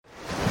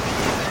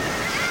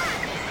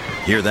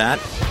Hear that?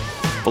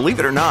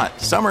 Believe it or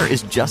not, summer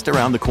is just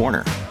around the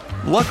corner.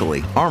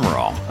 Luckily, Armor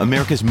All,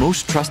 America's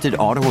most trusted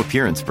auto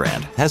appearance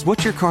brand, has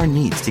what your car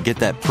needs to get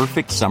that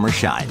perfect summer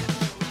shine.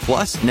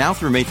 Plus, now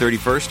through May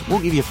 31st, we'll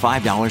give you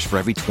 $5 for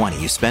every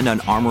 $20 you spend on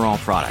Armor All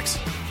products.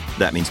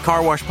 That means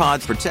car wash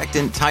pods,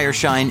 protectant, tire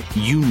shine,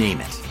 you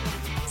name it.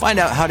 Find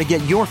out how to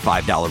get your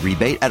 $5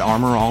 rebate at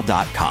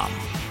armorall.com.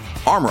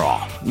 Armor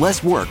All,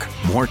 less work,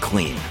 more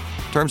clean.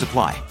 Terms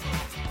apply.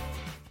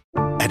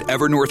 At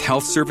Evernorth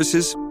Health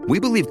Services, we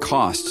believe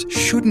costs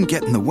shouldn't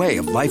get in the way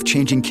of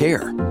life-changing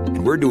care,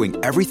 and we're doing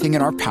everything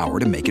in our power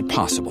to make it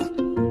possible.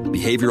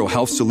 Behavioral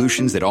health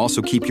solutions that also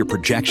keep your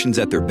projections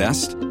at their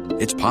best?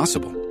 It's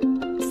possible.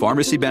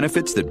 Pharmacy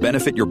benefits that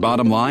benefit your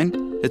bottom line?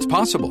 It's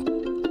possible.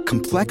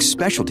 Complex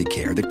specialty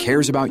care that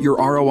cares about your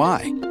ROI?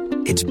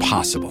 It's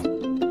possible.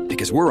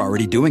 Because we're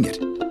already doing it.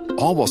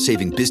 All while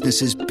saving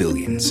businesses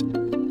billions.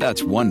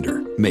 That's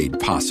Wonder made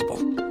possible.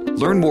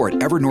 Learn more at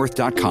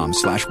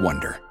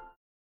evernorth.com/wonder.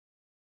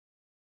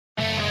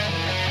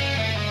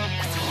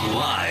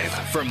 Live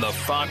from the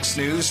Fox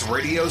News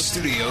radio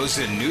studios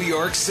in New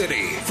York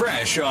City,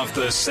 fresh off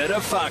the set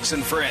of Fox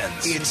and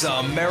Friends, it's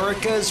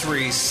America's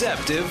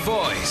receptive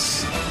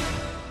voice,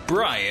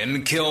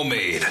 Brian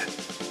Kilmeade.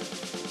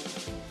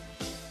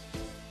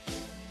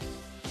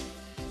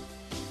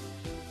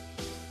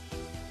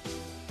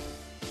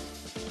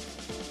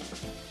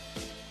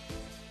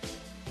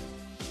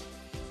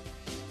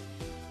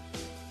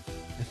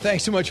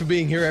 Thanks so much for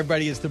being here,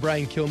 everybody. It's the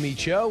Brian Kilmeade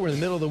Show. We're in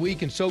the middle of the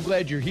week, and so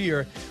glad you're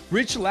here.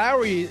 Rich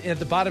Lowry at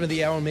the bottom of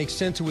the hour makes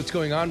sense of what's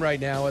going on right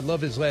now. I love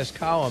his last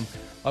column.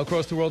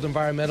 Across the world,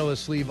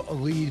 environmentalists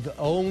leave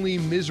only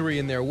misery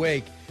in their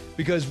wake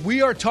because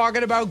we are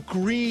talking about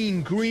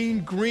green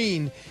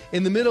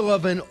in the middle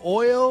of an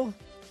oil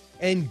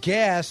and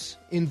gas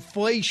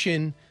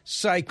inflation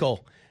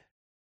cycle.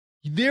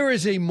 There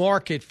is a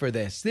market for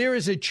this. There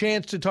is a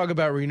chance to talk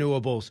about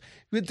renewables.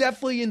 But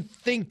definitely in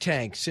think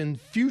tanks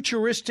and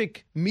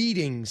futuristic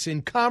meetings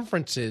and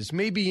conferences,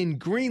 maybe in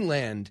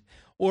Greenland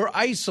or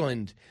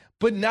Iceland,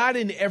 but not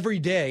in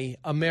everyday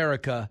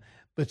America.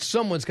 But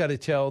someone's got to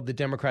tell the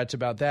Democrats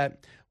about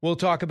that. We'll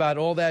talk about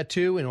all that,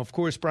 too. And, of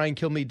course,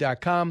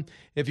 BrianKilmeade.com.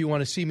 If you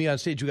want to see me on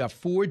stage, we got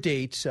 4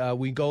 dates.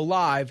 We go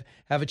live,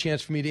 have a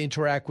chance for me to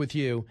interact with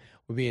you.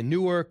 We'll be in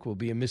Newark, we'll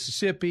be in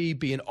Mississippi,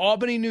 be in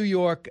Albany, New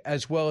York,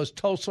 as well as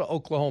Tulsa,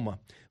 Oklahoma.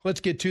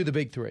 Let's get to the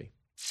big three.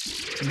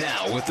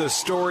 Now, with the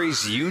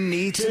stories you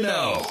need to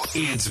know,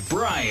 it's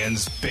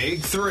Brian's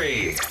Big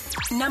Three.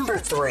 Number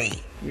 3.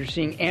 You're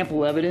seeing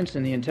ample evidence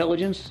in the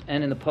intelligence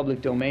and in the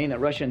public domain that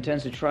Russia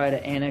intends to try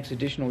to annex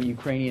additional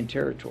Ukrainian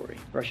territory.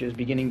 Russia is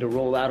beginning to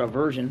roll out a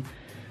version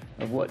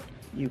of what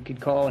you could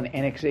call an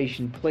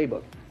annexation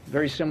playbook,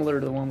 very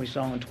similar to the one we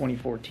saw in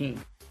 2014.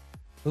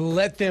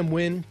 Let them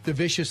win. The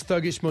vicious,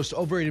 thuggish, most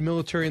overrated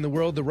military in the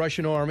world, the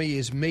Russian army,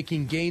 is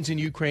making gains in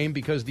Ukraine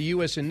because the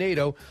U.S. and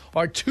NATO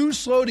are too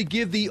slow to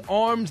give the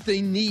arms they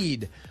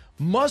need.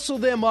 Muscle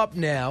them up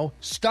now.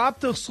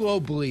 Stop the slow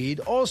bleed.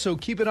 Also,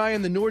 keep an eye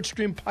on the Nord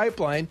Stream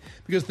pipeline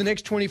because the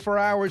next 24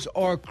 hours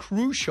are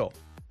crucial.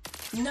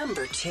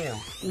 Number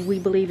 2. We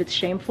believe it's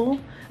shameful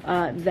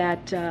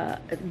that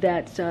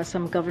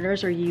some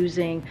governors are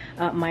using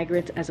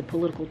migrants as a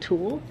political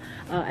tool,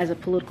 as a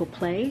political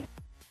play.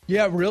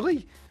 Yeah,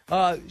 really?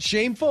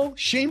 Shameful?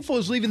 Shameful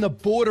is leaving the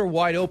border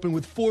wide open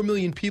with 4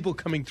 million people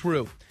coming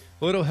through.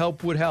 A little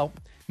help would help.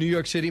 New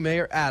York City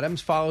Mayor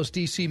Adams follows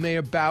D.C.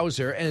 Mayor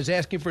Bowser and is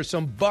asking for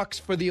some bucks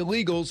for the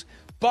illegals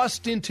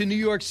bust into New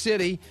York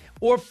City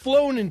or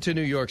flown into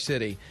New York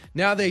City.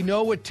 Now they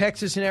know what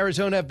Texas and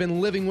Arizona have been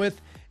living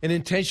with, an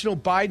intentional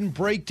Biden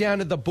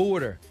breakdown at the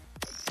border.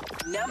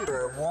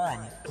 Number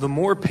 1. The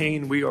more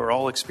pain we are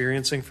all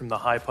experiencing from the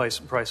high price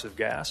of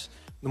gas,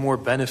 the more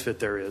benefit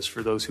there is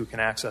for those who can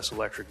access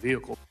electric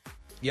vehicles.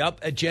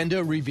 Yep,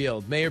 agenda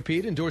revealed. Mayor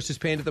Pete endorses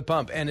pain at the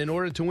pump. And in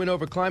order to win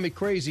over climate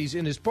crazies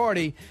in his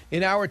party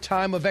in our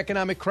time of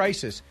economic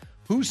crisis,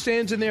 who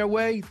stands in their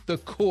way? The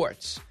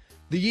courts,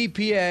 the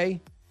EPA,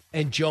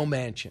 and Joe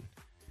Manchin.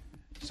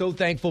 So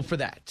thankful for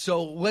that.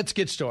 So let's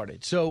get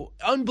started. So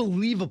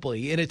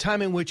unbelievably, in a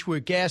time in which we're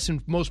gas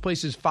in most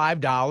places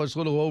 $5, a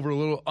little over, a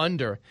little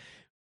under,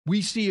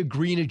 we see a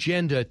green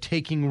agenda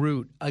taking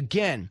root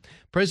again.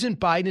 President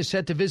Biden is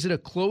set to visit a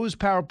closed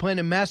power plant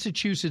in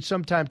Massachusetts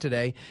sometime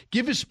today,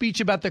 give a speech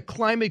about the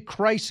climate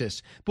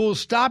crisis, but will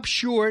stop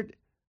short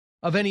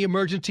of any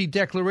emergency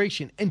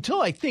declaration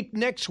until I think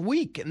next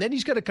week. And then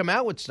he's going to come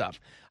out with stuff.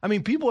 I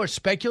mean, people are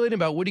speculating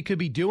about what he could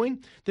be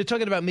doing. They're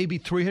talking about maybe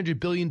 $300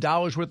 billion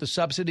worth of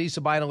subsidies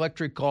to buy an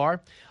electric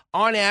car.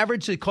 On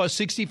average, it costs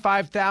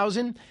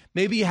 $65,000.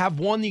 Maybe you have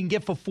one that you can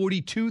get for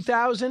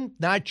 $42,000.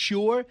 Not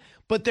sure.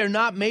 But they're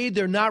not made.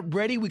 They're not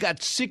ready. We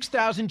got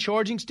 6,000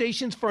 charging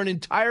stations for an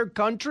entire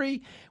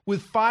country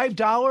with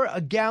 $5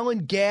 a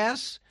gallon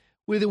gas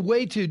with a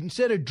way to,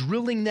 instead of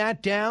drilling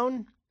that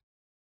down,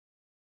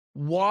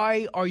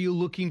 Why are you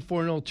looking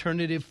for an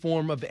alternative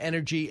form of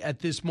energy at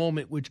this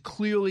moment, which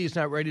clearly is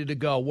not ready to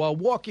go, while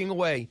walking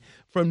away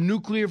from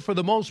nuclear for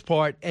the most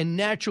part and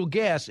natural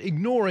gas,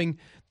 ignoring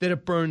that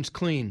it burns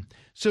clean?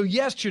 So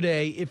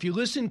yesterday, if you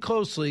listen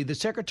closely, the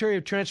Secretary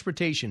of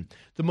Transportation,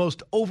 the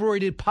most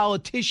overrated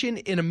politician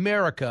in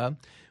America,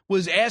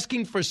 was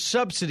asking for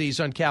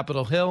subsidies on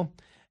Capitol Hill,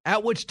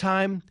 at which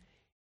time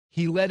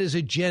he let his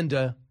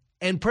agenda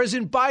and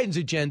President Biden's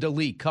agenda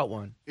leak. Cut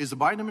one. Is the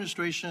Biden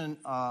administration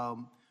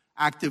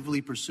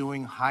actively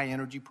pursuing high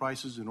energy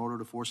prices in order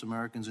to force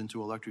Americans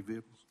into electric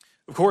vehicles?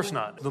 Of course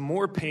not. The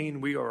more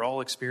pain we are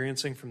all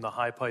experiencing from the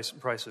high price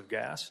of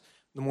gas,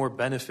 the more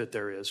benefit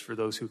there is for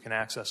those who can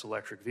access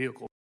electric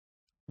vehicles.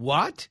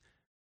 What?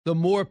 The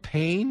more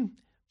pain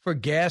for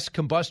gas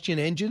combustion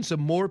engines, the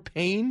more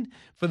pain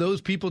for those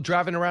people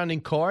driving around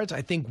in cars?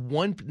 I think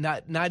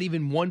not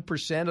even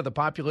 1% of the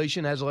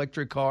population has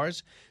electric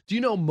cars. Do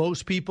you know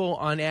most people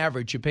on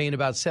average are paying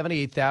about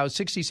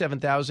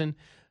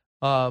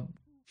 $67,000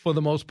 for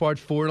the most part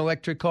for an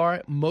electric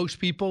car? Most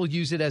people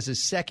use it as a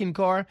second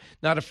car,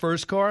 not a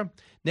first car.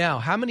 Now,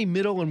 how many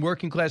middle and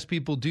working class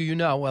people do you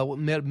know? Well,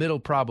 middle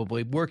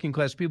probably. Working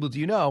class people do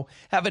you know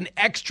have an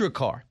extra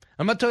car?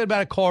 I'm not talking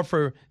about a car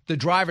for the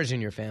drivers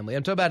in your family.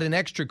 I'm talking about an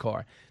extra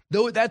car.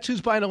 Though that's who's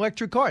buying an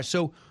electric car.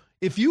 So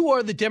if you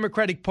are the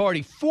Democratic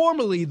Party,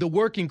 formerly the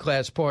working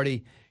class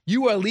party,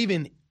 you are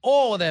leaving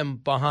all of them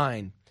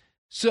behind.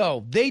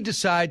 So they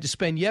decide to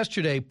spend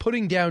yesterday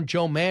putting down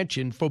Joe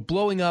Manchin for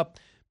blowing up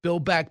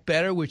Build Back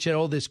Better, which had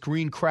all this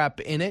green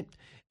crap in it,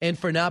 and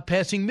for not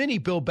passing mini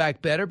Build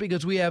Back Better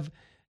because we have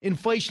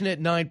inflation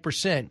at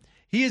 9%.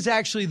 He is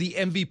actually the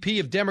MVP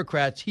of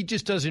Democrats. He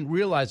just doesn't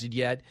realize it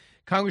yet.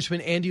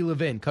 Congressman Andy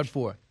Levin, cut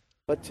 4.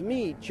 But to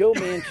me, Joe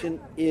Manchin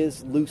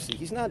is Lucy.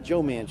 He's not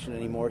Joe Manchin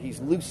anymore. He's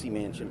Lucy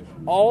Manchin.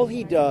 All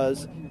he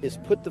does is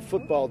put the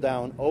football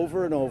down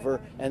over and over,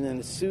 and then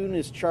as soon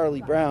as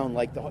Charlie Brown,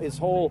 his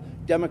whole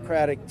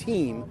Democratic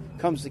team,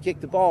 comes to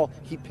kick the ball,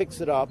 he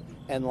picks it up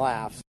and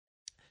laughs.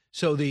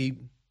 So the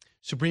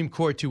Supreme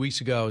Court 2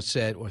 weeks ago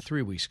said, or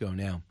 3 weeks ago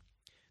now,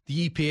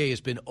 the EPA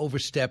has been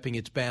overstepping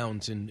its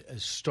bounds and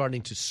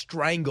starting to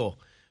strangle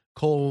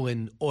coal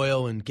and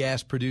oil and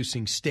gas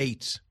producing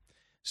states.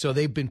 So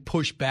they've been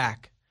pushed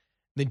back.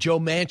 Then Joe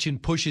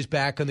Manchin pushes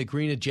back on the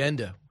green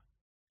agenda.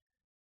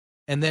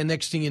 And then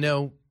next thing you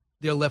know,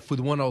 they're left with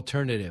one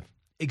alternative,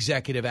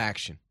 executive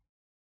action.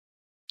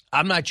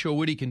 I'm not sure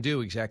what he can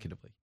do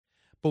executively,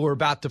 but we're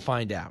about to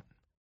find out.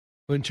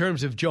 But in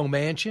terms of Joe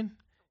Manchin,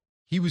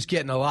 he was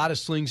getting a lot of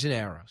slings and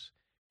arrows.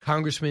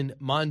 Congressman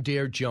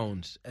Mondaire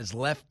Jones, as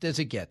left as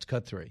it gets,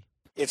 cut 3.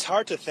 It's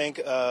hard to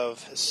think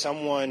of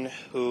someone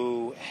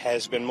who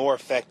has been more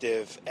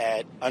effective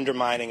at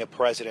undermining a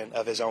president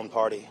of his own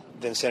party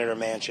than Senator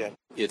Manchin.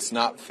 It's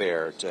not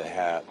fair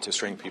to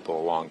string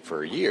people along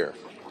for a year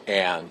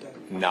and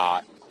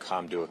not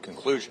come to a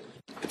conclusion.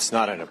 It's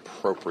not an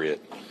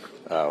appropriate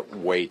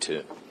way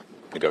to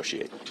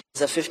negotiate.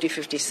 The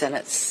 50-50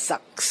 Senate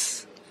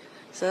sucks.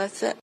 So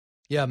that's it.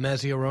 Yeah,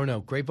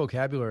 Mazziarono, great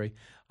vocabulary.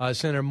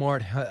 Senator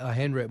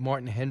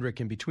Martin Hendrick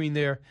in between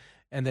there.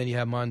 And then you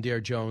have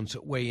Mondaire Jones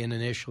weigh in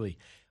initially.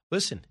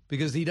 Listen,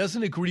 because he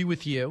doesn't agree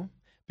with you,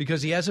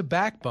 because he has a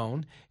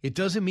backbone, it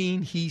doesn't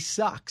mean he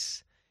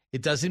sucks.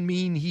 It doesn't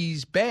mean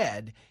he's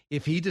bad.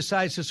 If he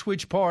decides to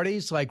switch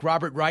parties, like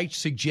Robert Reich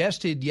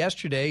suggested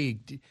yesterday,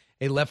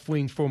 a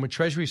left-wing former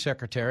Treasury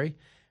Secretary,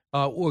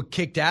 or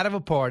kicked out of a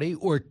party,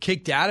 or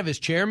kicked out of his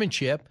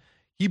chairmanship,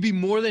 he'd be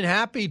more than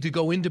happy to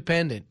go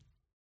independent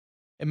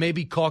and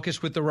maybe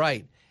caucus with the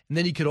right. And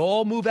then you could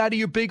all move out of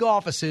your big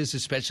offices,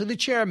 especially the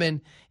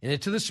chairman, and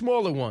into the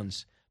smaller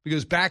ones,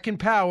 because back in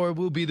power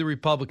will be the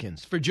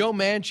Republicans. For Joe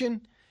Manchin,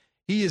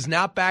 he is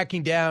not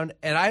backing down,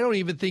 and I don't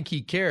even think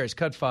he cares.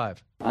 Cut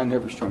 5. I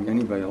never strung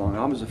anybody along.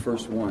 I was the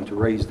first one to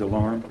raise the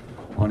alarm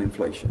on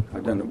inflation.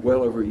 I've done it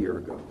well over a year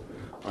ago.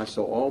 I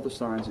saw all the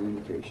signs and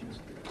indications.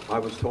 I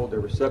was told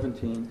there were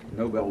 17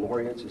 Nobel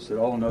laureates. I said,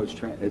 oh, no, it's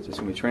going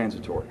to be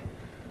transitory.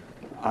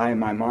 In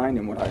my mind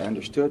and what I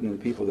understood, and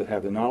the people that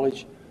have the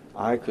knowledge,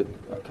 I could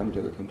come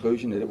to the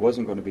conclusion that it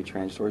wasn't going to be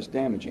transitory, it's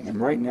damaging.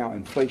 And right now,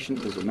 inflation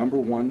is the number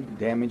one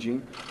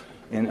damaging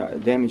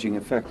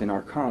effect in our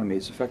economy.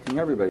 It's affecting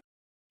everybody.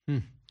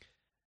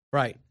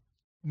 Right.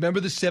 Remember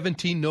the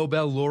 17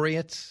 Nobel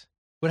laureates?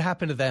 What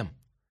happened to them?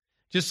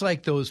 Just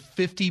like those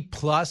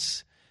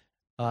 50-plus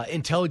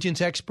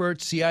intelligence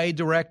experts, CIA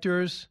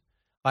directors,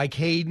 like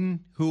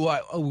Hayden, who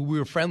we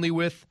were friendly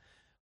with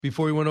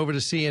before we went over to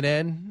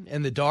CNN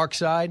and the dark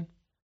side,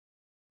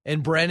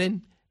 and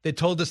Brennan, that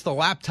told us the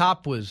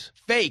laptop was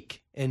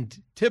fake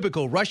and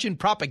typical Russian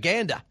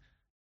propaganda.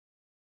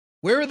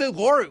 Where are the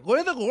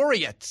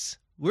laureates?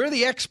 Where are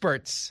the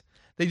experts?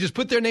 They just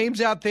put their names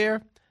out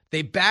there.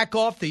 They back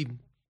off the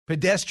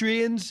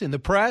pedestrians in the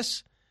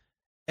press,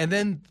 and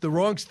then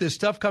the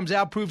stuff comes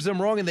out, proves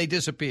them wrong, and they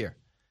disappear.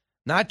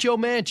 Not Joe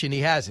Manchin. He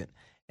hasn't.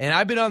 And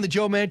I've been on the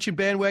Joe Manchin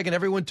bandwagon.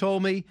 Everyone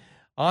told me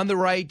on the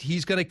right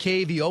he's going to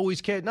cave. He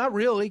always caved. Not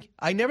really.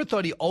 I never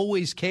thought he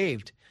always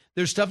caved.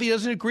 There's stuff he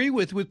doesn't agree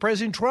with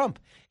President Trump.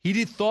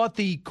 He thought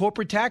the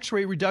corporate tax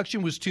rate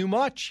reduction was too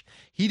much.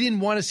 He didn't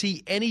want to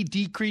see any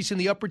decrease in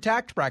the upper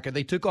tax bracket.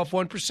 They took off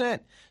 1%.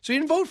 So he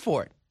didn't vote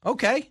for it.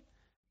 Okay.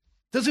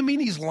 Doesn't mean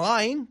he's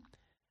lying.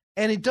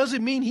 And it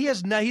doesn't mean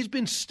he's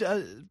been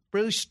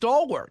really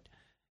stalwart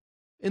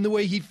in the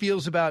way he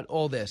feels about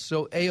all this.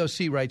 So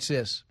AOC writes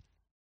this,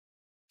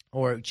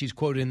 or she's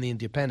quoted in The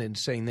Independent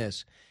saying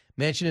this: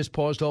 Manchin has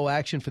paused all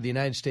action for the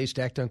United States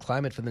to act on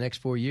climate for the next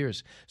 4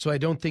 years. So I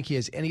don't think he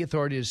has any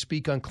authority to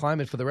speak on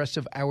climate for the rest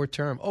of our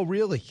term. Oh,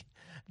 really?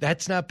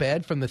 That's not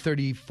bad from the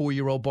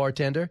 34-year-old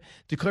bartender.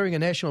 Declaring a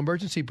national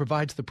emergency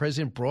provides the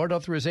president broad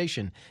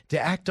authorization to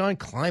act on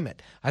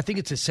climate. I think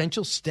it's an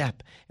essential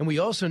step, and we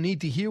also need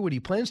to hear what he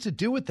plans to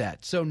do with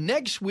that. So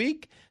next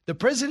week, the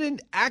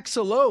president acts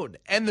alone,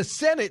 and the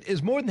Senate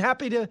is more than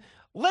happy to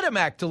let him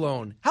act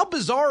alone. How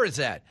bizarre is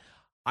that?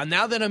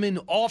 Now that I'm in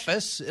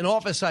office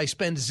I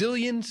spend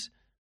zillions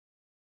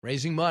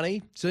raising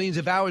money, zillions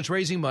of hours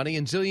raising money,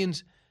 and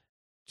zillions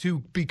to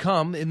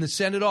become in the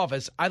Senate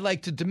office. I'd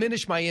like to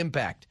diminish my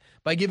impact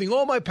by giving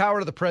all my power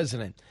to the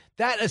president.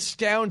 That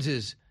astounds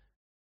his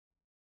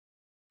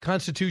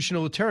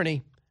constitutional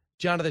attorney,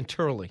 Jonathan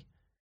Turley.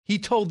 He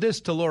told this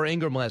to Laura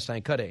Ingraham last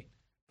night. Cut 8.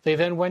 They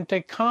then went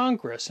to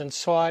Congress and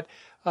sought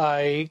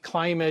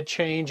climate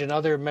change and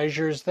other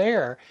measures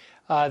there.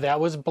 That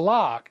was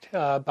blocked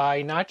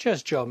by not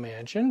just Joe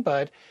Manchin,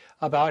 but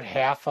about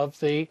half of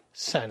the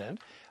Senate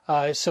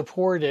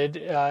supported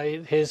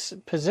his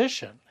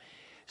position.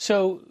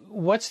 So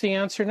what's the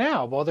answer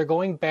now? Well, they're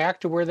going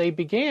back to where they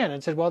began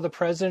and said, well, the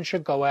president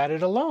should go at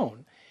it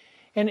alone.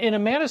 And in a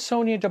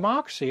Madisonian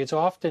democracy, it's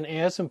often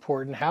as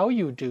important how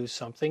you do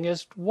something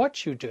as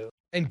what you do.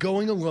 And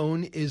going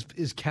alone is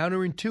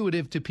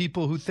counterintuitive to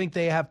people who think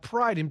they have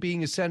pride in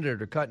being a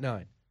senator. Cut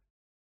 9.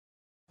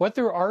 What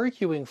they're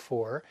arguing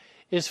for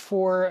is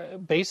for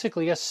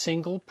basically a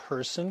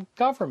single-person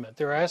government.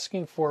 They're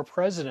asking for a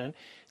president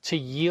to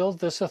yield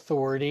this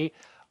authority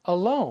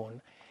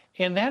alone.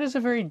 And that is a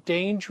very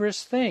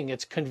dangerous thing.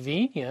 It's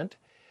convenient,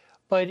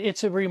 but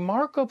it's a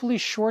remarkably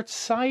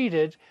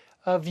short-sighted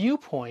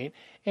viewpoint.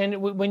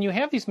 And when you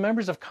have these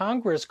members of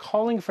Congress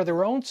calling for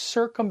their own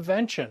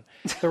circumvention,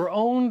 their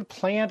own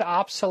planned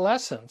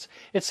obsolescence,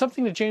 it's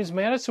something that James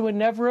Madison would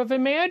never have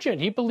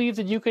imagined. He believed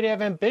that you could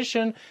have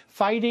ambition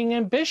fighting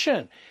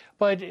ambition.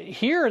 But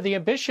here, the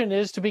ambition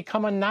is to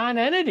become a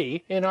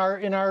non-entity in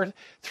our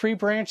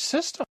three-branch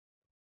system.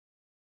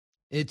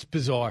 It's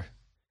bizarre.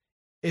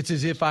 It's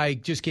as if I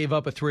just gave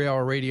up a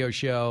 3-hour radio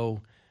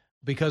show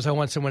because I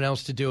want someone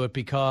else to do it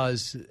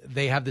because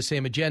they have the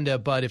same agenda.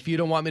 But if you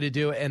don't want me to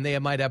do it and they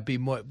might have be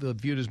more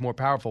viewed as more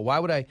powerful, why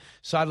would I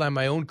sideline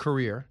my own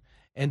career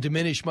and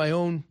diminish my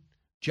own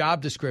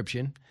job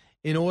description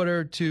in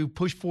order to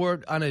push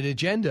forward on an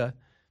agenda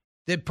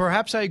that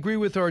perhaps I agree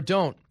with or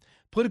don't?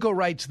 Politico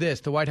writes this: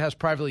 the White House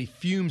privately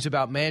fumes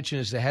about Manchin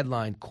as the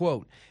headline,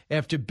 quote,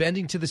 after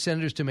bending to the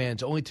senator's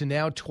demands only to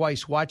now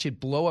twice watch it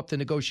blow up the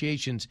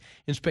negotiations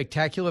in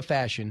spectacular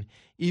fashion.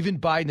 Even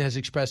Biden has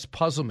expressed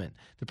puzzlement.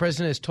 The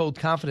president has told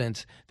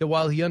confidence that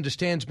while he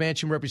understands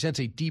Manchin represents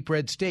a deep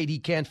red state, he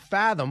can't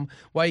fathom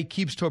why he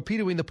keeps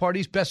torpedoing the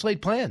party's best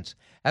laid plans.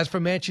 As for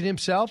Manchin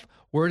himself,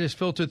 word is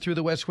filtered through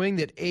the West Wing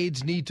that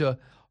aides need to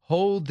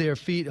hold their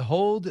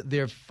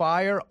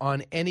fire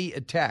on any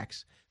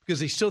attacks, because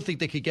they still think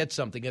they could get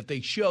something if they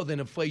show that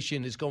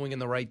inflation is going in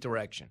the right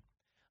direction.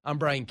 I'm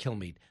Brian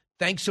Kilmeade.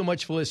 Thanks so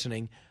much for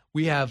listening.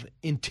 We have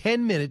in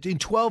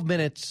 12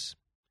 minutes,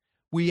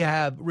 we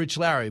have Rich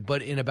Larry,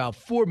 but in about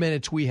 4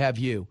 minutes, we have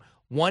you.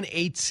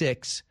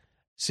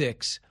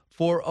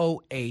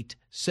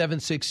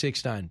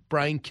 1-866-408-7669.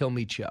 Brian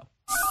Kilmeade Show.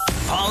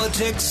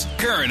 Politics,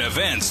 current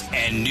events,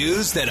 and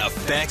news that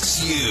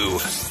affects you.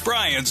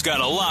 Brian's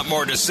got a lot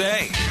more to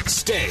say.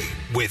 Stay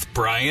with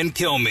Brian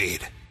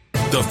Kilmeade.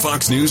 The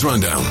Fox News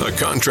Rundown, a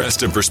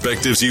contrast of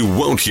perspectives you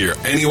won't hear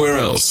anywhere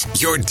else.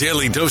 Your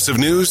daily dose of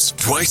news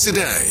twice a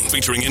day,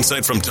 featuring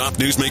insight from top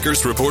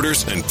newsmakers,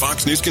 reporters, and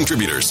Fox News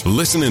contributors.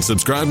 Listen and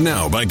subscribe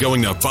now by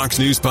going to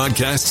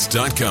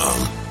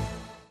foxnewspodcasts.com.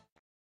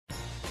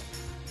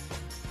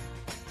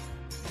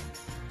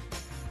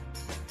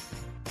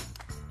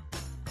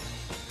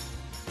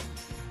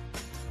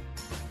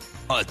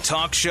 A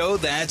talk show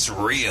that's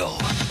real.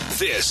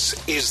 This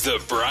is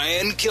the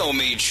Brian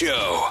Kilmeade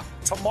Show.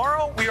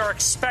 Tomorrow, we are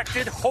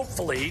expected,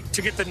 hopefully,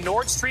 to get the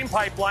Nord Stream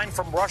pipeline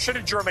from Russia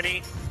to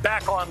Germany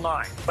back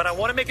online. But I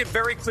want to make it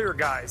very clear,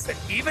 guys, that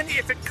even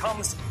if it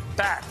comes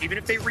back, even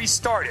if they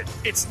restart it,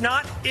 it's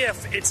not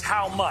if, it's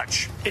how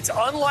much. It's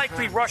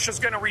unlikely Russia's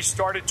going to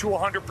restart it to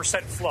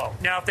 100% flow.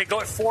 Now, if they go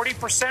at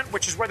 40%,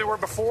 which is where they were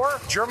before,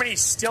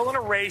 Germany's still in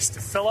a race to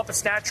fill up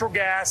its natural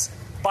gas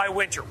by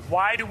winter.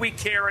 Why do we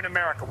care in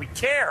America? We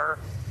care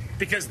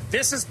because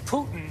this is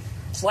Putin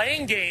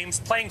playing games,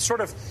 playing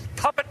sort of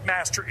puppet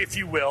master, if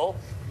you will,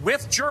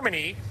 with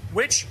Germany,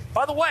 which,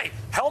 by the way,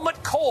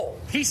 Helmut Kohl,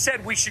 he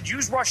said we should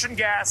use Russian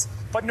gas,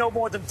 but no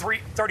more than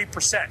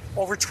 30%.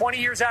 Over 20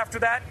 years after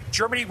that,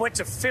 Germany went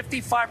to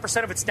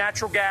 55% of its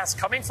natural gas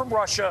coming from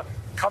Russia,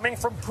 coming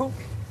from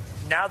Putin.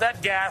 Now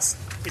that gas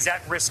is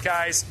at risk,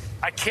 guys.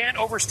 I can't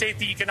overstate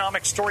the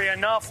economic story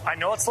enough. I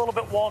know it's a little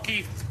bit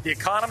wonky. The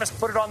economists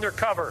put it on their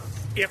cover.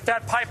 If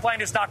that pipeline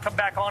does not come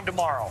back on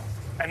tomorrow,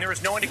 and there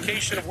is no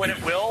indication of when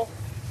it will,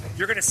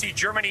 you're going to see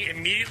Germany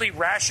immediately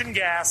ration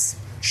gas,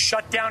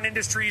 shut down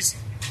industries,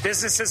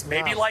 businesses,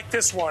 maybe like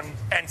this one,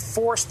 and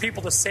force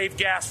people to save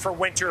gas for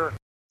winter.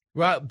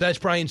 Well, that's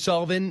Brian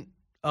Sullivan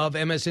of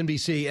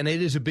MSNBC, and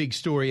it is a big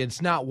story.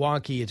 It's not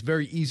wonky. It's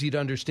very easy to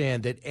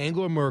understand that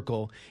Angela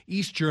Merkel,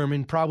 East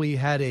German, probably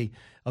had a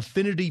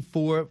affinity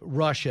for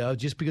Russia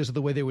just because of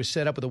the way they were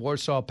set up with the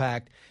Warsaw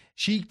Pact.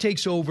 She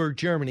takes over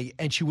Germany,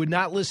 and she would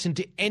not listen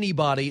to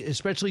anybody,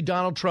 especially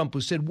Donald Trump,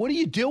 who said, what are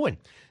you doing?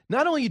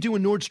 Not only are you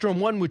doing Nord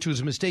Stream 1, which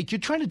was a mistake, you're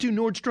trying to do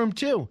Nord Stream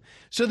 2.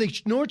 So the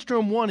Nord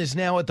Stream 1 is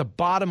now at the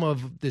bottom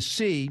of the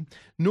sea.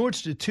 Nord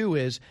Stream 2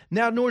 is.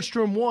 Now Nord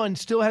Stream 1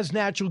 still has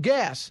natural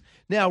gas.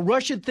 Now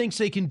Russia thinks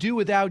they can do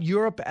without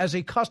Europe as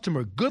a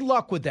customer. Good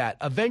luck with that.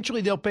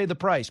 Eventually they'll pay the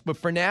price. But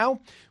for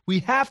now, we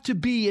have to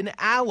be an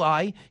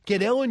ally,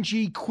 get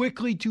LNG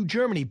quickly to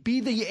Germany,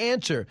 be the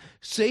answer,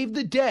 save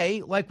the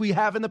day like we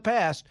have in the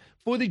past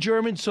for the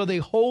Germans so they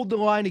hold the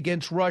line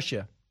against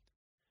Russia.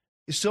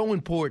 It's so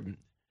important.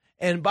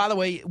 And by the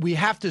way, we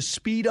have to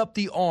speed up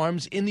the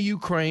arms in the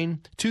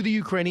Ukraine to the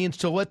Ukrainians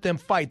to let them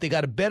fight. They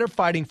got a better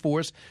fighting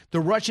force. The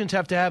Russians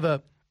have to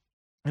have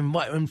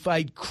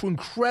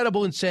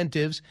incredible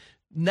incentives,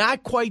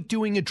 not quite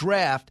doing a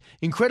draft,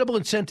 incredible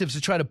incentives to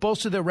try to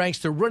bolster their ranks.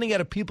 They're running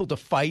out of people to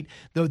fight.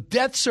 The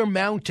deaths are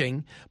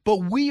mounting,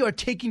 but we are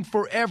taking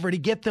forever to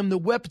get them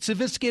the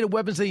sophisticated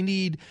weapons they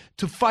need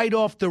to fight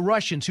off the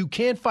Russians who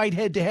can't fight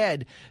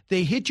head-to-head.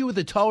 They hit you with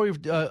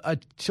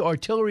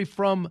artillery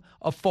from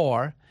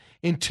afar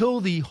until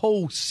the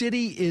whole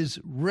city is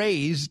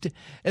razed,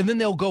 and then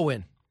they'll go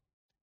in.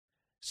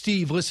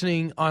 Steve,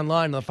 listening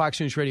online on the Fox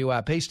News Radio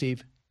app. Hey,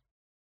 Steve.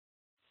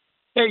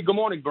 Hey, good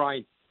morning,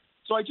 Brian.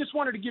 So I just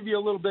wanted to give you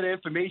a little bit of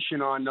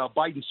information on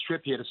Biden's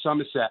trip here to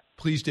Somerset.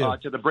 Please do.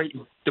 To the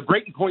Brayton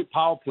Point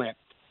power plant.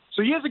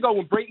 So years ago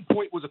when Brayton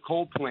Point was a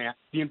coal plant,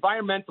 the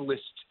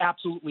environmentalists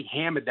absolutely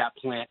hammered that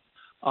plant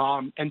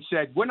and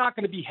said, we're not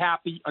going to be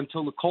happy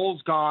until the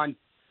coal's gone,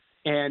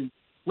 and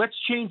let's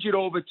change it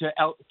over to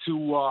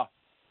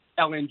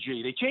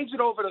LNG. They changed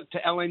it over to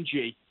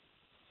LNG,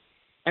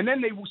 and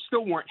then they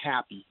still weren't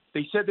happy.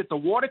 They said that the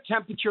water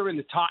temperature in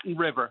the Taunton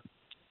River,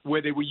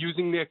 where they were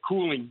using their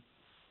cooling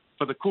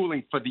for the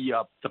plant,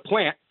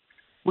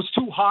 was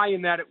too high,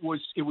 and that it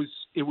was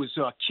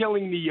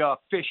killing the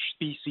fish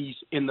species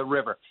in the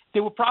river.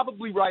 They were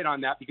probably right on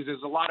that because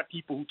there's a lot of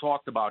people who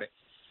talked about it.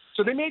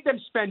 So they made them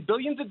spend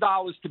billions of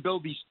dollars to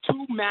build these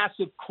two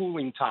massive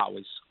cooling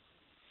towers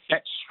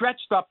that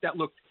stretched up that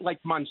looked like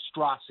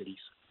monstrosities.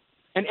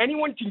 And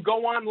anyone can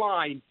go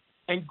online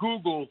and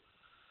Google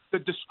the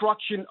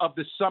destruction of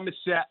the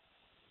Somerset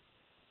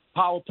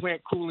power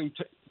plant cooling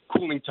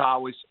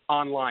towers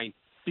online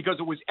because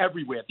it was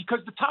everywhere. Because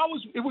the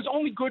towers, it was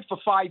only good for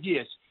 5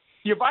 years.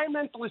 The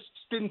environmentalists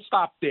didn't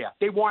stop there.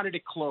 They wanted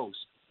it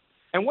closed.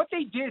 And what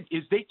they did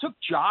is they took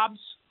jobs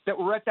that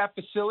were at that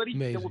facility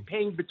that were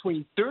paying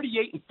between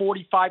 $38 and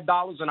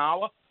 $45 an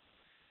hour,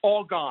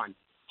 all gone.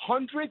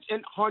 Hundreds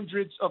and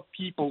hundreds of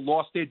people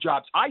lost their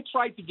jobs. I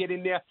tried to get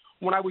in there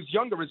when I was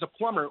younger as a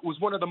plumber. It was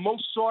one of the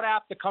most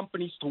sought-after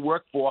companies to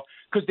work for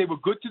because they were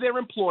good to their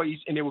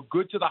employees and they were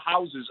good to the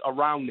houses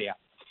around there.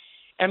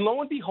 And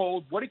lo and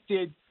behold, what it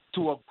did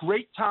to a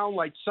great town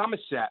like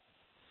Somerset,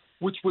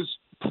 which was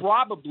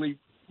probably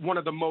one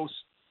of the most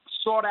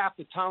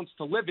sought-after towns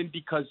to live in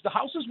because the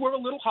houses were a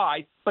little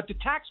high, but the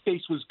tax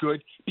base was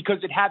good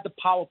because it had the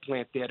power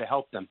plant there to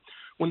help them.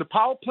 When the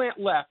power plant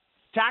left,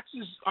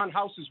 taxes on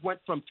houses went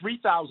from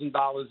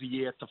 $3,000 a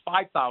year to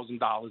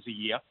 $5,000 a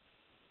year,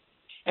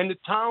 and the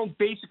town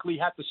basically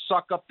had to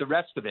suck up the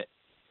rest of it.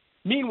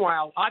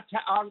 Meanwhile, our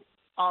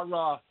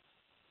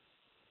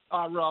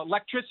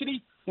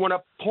electricity went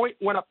up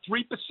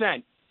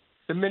 3%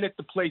 the minute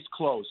the place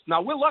closed.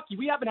 Now, we're lucky.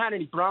 We haven't had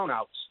any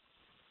brownouts.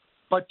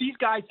 But these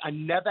guys are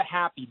never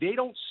happy. They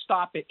don't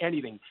stop at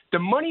anything. The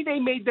money they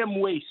made them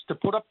waste to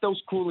put up those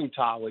cooling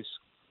towers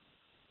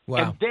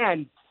and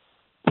then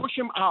push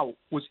them out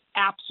was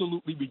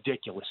absolutely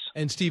ridiculous.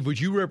 And, Steve,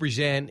 what you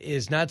represent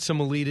is not some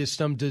elitist,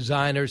 some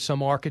designer,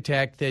 some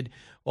architect that,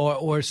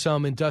 or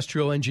some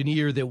industrial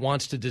engineer that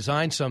wants to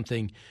design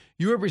something.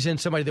 You represent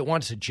somebody that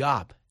wants a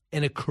job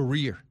and a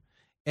career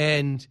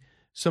and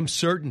some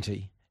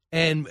certainty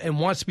and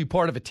wants to be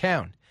part of a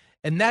town.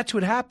 And that's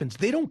what happens.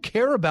 They don't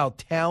care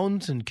about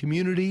towns and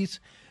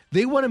communities.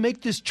 They want to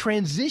make this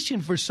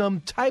transition for some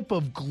type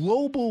of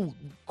global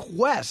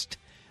quest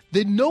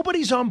that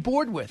nobody's on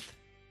board with.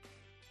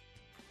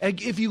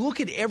 If you look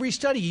at every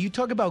study, you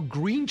talk about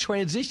green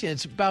transition,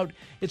 it's about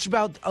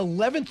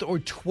 11th or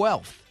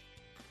 12th.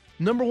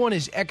 Number one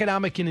is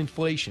economic and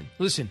inflation.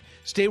 Listen,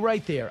 stay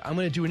right there. I'm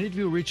going to do an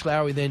interview with Rich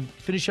Lowry, then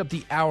finish up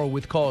the hour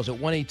with calls at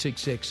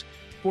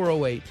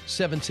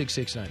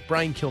 1-866-408-7669.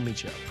 Brian Kilmeade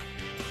Show.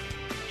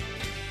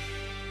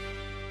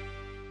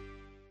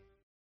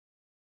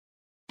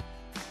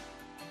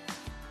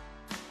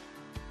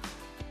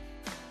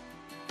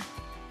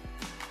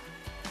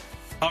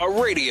 A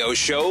radio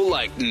show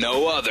like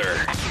no other.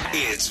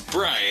 It's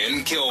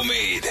Brian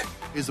Kilmeade.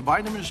 Is the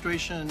Biden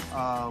administration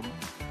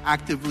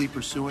actively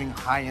pursuing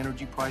high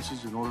energy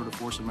prices in order to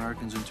force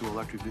Americans into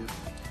electric vehicles?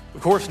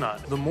 Of course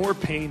not. The more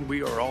pain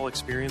we are all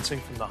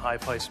experiencing from the high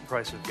price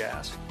of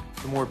gas,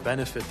 the more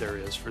benefit there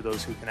is for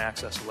those who can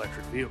access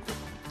electric vehicles.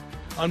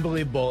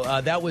 Unbelievable.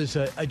 That was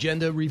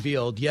Agenda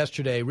Revealed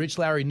yesterday. Rich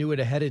Larry knew it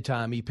ahead of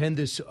time. He penned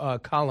this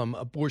column,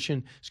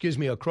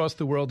 across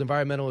the world,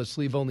 environmentalists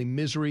leave only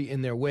misery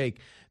in their wake.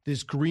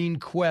 This green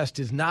quest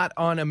is not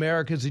on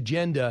America's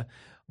agenda,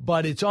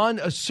 but it's on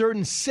a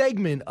certain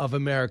segment of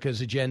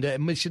America's agenda.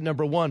 And mission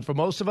number one, for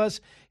most of us,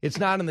 it's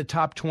not in the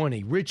top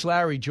 20. Rich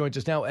Larry joins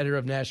us now, editor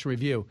of National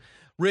Review.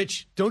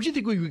 Rich, don't you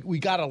think we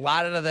got a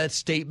lot out of that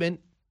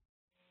statement?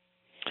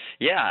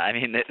 Yeah, I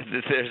mean,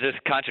 there's this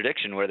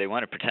contradiction where they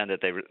want to pretend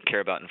that they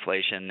care about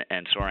inflation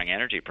and soaring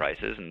energy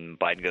prices, and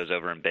Biden goes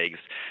over and begs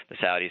the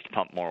Saudis to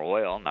pump more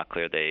oil. Not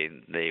clear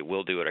they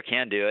will do it or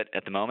can do it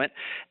at the moment.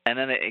 And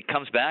then it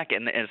comes back,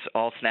 and it's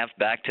all snaps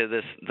back to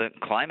the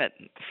climate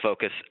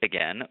focus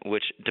again,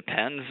 which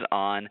depends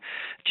on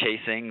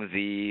chasing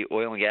the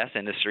oil and gas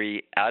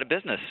industry out of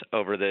business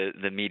over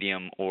the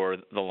medium or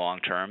the long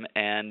term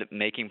and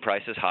making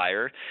prices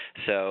higher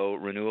so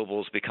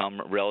renewables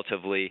become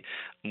relatively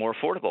more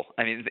affordable.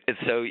 I mean,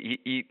 so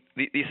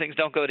these things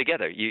don't go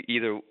together. You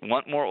either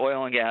want more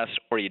oil and gas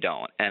or you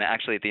don't. And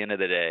actually, at the end of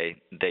the day,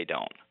 they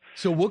don't.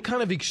 So what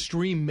kind of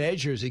extreme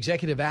measures,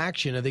 executive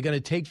action, are they going to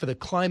take for the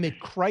climate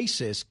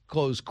crisis,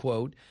 close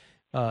quote,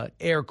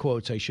 air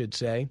quotes, I should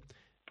say,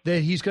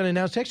 that he's going to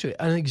announce next week?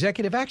 An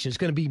executive action. It's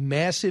going to be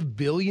massive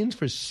billions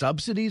for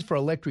subsidies for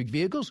electric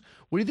vehicles.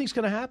 What do you think is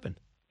going to happen?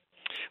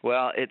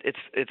 Well,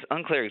 it's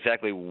unclear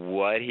exactly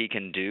what he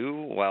can do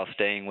while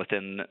staying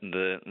within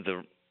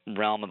the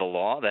realm of the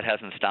law. That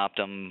hasn't stopped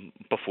him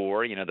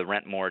before. You know, the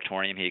rent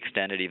moratorium he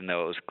extended even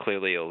though it was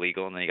clearly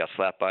illegal, and then he got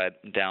slapped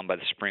down by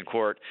the Supreme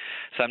Court.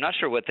 So I'm not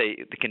sure what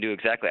they can do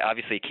exactly.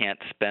 Obviously, he can't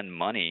spend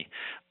money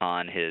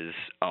on his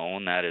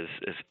own. That is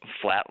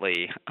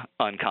flatly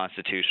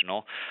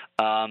unconstitutional.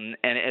 And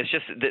it's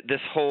just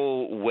this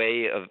whole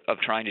way of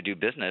trying to do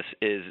business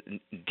is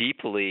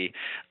deeply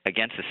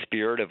against the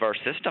spirit of our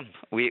system.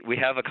 We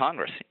have a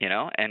Congress,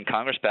 and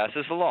Congress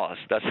passes the laws.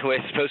 That's the way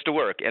it's supposed to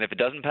work. And if it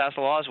doesn't pass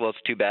the laws, well, it's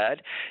too bad.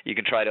 You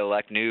can try to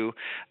elect new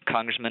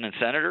congressmen and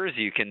senators.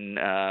 You can,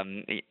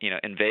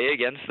 inveigh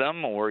against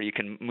them, or you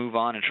can move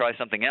on and try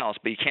something else.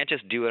 But you can't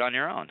just do it on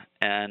your own.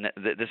 And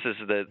this is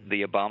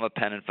the Obama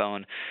pen and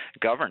phone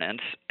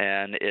governance,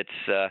 and it's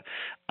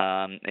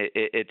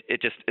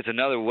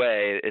another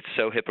way. It's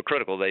so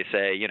hypocritical. They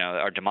say,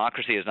 our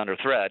democracy is under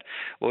threat.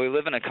 Well, we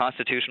live in a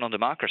constitutional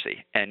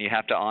democracy, and you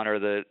have to honor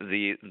the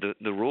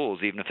rules,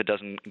 even if it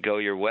doesn't go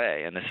your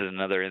way. And this is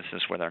another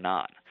instance where they're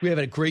not. We have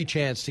a great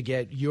chance to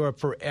get Europe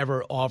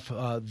forever off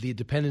the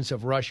dependence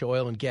of Russia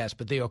oil and gas,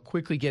 but they are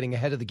quickly getting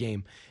ahead of the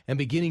game and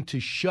beginning to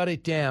shut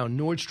it down.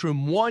 Nord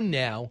Stream 1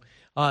 now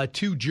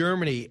to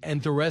Germany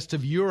and the rest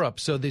of Europe.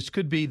 So this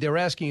could be, they're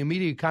asking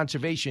immediate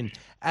conservation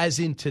as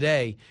in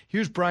today.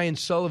 Here's Brian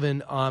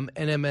Sullivan on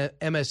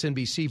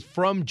MSNBC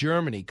from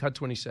Germany, Cut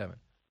 27.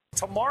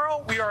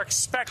 Tomorrow, we are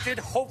expected,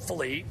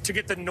 hopefully, to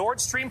get the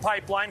Nord Stream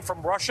pipeline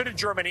from Russia to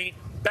Germany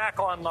back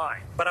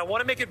online. But I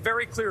want to make it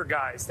very clear,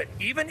 guys, that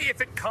even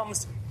if it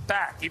comes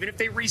back, even if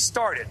they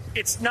restart it,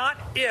 it's not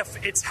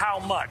if, it's how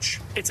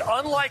much. It's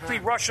unlikely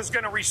Russia's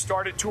going to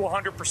restart it to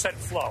 100%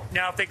 flow.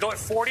 Now, if they go at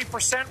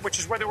 40%, which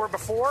is where they were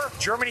before,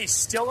 Germany's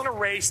still in a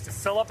race to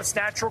fill up its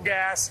natural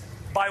gas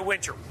by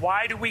winter.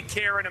 Why do we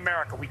care in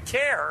America? We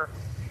care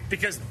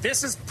because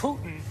this is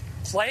Putin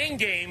playing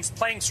games,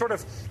 playing sort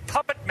of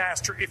puppet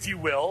master, if you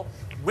will,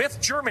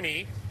 with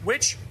Germany,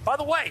 which, by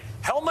the way,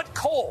 Helmut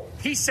Kohl,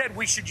 he said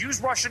we should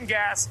use Russian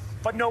gas,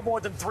 but no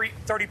more than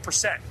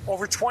 30%.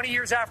 Over 20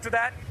 years after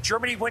that,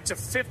 Germany went to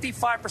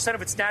 55%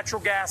 of its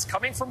natural gas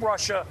coming from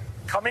Russia,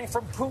 coming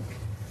from Putin.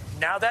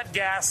 Now that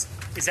gas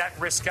is at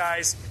risk,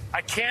 guys.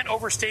 I can't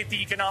overstate the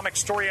economic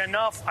story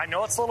enough. I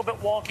know it's a little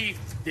bit wonky.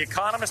 The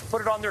Economist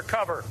put it on their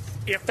cover.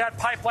 If that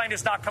pipeline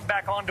does not come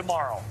back on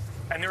tomorrow,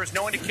 and there is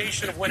no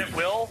indication of when it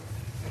will,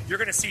 you're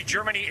going to see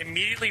Germany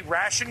immediately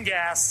ration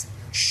gas,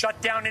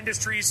 shut down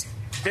industries,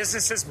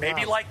 businesses,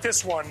 maybe like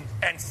this one,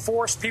 and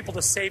force people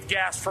to save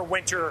gas for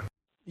winter.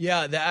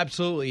 Yeah,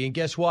 absolutely. And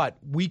guess what?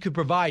 We could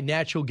provide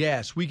natural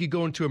gas. We could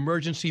go into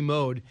emergency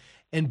mode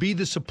and be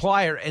the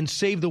supplier and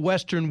save the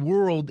Western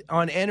world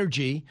on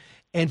energy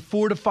and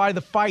fortify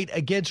the fight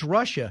against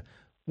Russia.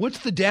 What's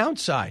the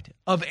downside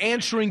of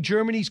answering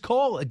Germany's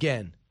call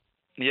again?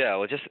 Yeah,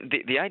 well, just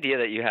the idea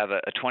that you have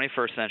a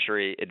 21st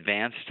century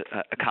advanced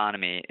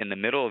economy in the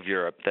middle of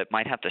Europe that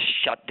might have to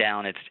shut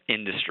down its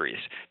industries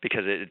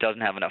because it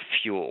doesn't have enough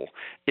fuel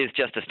is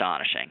just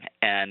astonishing,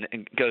 and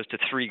it goes to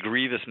three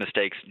grievous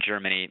mistakes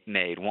Germany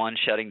made. One,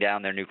 shutting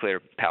down their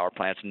nuclear power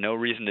plants. No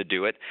reason to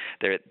do it.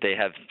 They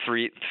have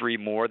three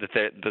more.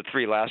 The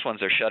three last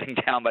ones are shutting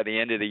down by the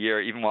end of the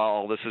year, even while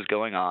all this is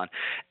going on.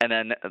 And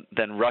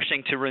then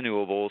rushing to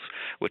renewables,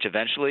 which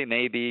eventually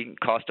may be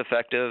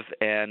cost-effective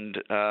and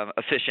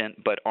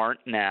efficient but aren't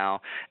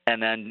now,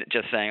 and then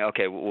just saying,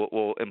 okay,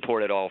 we'll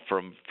import it all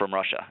from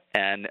Russia.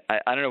 And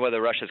I don't know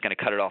whether Russia's going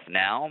to cut it off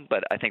now,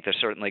 but I think they're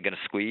certainly going to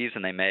squeeze,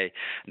 and they may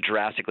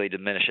drastically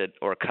diminish it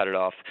or cut it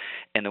off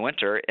in the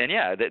winter. And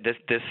yeah, this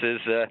is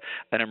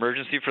an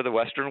emergency for the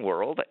Western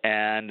world,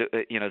 and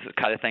it's the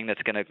kind of thing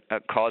that's going to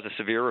cause a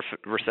severe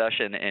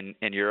recession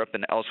in Europe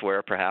and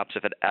elsewhere, perhaps,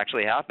 if it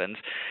actually happens.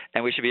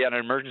 And we should be on an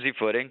emergency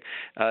footing,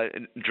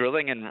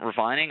 drilling and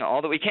refining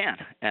all that we can.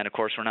 And of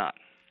course, we're not.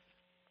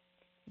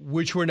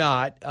 Which we're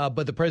not,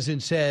 but the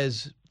president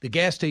says the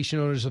gas station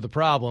owners are the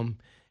problem,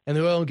 and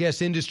the oil and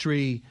gas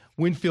industry,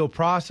 windfield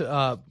profits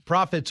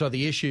are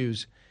the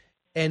issues,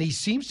 and he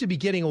seems to be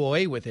getting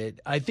away with it.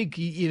 I think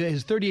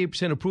his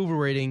 38% approval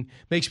rating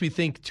makes me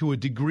think to a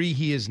degree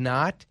he is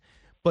not,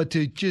 but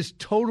to just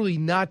totally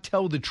not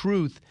tell the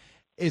truth,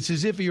 it's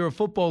as if you're a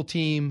football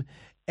team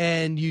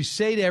and you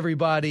say to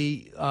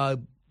everybody,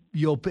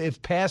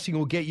 if passing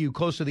will get you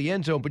close to the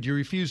end zone, but you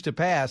refuse to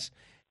pass,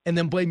 and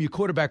then blame your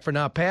quarterback for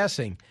not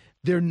passing.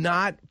 They're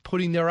not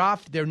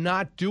they're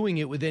not doing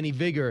it with any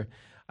vigor.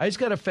 I just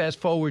got to fast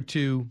forward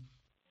to,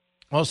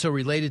 also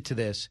related to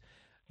this,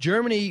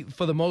 Germany,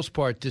 for the most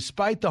part,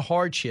 despite the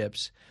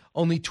hardships,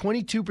 only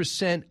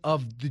 22%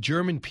 of the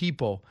German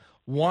people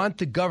want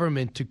the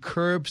government to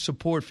curb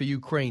support for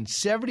Ukraine.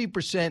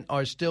 70%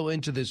 are still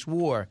into this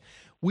war.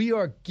 We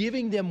are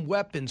giving them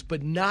weapons,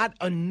 but not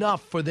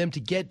enough for them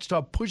to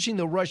start pushing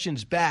the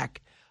Russians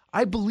back.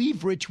 I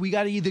believe, Rich, we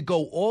got to either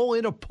go all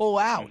in or pull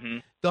out. Mm-hmm.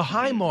 The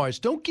HIMARS,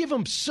 don't give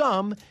them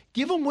some.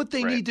 Give them what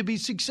they need to be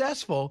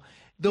successful.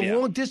 The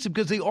long distance,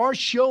 because they are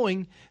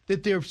showing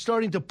that they're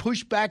starting to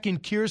push back in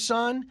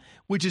Kherson,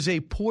 which is a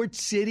port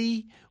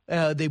city.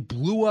 They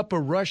blew up a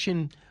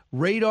Russian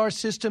radar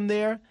system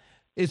there.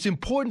 It's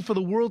important for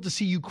the world to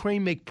see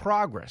Ukraine make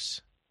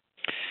progress.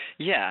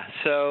 Yeah,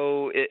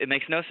 so it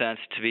makes no sense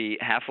to be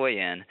halfway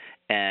in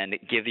and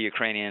give the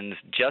Ukrainians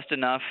just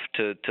enough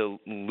to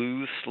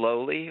lose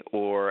slowly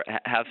or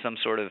have some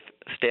sort of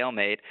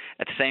stalemate.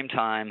 At the same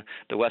time,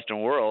 the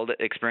Western world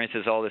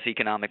experiences all this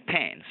economic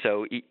pain.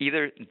 So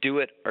either do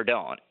it or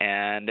don't.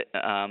 And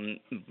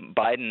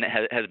Biden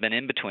has been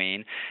in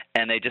between,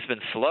 and they've just been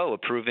slow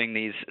approving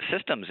these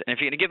systems. And if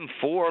you're going to give them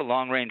 4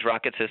 long-range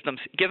rocket systems,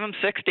 give them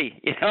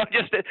 60.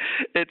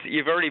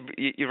 You've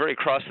already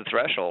crossed the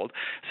threshold.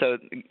 So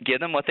give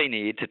them what they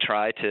need to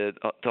try to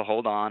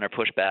hold on or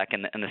push back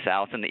in the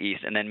South and the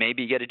East, and then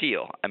maybe get a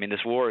deal. I mean, this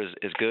war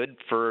is good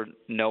for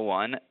no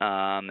one,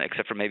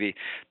 except for maybe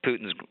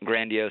Putin's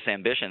grandiose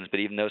ambitions,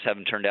 but even those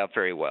haven't turned out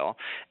very well.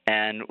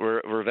 And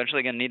we're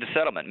eventually going to need a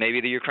settlement.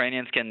 Maybe the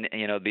Ukrainians can,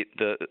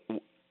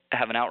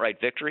 have an outright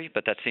victory,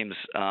 but that seems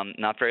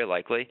not very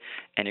likely.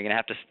 And you're going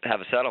to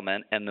have a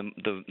settlement. And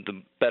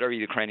the better the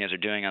Ukrainians are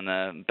doing on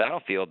the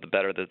battlefield, the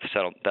better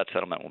that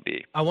settlement will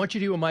be. I want you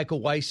to hear what Michael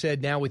Weiss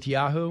said now with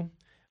Yahoo.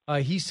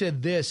 He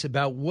said this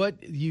about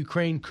what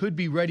Ukraine could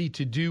be ready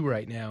to do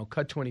right now.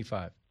 Cut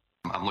 25.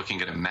 I'm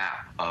looking at a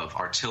map of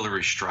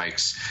artillery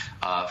strikes,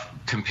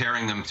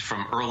 comparing them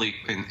from early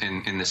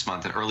in this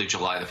month, in early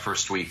July, the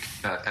first week,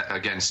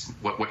 against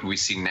what we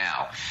see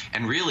now.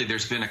 And really,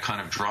 there's been a kind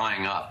of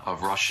drying up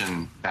of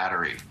Russian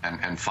battery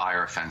and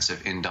fire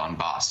offensive in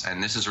Donbass.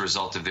 And this is a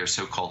result of their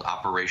so-called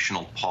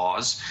operational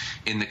pause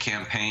in the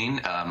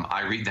campaign.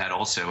 I read that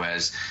also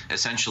as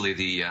essentially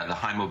the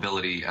high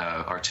mobility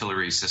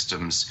artillery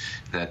systems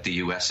that the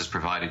U.S. has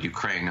provided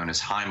Ukraine, known as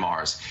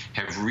HIMARS,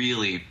 have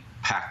really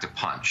packed a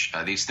punch.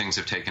 These things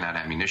have taken out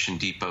ammunition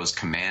depots,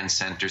 command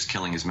centers,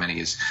 killing as many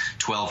as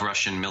 12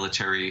 Russian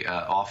military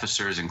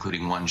officers,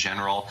 including one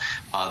general.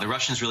 The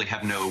Russians really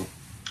have no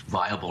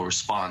viable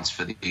response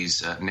for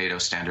these NATO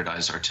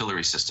standardized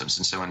artillery systems.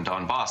 And so in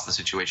Donbass, the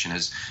situation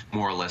has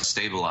more or less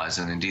stabilized,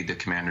 and indeed the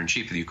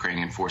commander-in-chief of the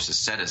Ukrainian forces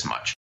said as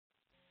much.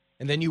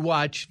 And then you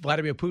watch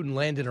Vladimir Putin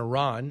land in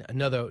Iran,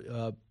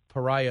 another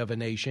pariah of a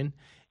nation,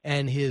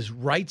 and his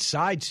right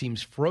side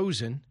seems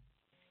frozen.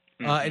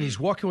 And he's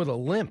walking with a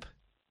limp.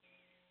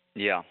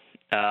 Yeah.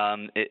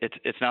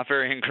 It's not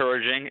very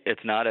encouraging.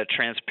 It's not a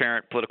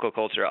transparent political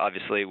culture.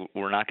 Obviously,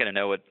 we're not going to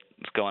know what's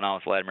going on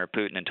with Vladimir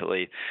Putin until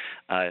he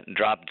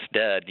drops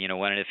dead,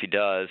 when and if he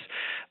does.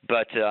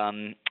 But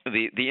the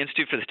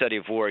Institute for the Study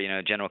of War,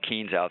 General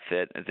Keene's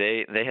outfit,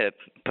 they had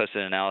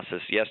posted an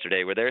analysis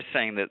yesterday where they're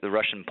saying that the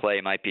Russian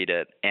play might be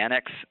to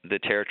annex the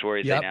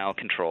territories they now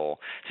control,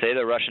 say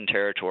the Russian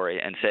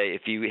territory, and say,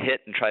 if you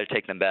hit and try to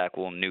take them back,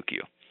 we'll nuke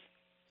you.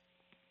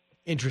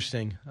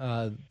 Interesting.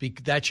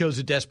 That shows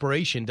a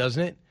desperation,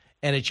 doesn't it?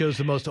 And it shows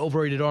the most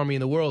overrated army in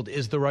the world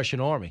is the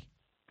Russian army.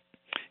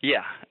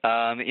 Yeah.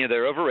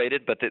 They're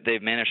overrated, but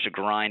they've managed to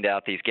grind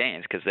out these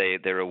gains because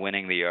they were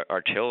winning the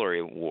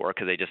artillery war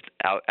because they just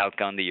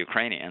outgunned the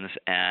Ukrainians.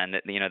 And,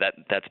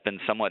 that's been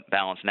somewhat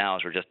balanced now,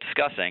 as we're just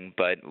discussing.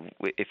 But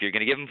if you're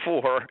going to give them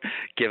 4,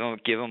 give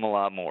them a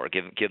lot more.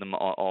 Give them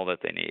all that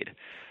they need.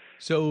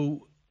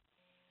 So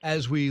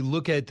as we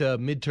look at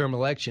midterm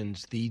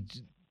elections, the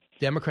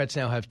Democrats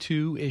now have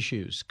 2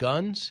 issues,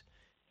 guns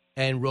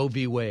and Roe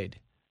v. Wade.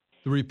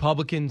 The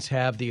Republicans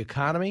have the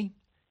economy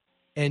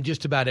and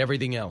just about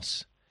everything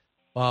else.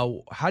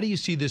 How do you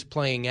see this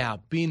playing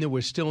out, being that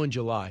we're still in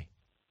July?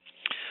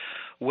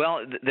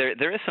 Well,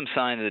 there is some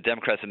sign that the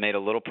Democrats have made a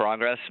little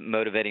progress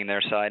motivating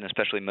their side, and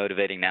especially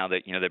motivating now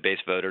that their base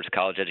voters,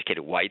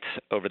 college-educated whites,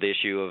 over the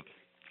issue of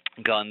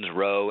guns,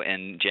 Roe,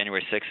 and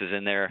January 6th is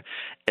in there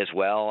as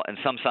well. And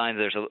some signs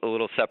there's a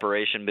little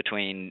separation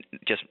between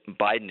just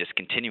Biden just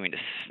continuing to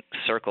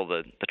circle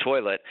the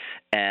toilet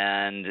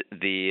and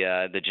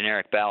the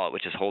generic ballot,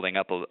 which is holding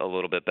up a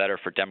little bit better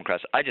for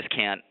Democrats. I just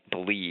can't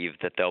believe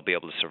that they'll be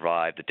able to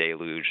survive the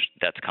deluge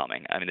that's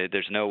coming. I mean,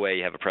 there's no way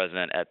you have a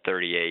president at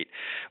 38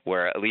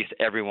 where at least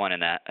everyone in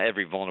that,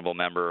 every vulnerable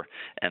member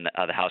in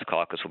the House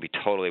caucus will be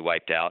totally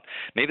wiped out.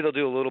 Maybe they'll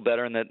do a little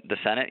better in the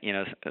Senate.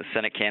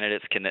 Senate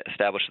candidates can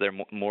establish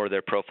more of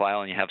their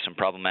profile, and you have some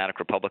problematic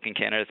Republican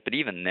candidates. But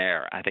even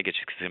there, I think it's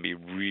just going to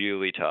be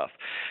really tough.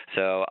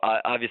 So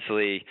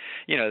obviously,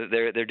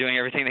 they're doing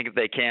everything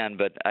they can,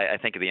 but I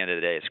think at the end of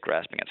the day, it's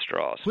grasping at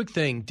straws. Quick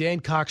thing,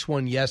 Dan Cox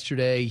won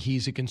yesterday.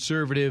 He's a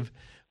conservative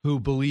who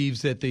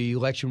believes that the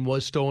election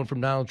was stolen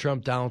from Donald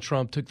Trump. Donald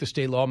Trump took the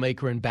state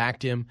lawmaker and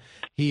backed him.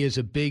 He is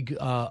a big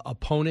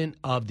opponent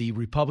of the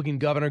Republican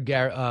governor,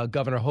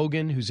 Governor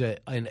Hogan, who's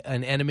an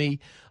enemy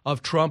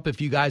of Trump, if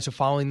you guys are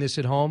following this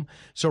at home.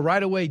 So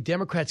right away,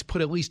 Democrats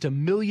put at least $1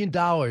 million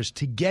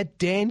to get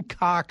Dan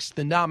Cox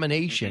the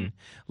nomination,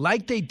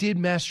 like they did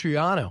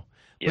Mastriano.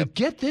 Yep. But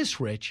get this,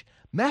 Rich.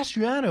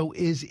 Mastriano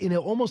is in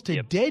almost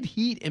a dead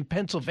heat in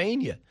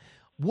Pennsylvania.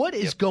 What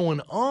is going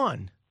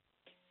on?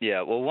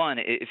 Yeah, well, one,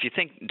 if you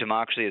think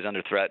democracy is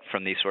under threat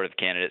from these sort of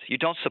candidates, you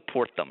don't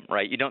support them,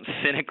 right? You don't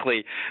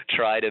cynically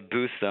try to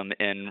boost them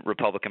in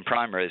Republican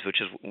primaries,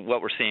 which is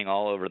what we're seeing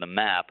all over the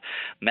map.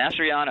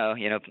 Mastriano,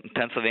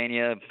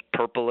 Pennsylvania,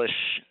 purplish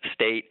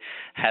state,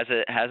 has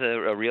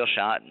a real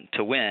shot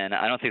to win.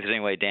 I don't think there's any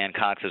way Dan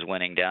Cox is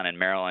winning down in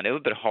Maryland. It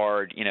would be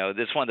hard.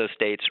 This is one of those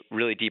states,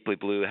 really deeply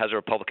blue, has a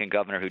Republican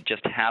governor who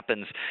just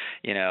happens,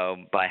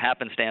 by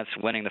happenstance,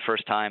 winning the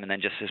first time, and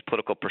then just his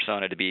political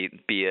persona to be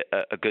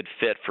a good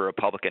fit for a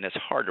Republican. It's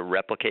hard to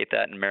replicate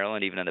that in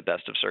Maryland, even in the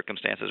best of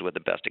circumstances with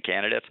the best of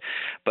candidates.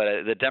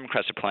 But the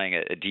Democrats are playing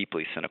a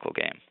deeply cynical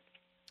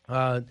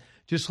game.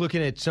 Just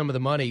looking at some of the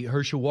money,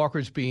 Herschel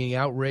Walker's being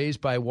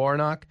outraised by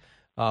Warnock,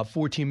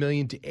 $14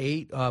 million to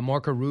 $8 million.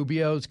 Marco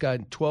Rubio's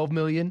got $12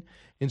 million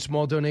in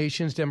small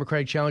donations.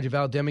 Democratic challenger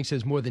Val Demings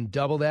says more than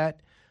double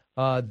that.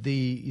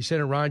 The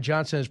Senator Ron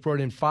Johnson has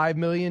brought in $5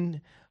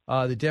 million.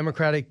 The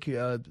Democratic,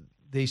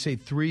 they say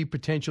 3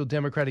 potential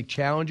Democratic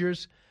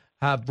challengers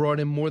have brought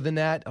in more than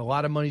that. A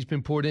lot of money's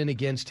been poured in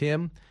against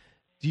him.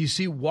 Do you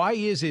see, why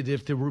is it,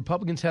 if the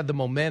Republicans have the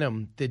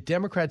momentum, that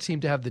Democrats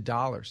seem to have the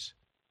dollars?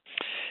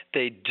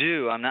 They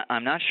do. I'm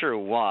not sure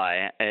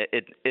why.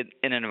 In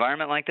an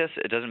environment like this,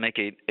 it doesn't make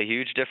a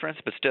huge difference.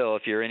 But still,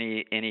 if you're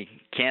any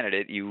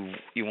candidate, you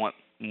want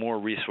more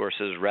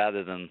resources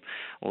rather than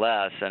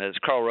less. And as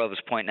Karl Rove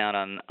was pointing out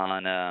on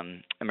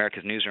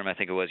America's Newsroom, I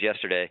think it was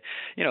yesterday,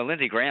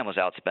 Lindsey Graham was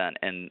outspent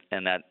in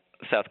that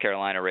South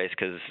Carolina race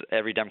because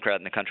every Democrat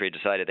in the country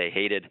decided they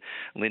hated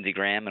Lindsey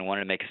Graham and wanted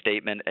to make a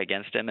statement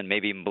against him and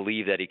maybe even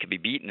believe that he could be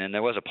beaten. And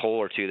there was a poll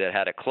or two that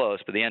had it close,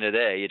 but at the end of the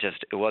day, it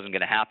wasn't going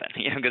to happen,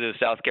 because it was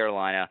South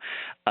Carolina.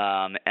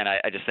 And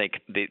I just think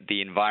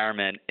the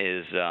environment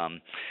is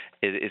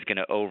going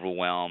to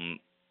overwhelm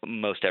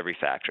most every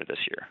factor this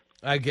year.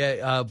 I get.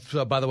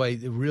 So by the way,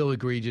 real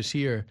egregious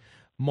here.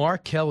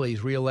 Mark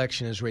Kelly's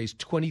reelection has raised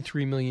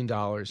 $23 million.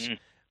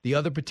 The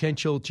other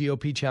potential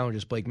GOP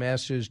challengers, Blake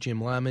Masters,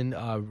 Jim Lamon,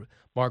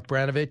 Mark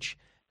Branovich,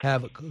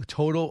 have a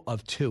total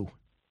of 2.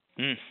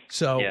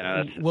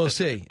 So we'll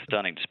see.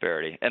 Stunning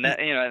disparity, and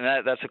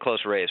that's a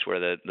close race where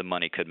the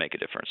money could make a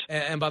difference.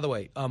 And by the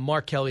way,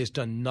 Mark Kelly has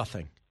done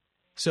nothing.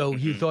 So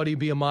you thought he'd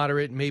be a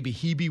moderate, maybe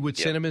he be what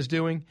Sinema's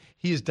doing.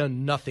 He has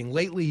done nothing.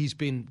 Lately, he's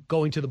been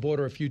going to the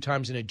border a few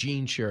times in a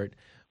jean shirt,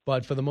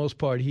 but for the most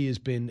part, he has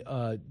been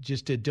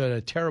done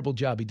a terrible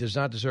job. He does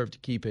not deserve to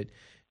keep it,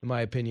 in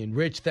my opinion.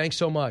 Rich, thanks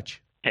so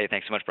much. Hey,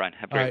 thanks so much, Brian.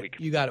 Have a great week.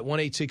 You got it.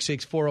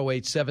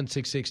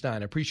 1-866-408-7669. I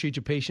appreciate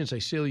your patience. I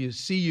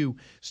see you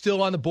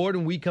still on the board.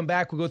 When we come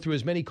back, we'll go through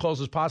as many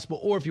calls as possible.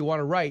 Or if you want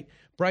to write,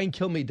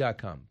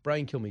 BrianKilmeade.com.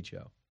 Brian Kilmeade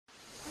Show.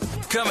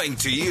 Coming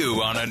to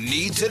you on a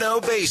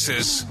need-to-know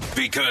basis,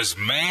 because,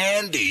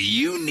 man, do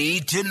you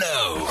need to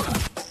know.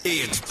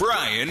 It's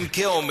Brian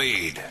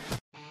Kilmeade.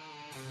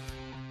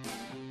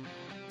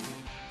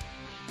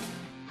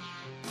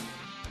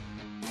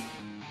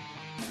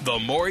 The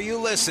more you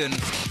listen,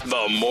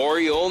 the more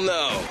you'll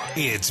know.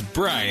 It's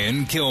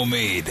Brian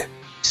Kilmeade.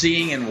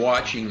 Seeing and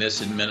watching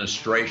this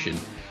administration,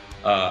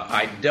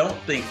 I don't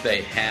think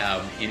they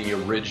have any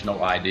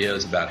original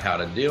ideas about how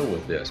to deal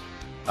with this.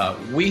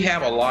 We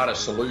have a lot of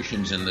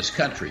solutions in this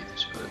country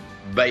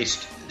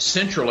based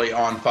centrally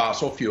on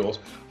fossil fuels.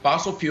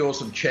 Fossil fuels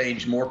have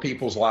changed more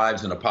people's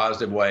lives in a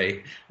positive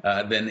way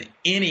than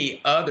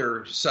any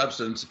other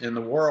substance in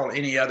the world,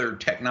 any other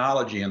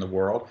technology in the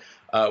world.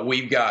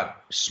 We've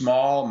got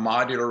small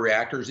modular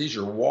reactors. These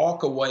are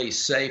walk-away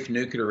safe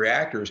nuclear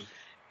reactors.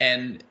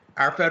 And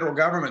Our federal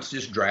government's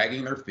just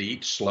dragging their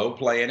feet, slow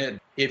playing it.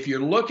 If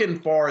you're looking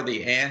for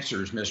the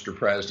answers, Mr.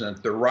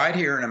 President, they're right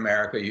here in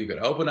America. You could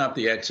open up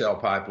the XL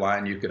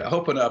pipeline. You could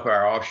open up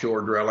our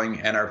offshore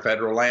drilling and our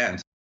federal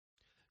lands.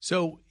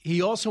 So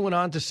he also went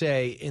on to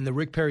say in the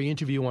Rick Perry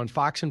interview on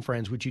Fox and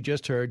Friends, which you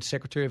just heard,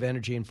 Secretary of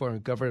Energy and former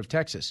Governor of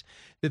Texas,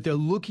 that they're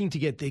looking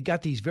to they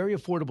got these very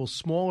affordable,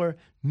 smaller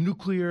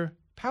nuclear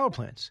power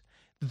plants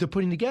that they're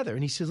putting together.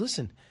 And he says,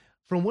 listen,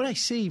 from what I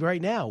see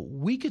right now,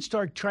 we could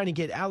start trying to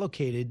get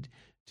allocated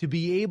to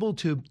be able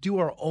to do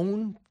our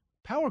own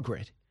power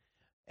grid.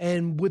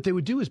 And what they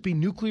would do is be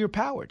nuclear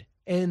powered.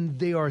 And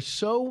they are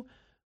so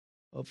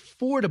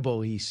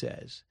affordable, he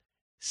says,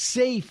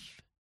 safe,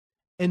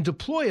 and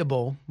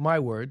deployable, my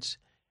words,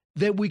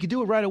 that we could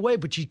do it right away,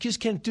 but you just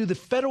can't do the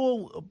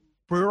federal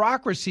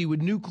bureaucracy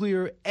with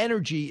nuclear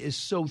energy is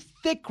so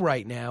thick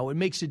right now. It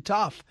makes it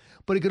tough,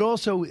 but it could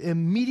also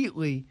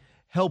immediately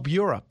help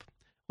Europe.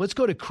 Let's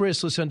go to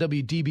Chris, listen on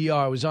WDBR.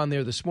 I was on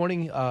there this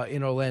morning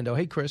in Orlando.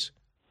 Hey, Chris.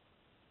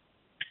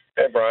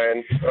 Hey,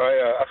 Brian.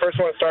 I first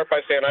want to start by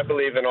saying I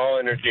believe in all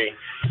energy.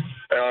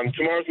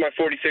 Tomorrow's my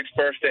 46th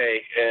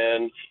birthday,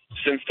 and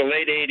since the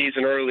late 80s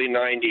and early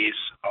 90s,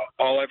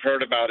 all I've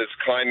heard about is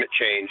climate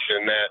change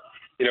and that,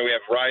 we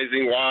have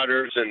rising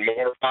waters and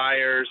more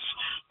fires,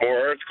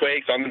 more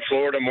earthquakes. I'm in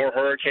Florida, more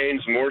hurricanes,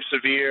 more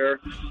severe.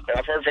 And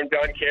I've heard from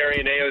John Kerry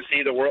and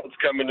AOC the world's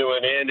coming to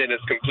an end and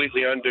it's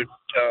completely the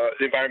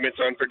environment's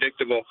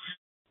unpredictable.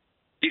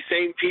 These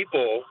same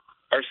people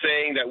are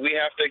saying that we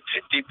have to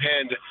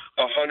depend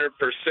 100%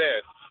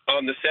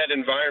 on the set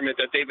environment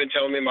that they've been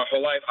telling me my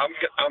whole life. I'm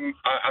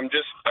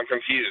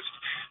confused.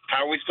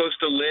 How are we supposed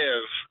to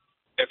live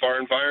if our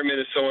environment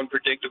is so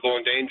unpredictable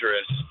and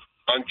dangerous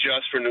on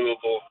just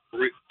renewable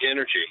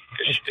energy?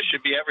 It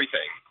should be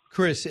everything.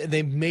 Chris,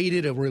 they've made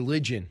it a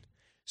religion,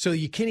 so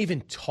you can't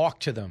even talk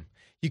to them.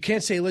 You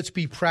can't say, let's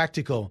be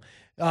practical.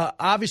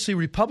 Obviously,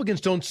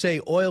 Republicans don't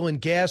say oil and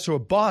gas or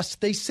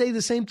bust. They say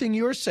the same thing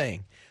you're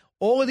saying.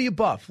 All of the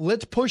above.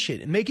 Let's push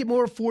it and make it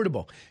more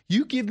affordable.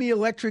 You give me an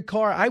electric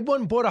car. I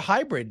went and bought a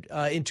hybrid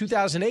in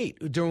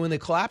 2008 during the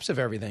collapse of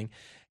everything.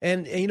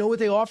 And you know what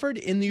they offered?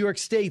 In New York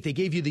State, they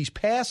gave you these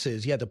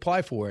passes. You had to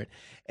apply for it.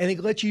 And they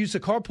let you use the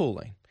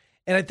carpool lane.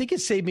 And I think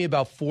it saved me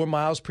about 4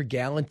 miles per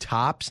gallon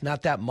tops.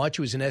 Not that much.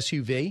 It was an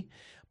SUV.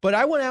 But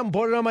I went out and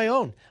bought it on my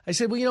own. I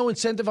said, well,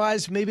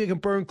 incentivize. Maybe I can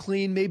burn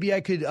clean. Maybe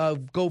I could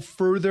go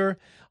further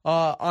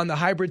on the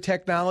hybrid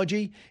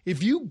technology.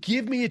 If you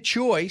give me a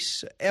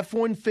choice,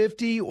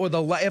 F-150 or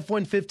the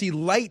F-150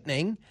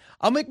 Lightning,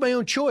 I'll make my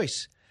own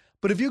choice.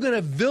 But if you're going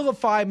to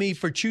vilify me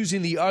for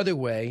choosing the other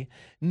way,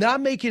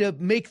 not make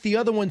the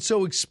other one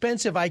so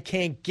expensive I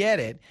can't get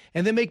it,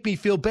 and then make me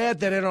feel bad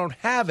that I don't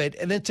have it,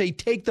 and then say,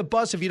 take the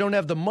bus if you don't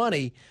have the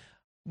money,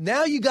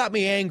 now you got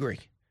me angry.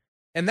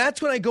 And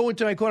that's when I go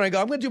into my corner and I go,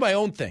 I'm going to do my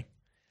own thing.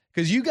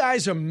 Because you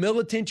guys are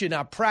militant, you're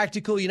not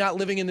practical, you're not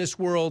living in this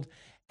world.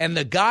 And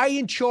the guy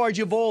in charge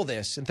of all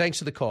this, and thanks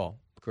for the call,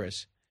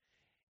 Chris,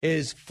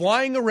 is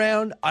flying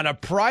around on a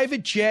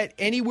private jet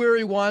anywhere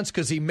he wants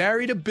because he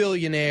married a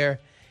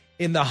billionaire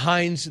in the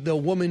Heinz, the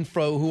woman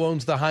who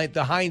owns the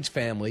Heinz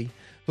family,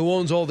 who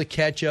owns all the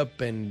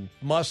ketchup and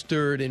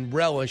mustard and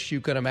relish you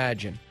can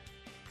imagine.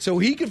 So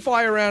he can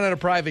fly around on a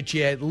private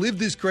jet, live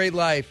this great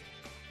life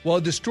while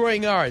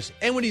destroying ours.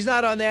 And when he's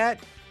not on that,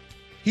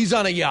 he's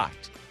on a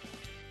yacht.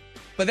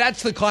 But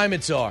that's the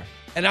climate czar.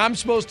 And I'm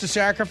supposed to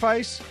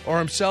sacrifice, or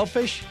I'm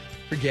selfish?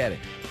 Forget it.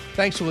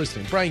 Thanks for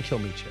listening. Brian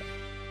Kilmeade Show.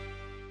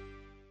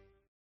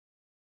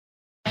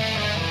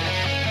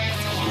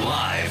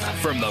 Live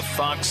from the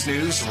Fox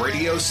News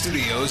radio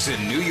studios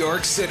in New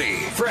York City,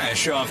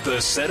 fresh off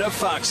the set of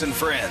Fox and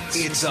Friends,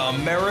 it's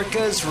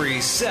America's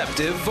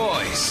receptive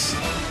voice,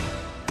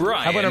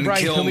 Brian How about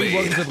Brian Kilmeade.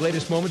 Welcome to the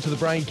latest moments of the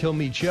Brian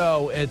Kilmeade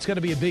Show. It's going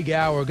to be a big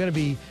hour. We're going to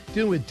be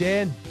dealing with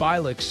Dan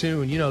Bilek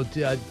soon.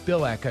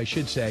 Bilek, I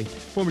should say,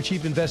 former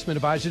chief investment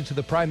advisor to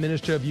the Prime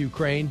Minister of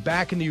Ukraine,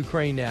 back in the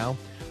Ukraine now,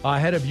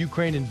 head of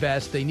Ukraine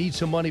Invest. They need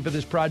some money for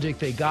this project.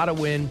 They got to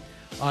win.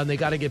 They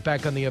got to get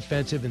back on the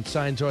offensive, and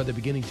signs are they're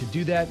beginning to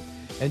do that.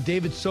 And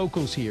David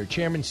Sokol's here,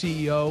 chairman,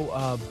 CEO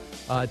of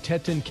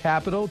Teton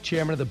Capital,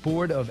 chairman of the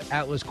board of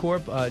Atlas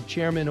Corp,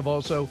 chairman of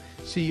also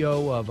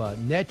CEO of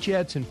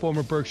NetJets and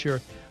former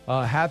Berkshire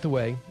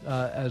Hathaway,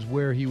 as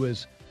where he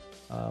was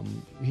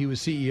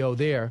CEO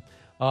there,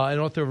 and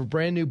author of a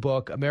brand new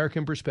book,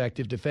 American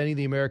Perspective, Defending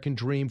the American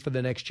Dream for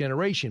the Next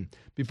Generation.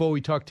 Before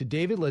we talk to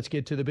David, let's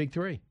get to the big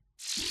three.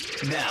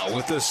 Now,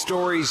 with the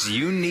stories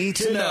you need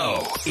to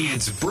know,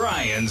 it's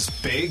Brian's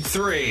Big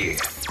Three.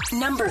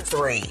 Number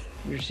 3.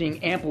 We're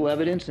seeing ample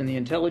evidence in the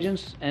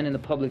intelligence and in the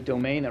public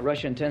domain that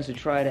Russia intends to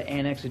try to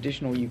annex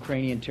additional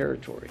Ukrainian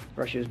territory.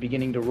 Russia is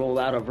beginning to roll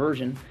out a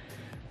version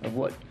of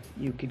what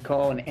you could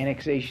call an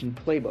annexation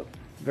playbook,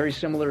 very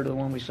similar to the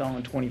one we saw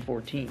in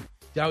 2014.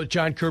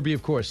 John Kirby,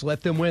 of course.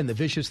 Let them win. The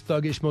vicious,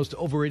 thuggish, most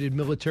overrated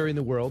military in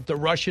the world, the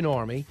Russian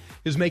army,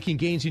 is making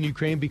gains in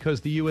Ukraine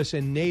because the U.S.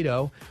 and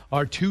NATO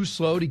are too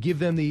slow to give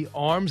them the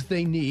arms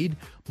they need,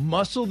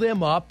 muscle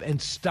them up,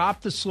 and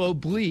stop the slow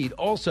bleed.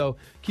 Also,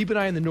 keep an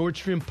eye on the Nord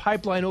Stream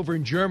pipeline over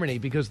in Germany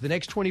because the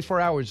next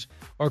 24 hours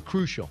are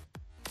crucial.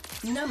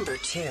 Number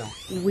 2.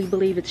 We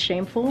believe it's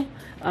shameful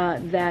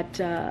that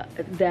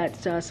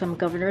some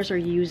governors are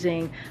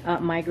using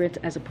migrants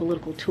as a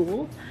political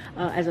tool,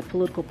 as a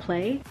political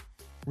play.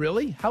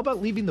 Really? How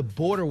about leaving the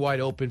border wide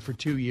open for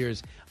 2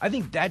 years? I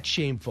think that's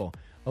shameful.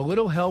 A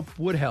little help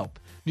would help.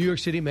 New York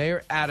City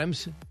Mayor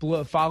Adams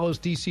follows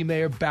D.C.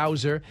 Mayor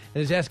Bowser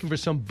and is asking for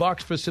some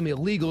bucks for some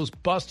illegals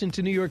bust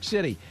into New York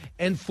City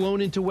and flown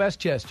into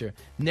Westchester.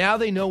 Now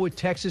they know what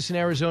Texas and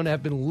Arizona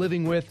have been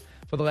living with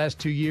for the last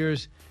 2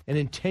 years, an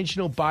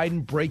intentional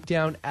Biden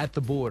breakdown at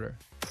the border.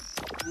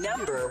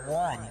 Number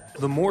 1.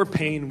 The more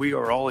pain we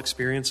are all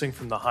experiencing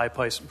from the high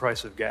price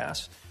of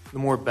gas, the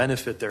more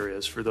benefit there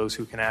is for those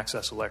who can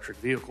access electric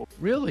vehicles.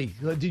 Really?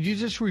 Did you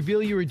just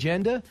reveal your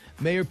agenda?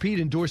 Mayor Pete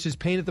endorses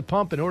pain at the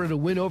pump in order to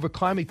win over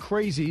climate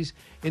crazies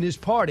in his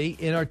party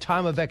in our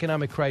time of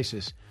economic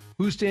crisis.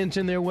 Who stands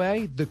in their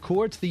way? The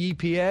courts, the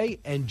EPA,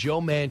 and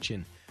Joe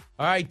Manchin.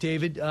 All right,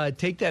 David,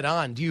 take that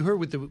on. You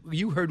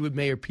heard what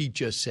Mayor Pete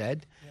just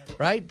said,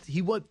 right?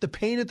 The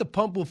pain at the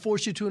pump will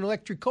force you to an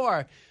electric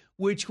car,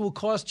 which will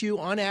cost you,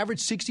 on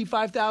average,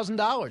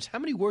 $65,000. How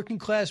many working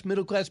class,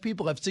 middle class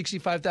people have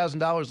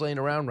 $65,000 laying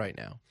around right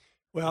now?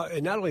 Well,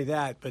 and not only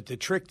that, but the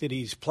trick that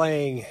he's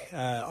playing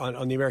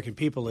on the American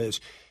people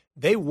is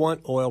they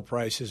want oil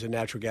prices and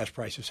natural gas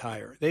prices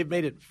higher. They've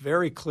made it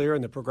very clear,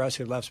 and the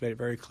progressive left's made it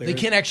very clear. They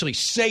can't actually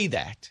say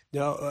that.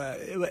 No,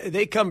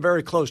 they come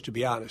very close, to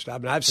be honest. I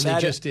mean, I've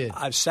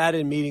sat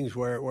in meetings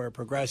where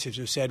progressives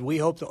have said, we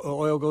hope the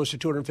oil goes to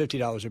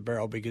 $250 a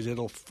barrel because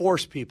it'll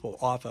force people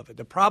off of it.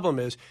 The problem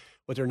is,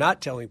 what they're not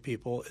telling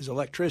people is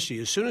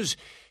electricity.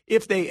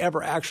 If they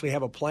ever actually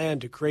have a plan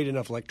to create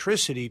enough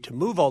electricity to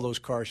move all those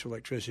cars to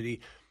electricity,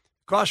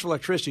 the cost of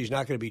electricity is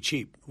not going to be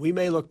cheap. We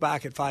may look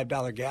back at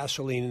 $5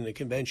 gasoline in a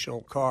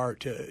conventional car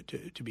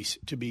to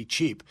be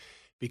cheap,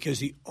 because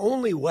the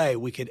only way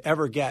we could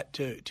ever get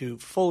to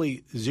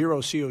fully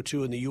zero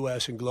CO2 in the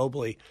U.S. and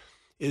globally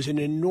is an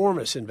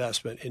enormous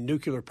investment in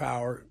nuclear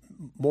power,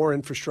 more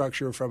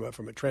infrastructure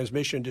from a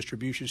transmission and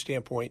distribution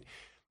standpoint,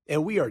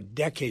 and we are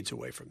decades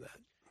away from that.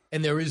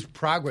 And there is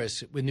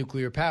progress with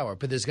nuclear power,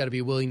 but there's got to be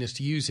a willingness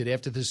to use it.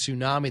 After the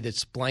tsunami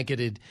that's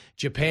blanketed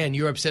Japan,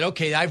 Europe said,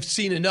 okay, I've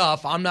seen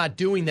enough. I'm not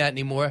doing that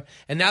anymore.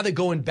 And now they're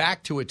going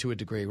back to it to a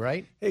degree,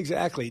 right?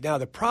 Exactly. Now,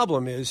 the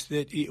problem is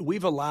that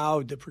we've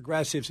allowed the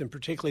progressives, and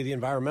particularly the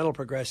environmental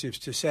progressives,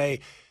 to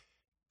say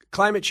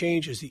climate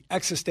change is the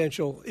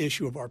existential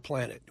issue of our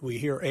planet. We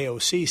hear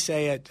AOC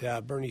say it,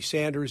 Bernie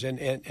Sanders,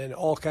 and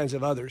all kinds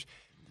of others.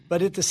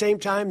 But at the same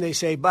time, they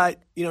say,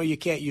 you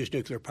can't use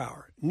nuclear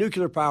power.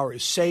 Nuclear power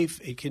is safe.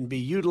 It can be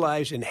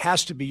utilized and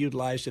has to be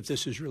utilized if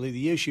this is really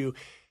the issue.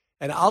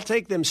 And I'll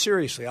take them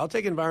seriously. I'll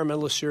take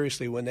environmentalists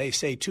seriously when they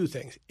say two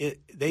things.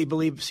 They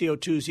believe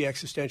CO2 is the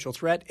existential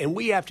threat, and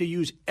we have to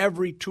use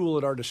every tool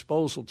at our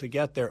disposal to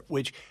get there,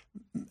 which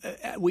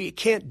we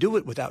can't do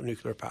it without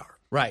nuclear power.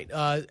 Right.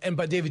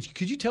 But David,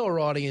 could you tell our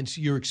audience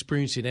your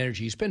experience in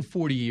energy? You spent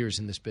 40 years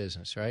in this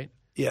business, right?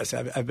 Yes,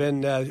 I've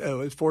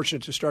been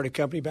fortunate to start a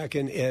company back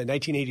in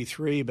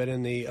 1983, but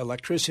in the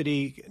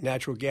electricity,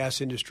 natural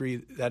gas industry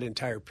that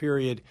entire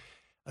period.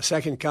 A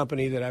second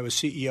company that I was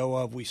CEO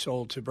of, we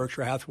sold to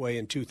Berkshire Hathaway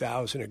in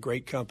 2000, a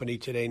great company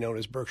today known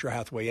as Berkshire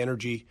Hathaway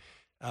Energy,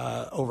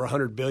 over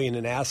 $100 billion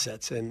in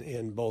assets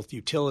in both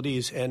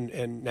utilities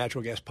and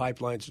natural gas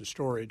pipelines and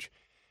storage.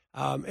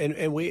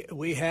 And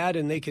we had,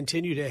 and they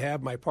continue to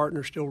have, my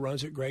partner still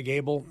runs it, Greg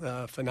Abel,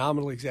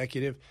 phenomenal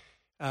executive.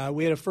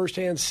 We had a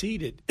firsthand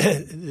seat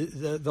at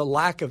the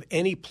lack of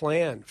any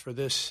plan for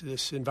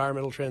this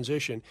environmental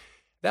transition.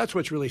 That's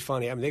what's really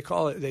funny. I mean,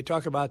 they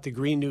talk about the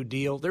Green New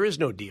Deal. There is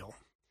no deal.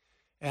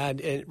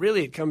 And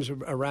really it comes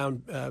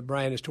around,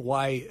 Brian, as to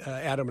why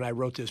Adam and I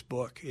wrote this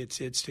book.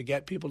 It's to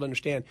get people to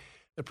understand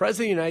the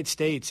President of the United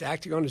States,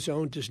 acting on his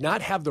own, does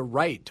not have the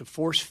right to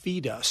force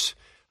feed us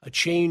a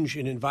change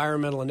in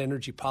environmental and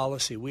energy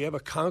policy. We have a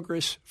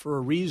Congress for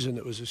a reason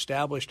that was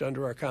established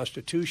under our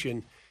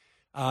Constitution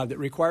that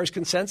requires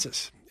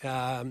consensus.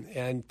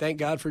 And thank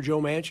God for Joe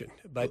Manchin.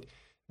 But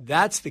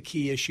that's the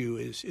key issue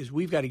is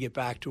we've got to get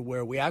back to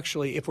where we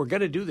actually, if we're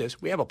going to do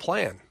this, we have a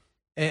plan.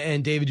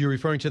 And David, you're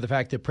referring to the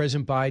fact that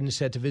President Biden is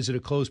set to visit a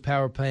closed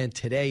power plant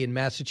today in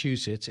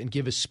Massachusetts and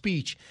give a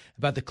speech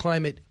about the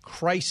climate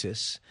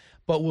crisis,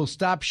 but will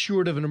stop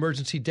short of an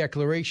emergency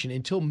declaration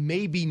until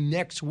maybe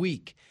next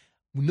week.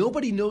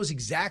 Nobody knows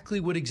exactly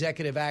what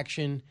executive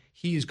action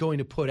he is going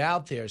to put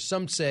out there.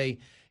 Some say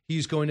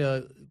he's going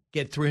to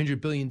get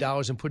 $300 billion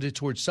and put it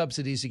towards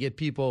subsidies to get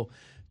people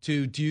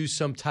to do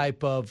some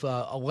type of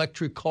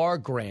electric car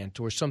grant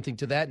or something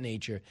to that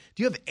nature.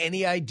 Do you have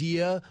any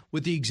idea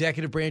what the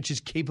executive branch is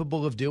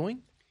capable of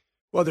doing?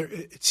 Well,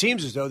 it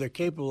seems as though they're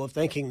capable of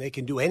thinking they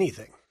can do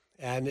anything.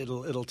 and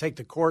it'll take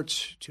the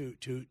courts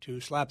to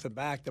slap them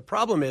back. The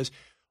problem is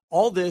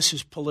all this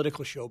is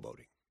political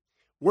showboating.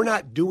 We're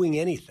not doing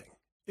anything,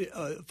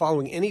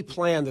 following any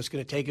plan that's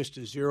going to take us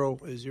to zero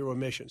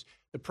emissions.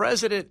 The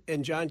president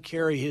and John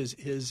Kerry, his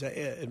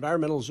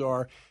environmental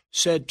czar,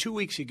 said 2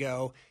 weeks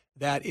ago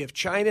that if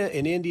China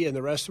and India and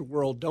the rest of the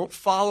world don't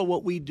follow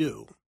what we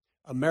do,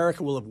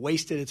 America will have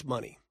wasted its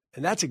money.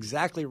 And that's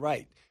exactly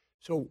right.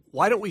 So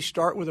why don't we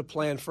start with a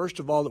plan, first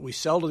of all, that we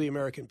sell to the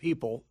American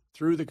people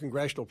through the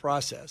congressional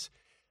process?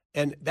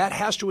 And that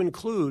has to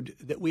include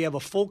that we have a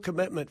full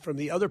commitment from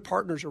the other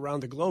partners around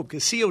the globe,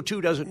 because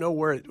CO2 doesn't know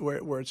where it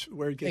gets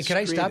created. And can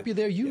I stop you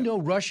there? You know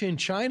Russia and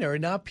China are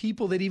not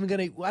people that even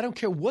going to – I don't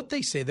care what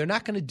they say. They're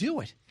not going to do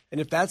it. And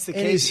if that's the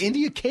case – and is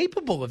India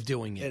capable of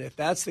doing it? And if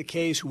that's the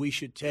case, we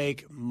should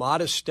take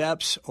modest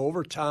steps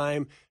over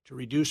time to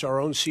reduce our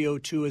own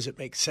CO2 as it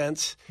makes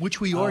sense.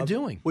 Which we are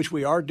doing. Which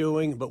we are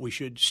doing, but we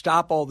should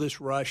stop all this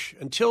rush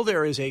until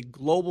there is a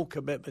global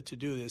commitment to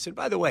do this. And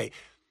by the way,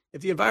 if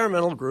the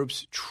environmental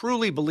groups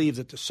truly believe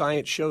that the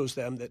science shows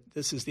them that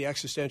this is the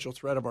existential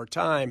threat of our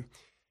time,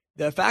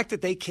 the fact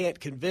that they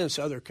can't convince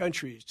other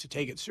countries to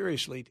take it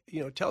seriously,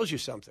 tells you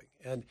something.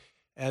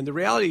 And the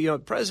reality,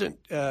 President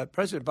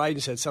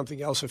Biden said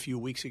something else a few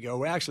weeks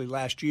ago, actually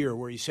last year,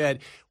 where he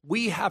said,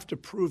 we have to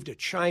prove to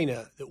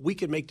China that we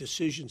can make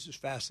decisions as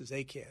fast as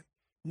they can.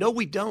 No,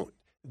 we don't.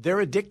 They're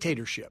a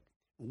dictatorship.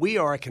 We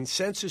are a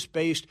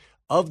consensus-based,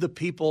 of the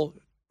people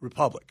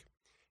republic.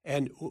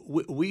 And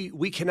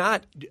we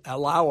cannot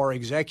allow our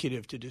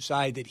executive to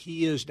decide that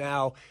he is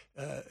now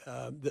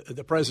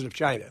the president of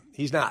China.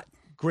 He's not.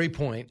 Great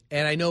point.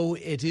 And I know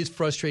it is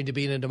frustrating to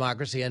be in a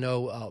democracy. I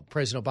know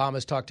President Obama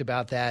has talked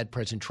about that.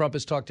 President Trump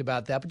has talked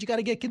about that. But you got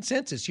to get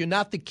consensus. You're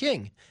not the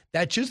king.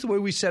 That's just the way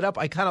we set up.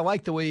 I kind of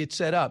like the way it's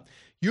set up.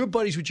 You're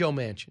buddies with Joe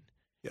Manchin.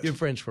 Yes. You're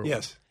friends for a while.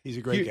 Yes, he's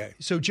a great guy.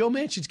 So Joe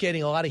Manchin's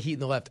getting a lot of heat in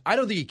the left. I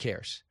don't think he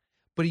cares.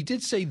 But he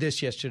did say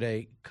this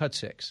yesterday, cut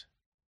 6.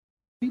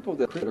 People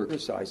that are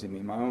criticizing me,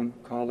 my own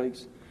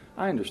colleagues,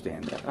 I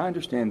understand that. I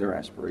understand their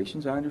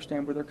aspirations. I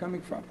understand where they're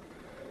coming from.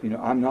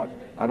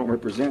 I don't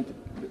represent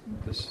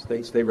the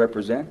states they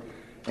represent,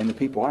 and the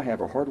people I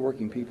have are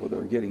hardworking people that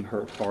are getting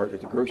hurt hard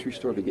at the grocery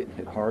store, they're getting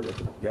hit hard at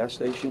the gas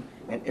station,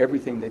 and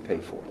everything they pay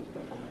for.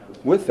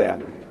 With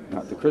that,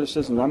 the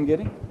criticisms I'm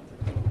getting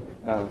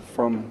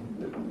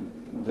from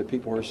the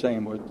people who are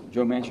saying, well,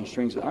 Joe Manchin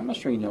strings it. I'm not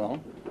stringing you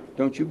along.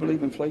 Don't you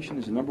believe inflation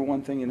is the number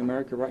one thing in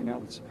America right now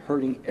that's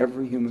hurting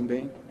every human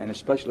being, and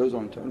especially those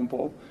on the totem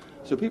pole?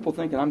 So people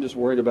thinking I'm just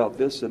worried about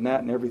this and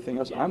that and everything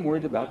else. I'm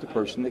worried about the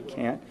person that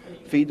can't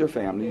feed their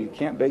family, who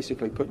can't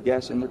basically put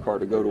gas in their car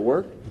to go to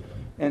work,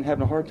 and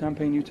having a hard time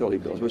paying utility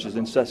bills, which is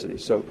a necessity.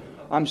 So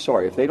I'm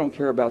sorry. If they don't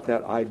care about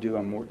that, I do.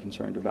 I'm more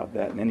concerned about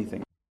that than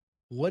anything.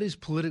 Where's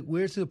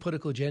the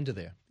political agenda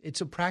there?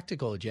 It's a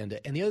practical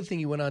agenda. And the other thing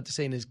he went on to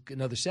say in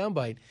another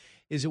soundbite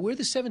is that we're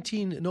the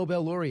 17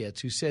 Nobel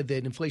laureates who said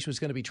that inflation was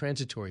going to be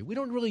transitory. We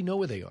don't really know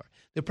where they are.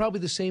 They're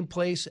probably the same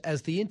place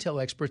as the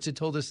Intel experts that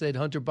told us that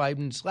Hunter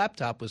Biden's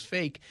laptop was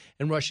fake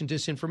and Russian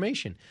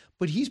disinformation.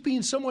 But he's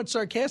being somewhat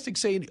sarcastic,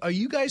 saying, are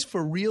you guys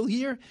for real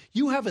here?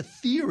 You have a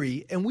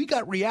theory, and we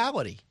got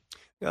reality.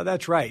 No,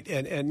 that's right.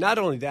 And not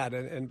only that,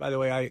 and by the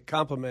way, I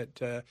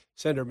compliment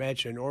Senator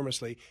Manchin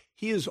enormously.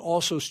 He has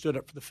also stood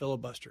up for the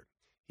filibuster.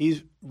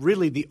 He's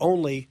really the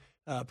only,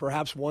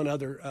 perhaps one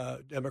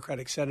other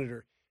Democratic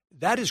senator.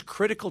 That is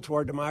critical to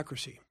our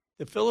democracy.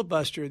 The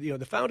filibuster,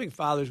 the founding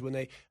fathers, when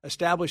they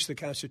established the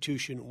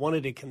Constitution,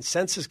 wanted a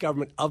consensus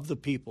government of the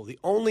people, the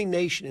only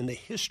nation in the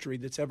history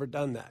that's ever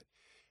done that.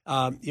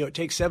 It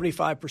takes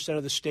 75%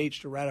 of the states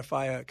to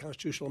ratify a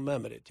constitutional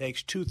amendment. It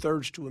takes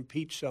 2/3 to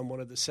impeach someone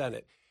of the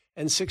Senate,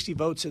 and 60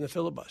 votes in the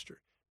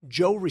filibuster.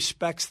 Joe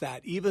respects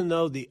that, even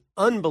though the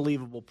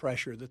unbelievable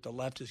pressure that the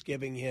left is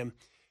giving him.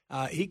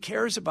 He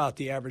cares about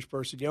the average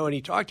person, and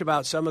he talked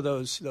about some of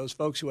those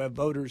folks who have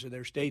voters in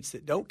their states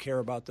that don't care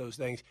about those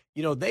things.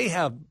 They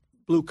have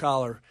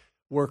blue-collar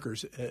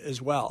workers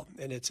as well,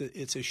 and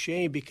it's a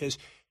shame because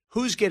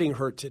who's getting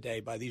hurt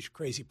today by these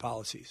crazy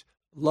policies?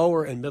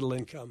 Lower and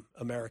middle-income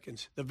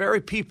Americans, the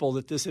very people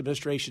that this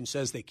administration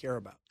says they care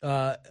about.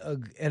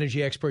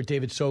 Energy expert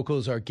David Sokol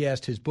is our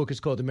guest. His book is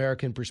called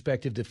American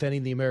Perspective,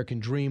 Defending the American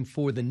Dream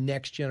for the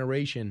Next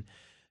Generation.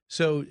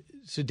 So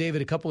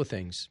David, a couple of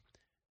things.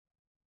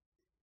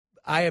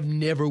 I have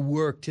never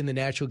worked in the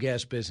natural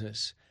gas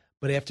business,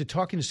 but after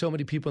talking to so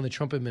many people in the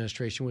Trump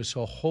administration, we're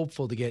so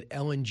hopeful to get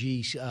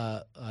LNG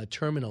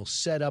terminals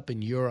set up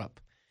in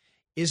Europe.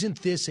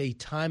 Isn't this a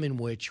time in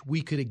which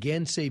we could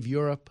again save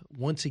Europe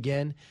once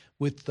again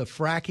with the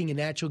fracking and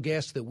natural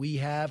gas that we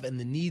have and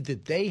the need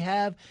that they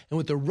have, and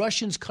with the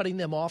Russians cutting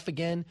them off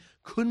again?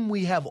 Couldn't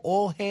we have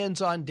all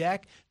hands on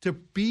deck to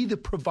be the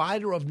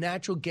provider of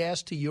natural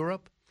gas to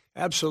Europe?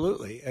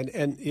 Absolutely.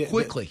 And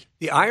quickly.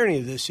 The irony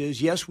of this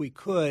is, yes, we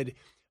could,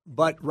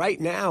 but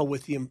right now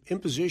with the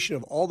imposition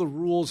of all the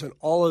rules and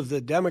all of the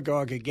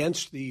demagogue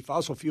against the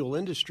fossil fuel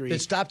industry. It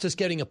stopped us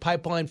getting a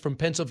pipeline from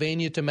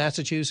Pennsylvania to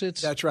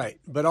Massachusetts? That's right.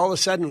 But all of a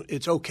sudden,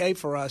 it's okay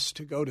for us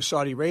to go to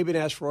Saudi Arabia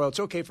and ask for oil. It's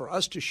okay for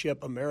us to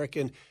ship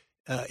American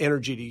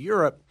energy to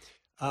Europe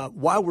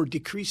while we're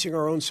decreasing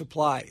our own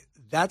supply.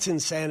 That's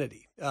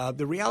insanity.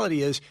 The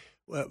reality is,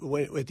 at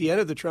the end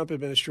of the Trump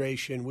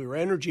administration, we were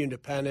energy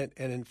independent,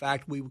 and in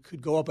fact, we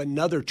could go up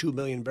another 2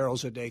 million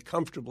barrels a day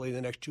comfortably in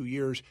the next 2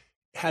 years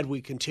had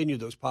we continued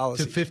those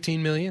policies. To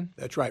 15 million?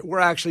 That's right. We're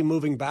actually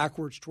moving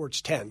backwards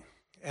towards 10,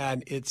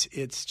 and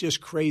it's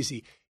just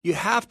crazy. You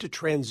have to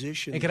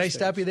transition. And can I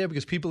stop you there?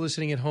 Because people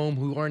listening at home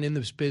who aren't in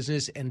this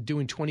business and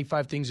doing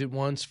 25 things at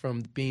once,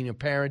 from being a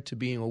parent to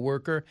being a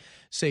worker,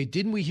 say,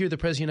 didn't we hear the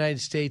President of the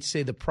United States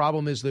say the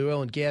problem is the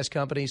oil and gas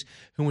companies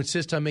who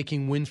insist on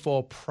making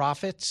windfall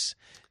profits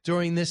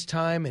during this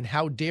time? And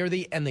how dare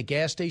they? And the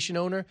gas station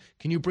owner?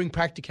 Can you bring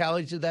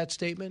practicality to that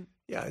statement?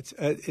 Yeah,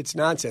 it's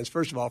nonsense.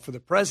 First of all, for the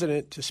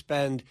president to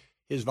spend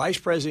his vice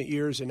president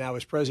years and now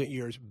his president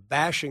years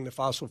bashing the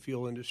fossil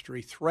fuel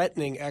industry,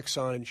 threatening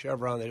Exxon and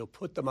Chevron that he'll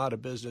put them out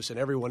of business and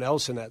everyone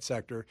else in that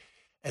sector,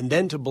 and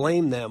then to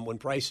blame them when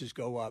prices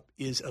go up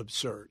is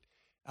absurd.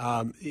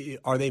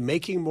 Are they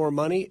making more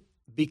money?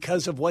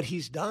 Because of what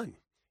he's done.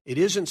 It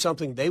isn't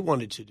something they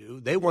wanted to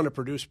do. They want to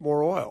produce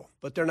more oil,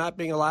 but they're not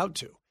being allowed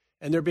to.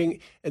 And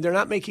they're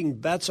not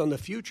making bets on the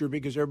future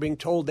because they're being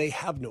told they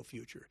have no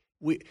future.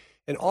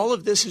 And all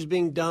of this is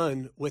being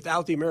done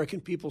without the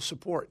American people's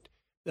support.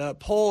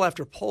 Poll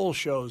after poll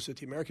shows that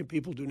the American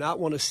people do not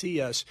want to see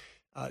us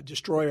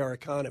destroy our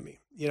economy.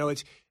 You know,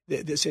 it's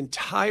this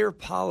entire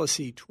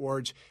policy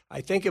towards,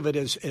 I think of it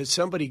as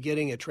somebody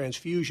getting a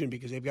transfusion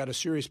because they've got a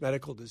serious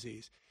medical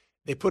disease.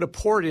 They put a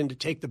port in to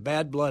take the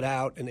bad blood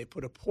out, and they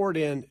put a port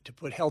in to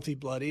put healthy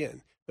blood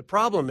in. The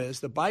problem is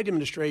the Biden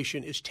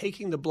administration is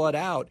taking the blood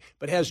out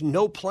but has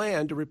no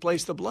plan to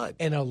replace the blood.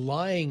 And are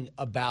lying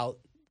about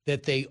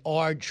that they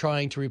are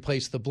trying to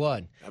replace the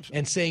blood. Absolutely.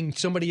 And saying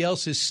somebody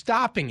else is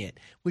stopping it,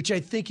 which I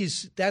think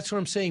that's what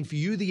I'm saying. For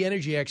you, the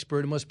energy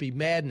expert, it must be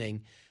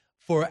maddening.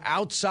 For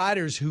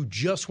outsiders who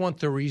just want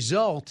the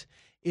result,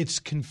 it's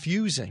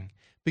confusing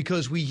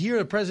because we hear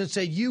the president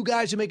say, you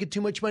guys are making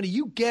too much money.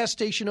 You gas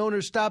station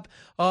owners, stop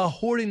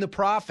hoarding the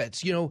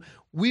profits. You know,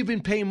 we've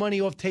been paying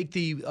money off, take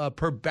the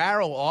per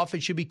barrel off.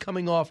 It should be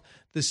coming off,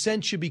 the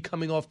cent should be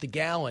coming off the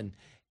gallon.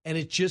 And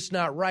it's just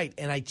not right.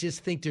 And I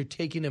just think they're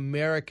taking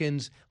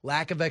Americans'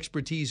 lack of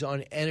expertise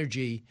on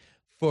energy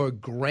for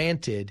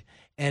granted.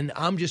 And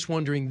I'm just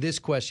wondering this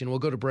question. We'll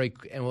go to break,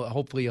 and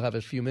hopefully you'll have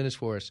a few minutes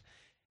for us.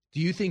 Do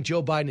you think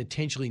Joe Biden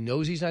intentionally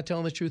knows he's not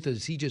telling the truth, or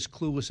is he just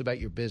clueless about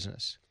your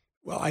business?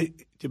 Well,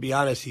 to be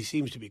honest, he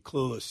seems to be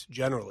clueless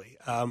generally.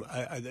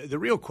 The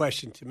real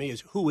question to me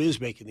is who is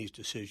making these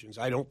decisions.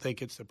 I don't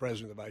think it's the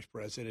president or the vice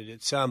president.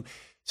 It's some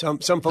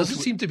folks. Doesn't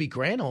seem to be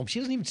Granholm. She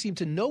doesn't even seem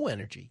to know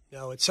energy.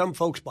 No, it's some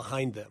folks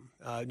behind them.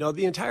 No,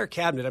 the entire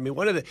cabinet. I mean,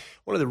 one of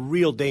the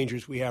real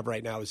dangers we have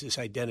right now is this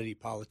identity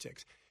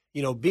politics.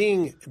 You know,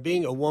 being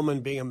a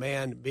woman, being a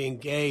man, being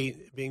gay,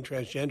 being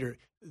transgender.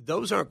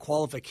 Those aren't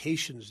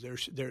qualifications.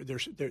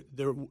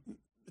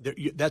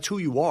 That's who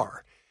you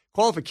are.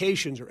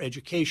 Qualifications are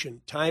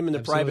education, time in the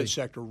private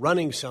sector,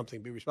 running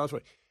something, be responsible.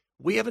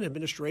 We have an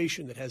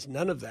administration that has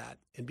none of that.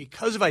 And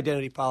because of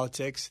identity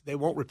politics, they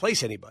won't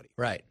replace anybody.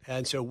 Right.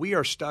 And so we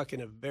are stuck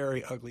in a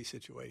very ugly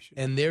situation.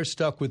 And they're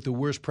stuck with the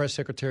worst press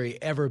secretary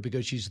ever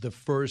because she's the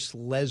first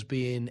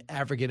lesbian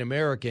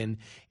African-American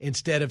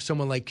instead of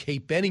someone like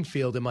Kate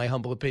Benningfield, in my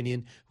humble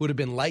opinion, who would have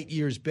been light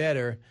years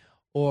better,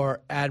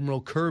 or Admiral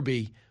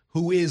Kirby,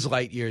 who is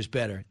light years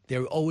better.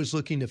 They're always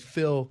looking to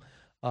fill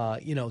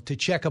to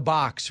check a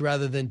box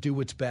rather than do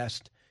what's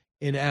best,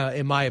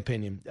 in my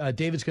opinion.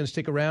 David's going to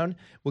stick around.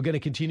 We're going to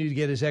continue to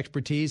get his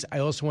expertise. I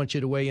also want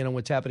you to weigh in on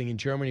what's happening in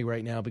Germany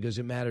right now because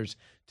it matters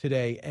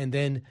today. And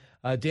then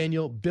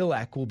Daniel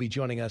Bilak will be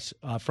joining us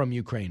from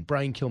Ukraine.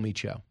 Brian Kilmeade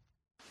Show.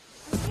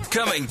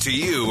 Coming to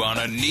you on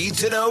a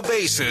need-to-know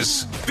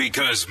basis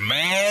because,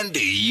 man, do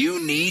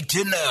you need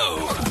to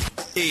know.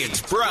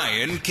 It's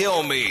Brian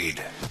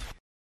Kilmeade.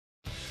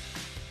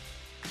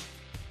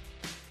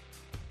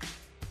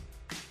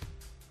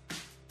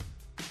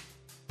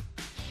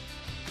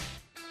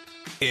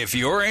 If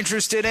you're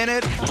interested in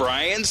it,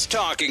 Brian's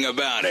talking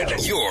about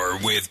it. You're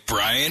with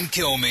Brian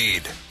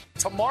Kilmeade.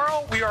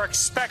 Tomorrow, we are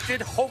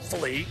expected,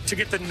 hopefully, to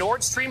get the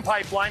Nord Stream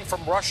pipeline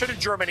from Russia to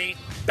Germany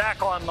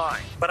back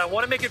online. But I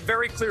want to make it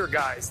very clear,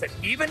 guys, that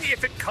even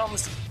if it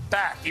comes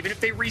back, even if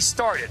they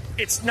restart it,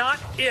 it's not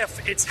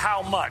if, it's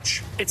how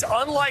much. It's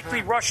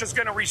unlikely Russia's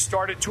going to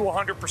restart it to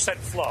 100%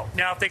 flow.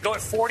 Now, if they go at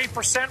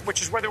 40%,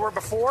 which is where they were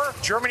before,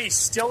 Germany's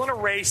still in a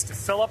race to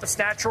fill up its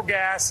natural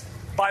gas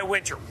by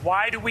winter.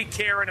 Why do we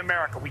care in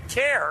America? We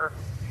care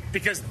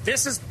because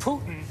this is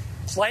Putin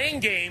playing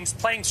games,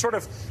 playing sort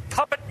of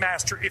puppet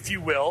master, if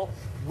you will,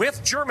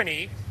 with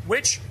Germany,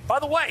 which, by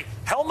the way,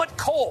 Helmut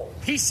Kohl,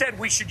 he said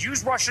we should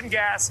use Russian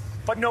gas,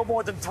 but no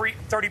more than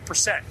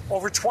 30%.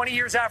 Over 20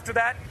 years after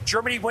that,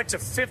 Germany went to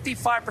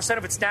 55%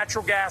 of its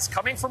natural gas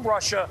coming from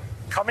Russia,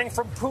 coming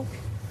from Putin.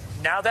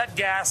 Now that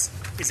gas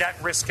is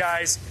at risk,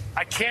 guys.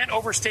 I can't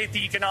overstate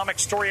the economic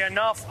story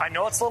enough. I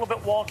know it's a little bit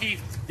wonky.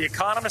 The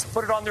Economist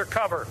put it on their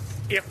cover.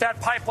 If that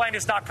pipeline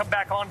does not come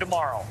back on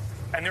tomorrow,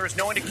 and there is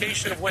no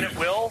indication of when it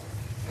will,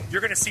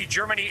 you're going to see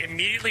Germany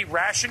immediately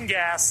ration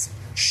gas,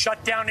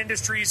 shut down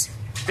industries,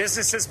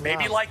 businesses,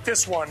 maybe like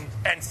this one,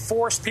 and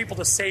force people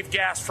to save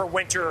gas for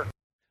winter.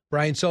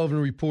 Brian Sullivan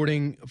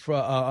reporting for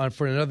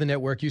another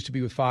network, used to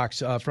be with Fox,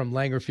 from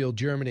Langerfield,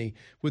 Germany.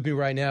 With me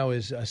right now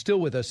is still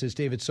with us is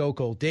David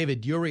Sokol.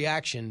 David, your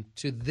reaction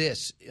to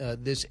this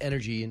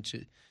energy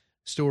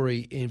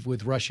story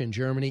with Russia and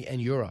Germany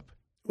and Europe?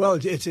 Well,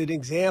 it's an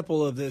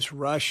example of this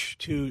rush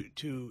to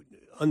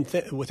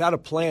without a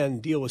plan,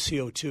 deal with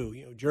CO2.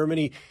 You know,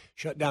 Germany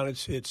shut down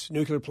its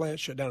nuclear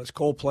plants, shut down its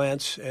coal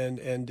plants,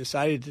 and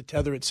decided to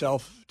tether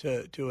itself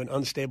to an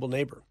unstable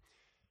neighbor.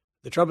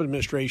 The Trump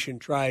administration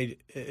tried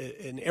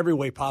in every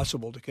way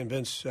possible to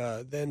convince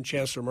then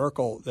Chancellor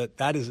Merkel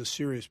that is a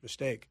serious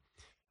mistake.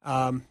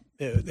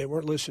 They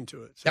weren't listened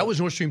to it. So. That was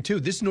Nord Stream 2.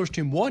 This is Nord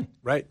Stream 1.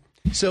 Right.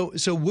 So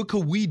what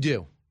could we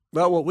do?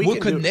 Well,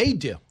 what could they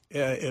do?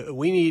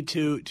 We need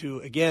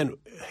to again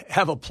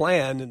have a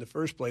plan in the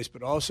first place,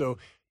 but also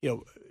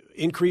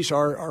increase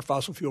our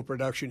fossil fuel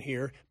production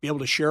here, be able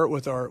to share it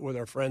with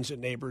our friends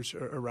and neighbors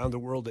around the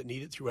world that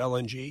need it through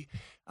LNG.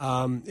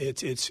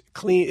 It's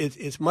clean.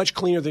 It's much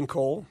cleaner than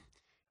coal,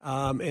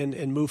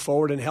 and move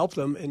forward and help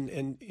them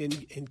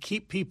and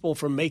keep people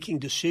from making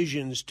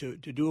decisions to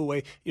do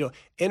away.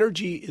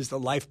 Energy is the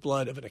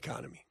lifeblood of an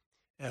economy.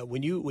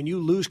 When you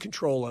lose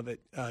control of it,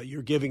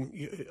 you're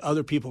giving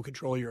other people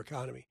control of your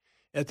economy.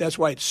 That's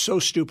why it's so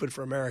stupid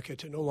for America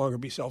to no longer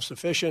be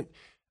self-sufficient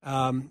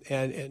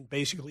and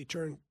basically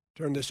turn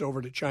this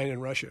over to China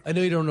and Russia. I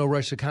know you don't know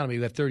Russia's economy.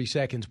 We have 30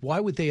 seconds.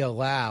 Why would they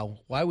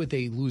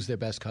lose their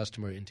best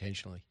customer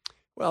intentionally?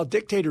 Well,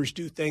 dictators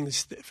do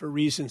things for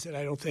reasons that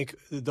I don't think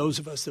those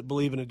of us that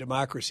believe in a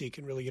democracy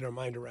can really get our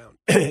mind around.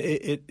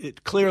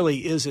 It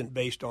clearly isn't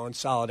based on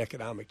solid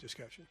economic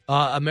discussion.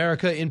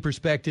 America in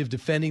Perspective,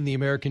 defending the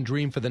American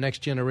dream for the next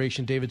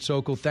generation. David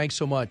Sokol, thanks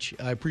so much.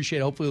 I appreciate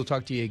it. Hopefully we'll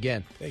talk to you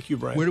again. Thank you,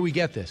 Brian. Where do we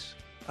get this?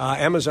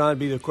 Amazon would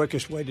be the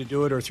quickest way to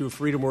do it, or through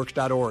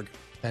freedomworks.org.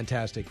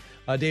 Fantastic.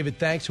 David,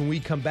 thanks. When we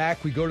come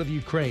back, we go to the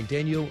Ukraine.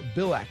 Daniel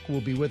Bilek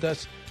will be with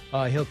us.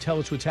 He'll tell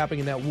us what's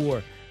happening in that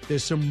war.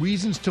 There's some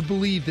reasons to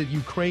believe that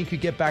Ukraine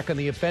could get back on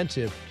the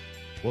offensive.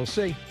 We'll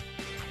see.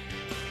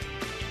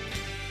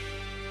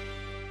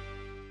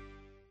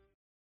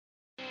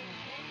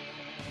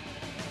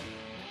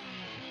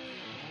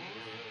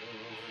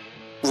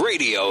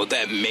 Radio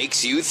that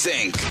makes you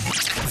think.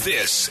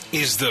 This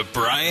is the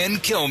Brian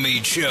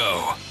Kilmeade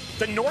Show.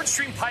 The Nord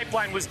Stream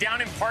pipeline was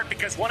down in part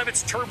because one of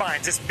its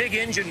turbines, this big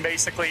engine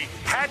basically,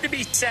 had to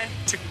be sent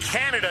to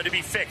Canada to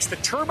be fixed. The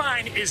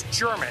turbine is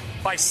German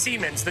by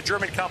Siemens, the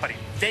German company.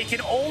 They can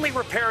only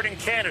repair it in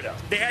Canada.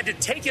 They had to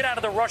take it out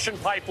of the Russian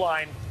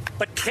pipeline,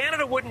 but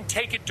Canada wouldn't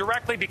take it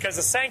directly because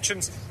of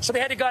sanctions, so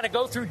they had to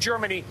go through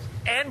Germany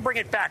and bring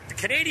it back. The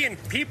Canadian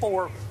people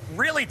were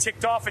really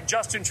ticked off at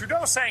Justin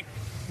Trudeau saying,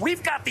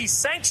 we've got these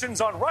sanctions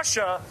on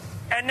Russia,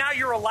 and now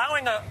you're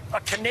allowing a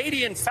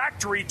Canadian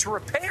factory to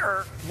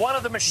repair one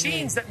of the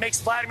machines that makes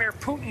Vladimir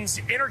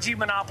Putin's energy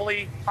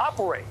monopoly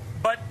operate.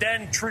 But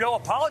then Trudeau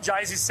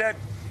apologized. He said,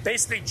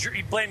 basically,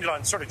 he blamed it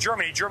on sort of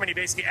Germany. Germany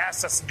basically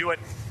asked us to do it,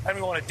 and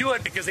we want to do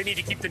it because they need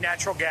to keep the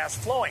natural gas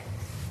flowing.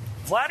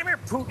 Vladimir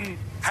Putin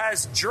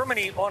has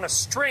Germany on a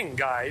string,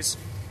 guys,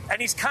 and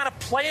he's kind of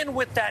playing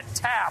with that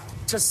tap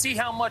to see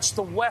how much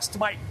the West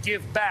might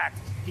give back.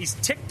 He's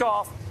ticked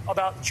off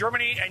about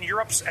Germany and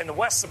Europe's and the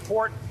West's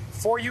support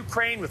for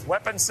Ukraine with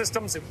weapon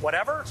systems and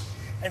whatever.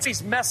 And so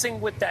he's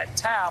messing with that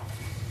tap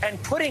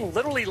and putting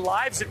literally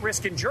lives at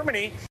risk in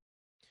Germany.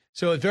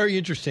 So it's very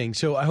interesting.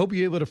 So I hope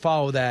you're able to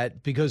follow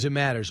that because it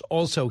matters.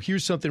 Also,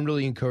 here's something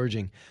really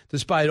encouraging.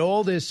 Despite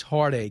all this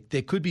heartache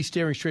that could be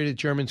staring straight at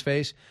Germans'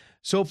 face,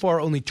 so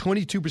far only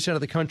 22% of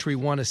the country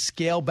want to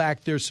scale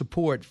back their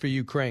support for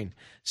Ukraine.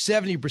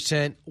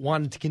 70%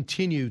 wanted to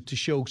continue to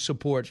show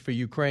support for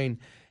Ukraine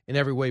in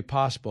every way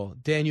possible.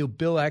 Daniel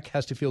Bilek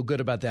has to feel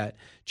good about that.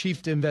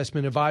 Chief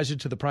Investment Advisor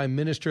to the Prime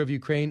Minister of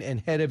Ukraine and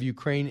head of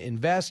Ukraine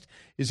Invest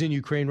is in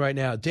Ukraine right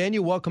now.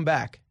 Daniel, welcome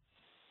back.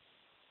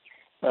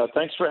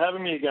 Thanks for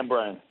having me again,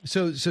 Brian.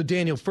 So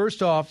Daniel,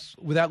 first off,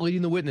 without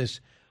leading the witness,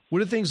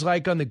 what are things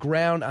like on the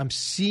ground? I'm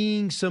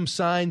seeing some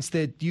signs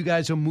that you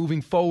guys are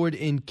moving forward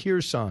in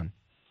Kherson.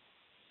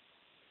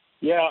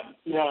 Yeah.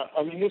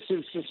 I mean, this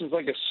is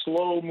like a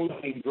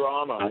slow-moving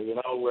drama,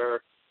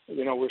 where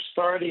we're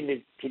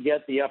starting to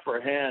get the upper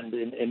hand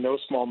in no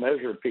small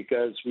measure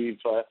because we've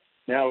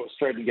now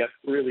started to get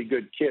really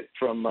good kit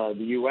from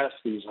the U.S.,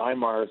 these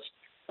HIMARS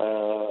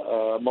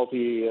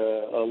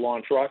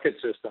multi-launch rocket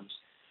systems.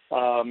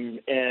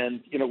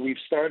 And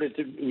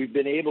we've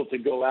been able to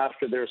go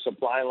after their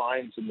supply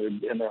lines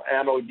and their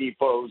ammo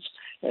depots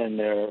and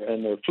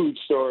their food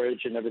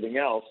storage and everything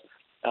else,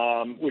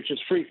 which is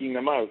freaking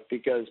them out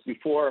because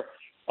before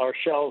our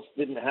shells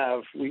didn't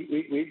have,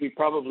 we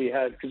probably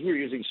had, because we were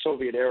using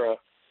Soviet era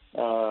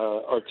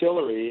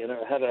artillery, and it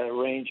had a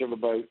range of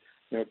about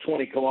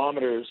 20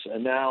 kilometers,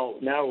 and now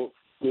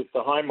with the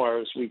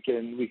HIMARS we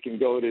can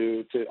go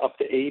to up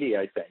to 80,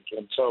 I think,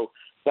 and so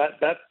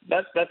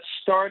that's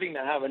starting to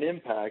have an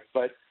impact.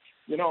 But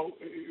You know,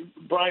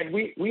 Brian,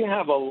 we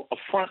have a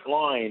front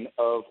line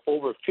of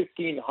over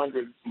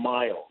 1,500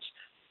 miles.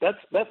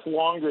 That's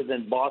longer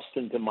than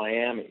Boston to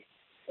Miami.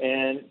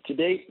 And to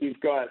date, we've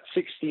got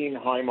 16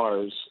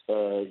 HIMARS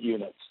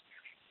units.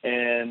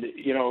 And,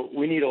 you know,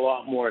 we need a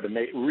lot more to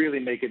really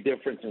make a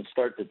difference and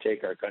start to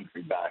take our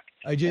country back.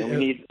 We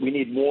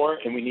need more,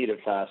 and we need it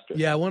faster.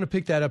 Yeah, I want to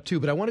pick that up,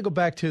 too. But I want to go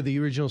back to the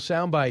original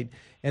soundbite,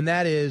 and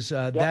that is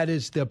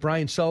the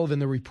Brian Sullivan,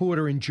 the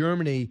reporter in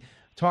Germany,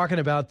 talking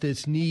about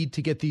this need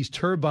to get these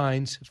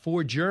turbines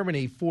for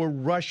Germany for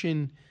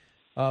Russian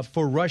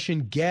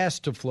gas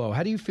to flow.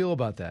 How do you feel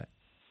about that?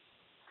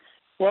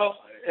 Well,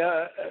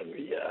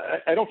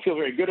 I don't feel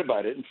very good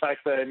about it. In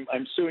fact,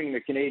 I'm suing the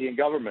Canadian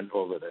government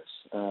over this.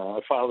 I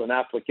filed an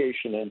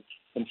application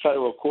in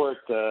federal court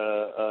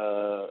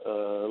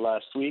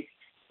last week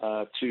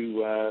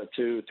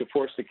to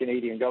force the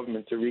Canadian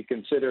government to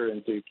reconsider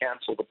and to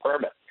cancel the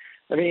permit.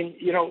 I mean,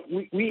 you know,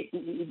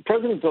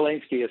 President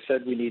Zelensky has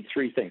said we need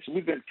three things.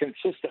 We've been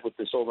consistent with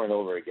this over and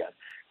over again.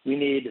 We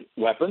need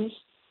weapons.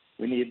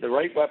 We need the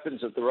right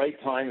weapons at the right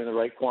time and the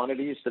right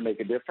quantities to make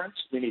a difference.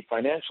 We need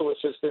financial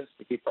assistance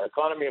to keep our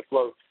economy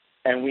afloat.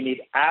 And we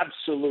need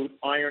absolute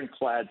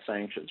ironclad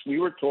sanctions. We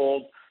were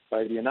told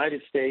by the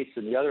United States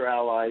and the other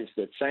allies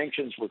that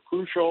sanctions were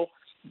crucial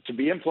to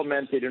be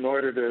implemented in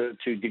order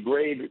to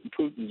degrade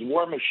Putin's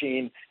war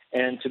machine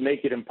and to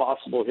make it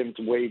impossible for him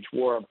to wage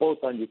war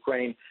both on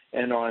Ukraine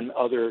and on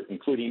other,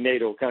 including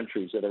NATO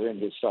countries that are in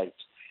his sights.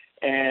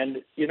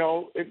 And, you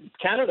know,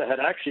 Canada had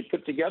actually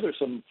put together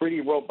some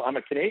pretty robust, I'm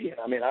a Canadian,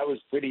 I mean, I was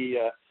pretty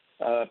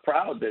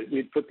proud that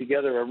we'd put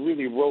together a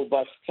really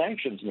robust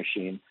sanctions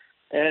machine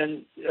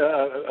and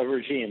a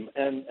regime.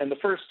 And the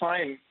first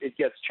time it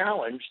gets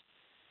challenged,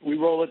 we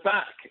roll it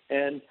back.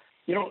 And,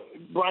 you know,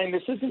 Brian,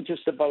 this isn't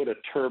just about a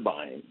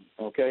turbine,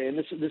 okay? And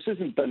this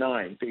isn't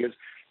benign because,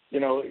 you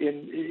know,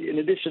 in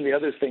addition to the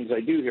other things I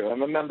do here,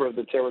 I'm a member of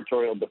the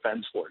Territorial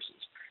Defense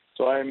Forces.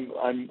 So I'm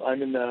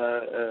in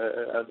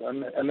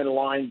a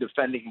line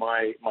defending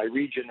my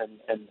region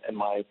and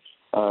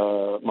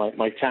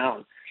my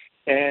town.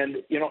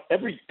 And, you know,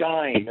 every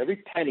dime, every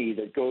penny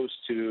that goes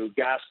to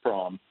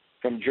Gazprom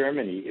from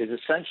Germany is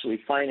essentially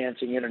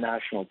financing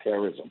international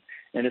terrorism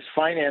and is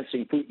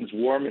financing Putin's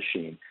war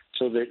machine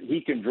so that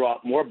he can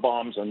drop more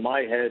bombs on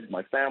my head,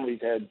 my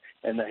family's head,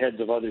 and the heads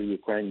of other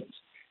Ukrainians.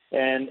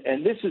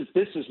 And this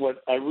is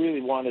what I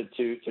really wanted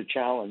to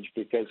challenge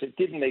because it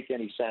didn't make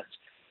any sense.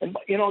 And,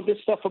 you know, this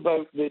stuff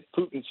about that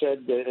Putin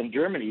said and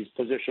Germany's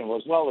position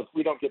was, well, if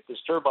we don't get this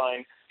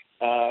turbine,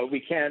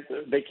 they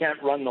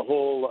can't run the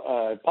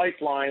whole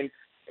pipeline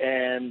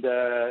and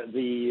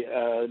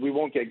we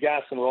won't get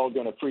gas and we're all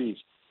going to freeze.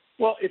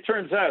 Well, it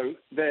turns out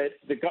that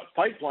the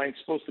pipeline's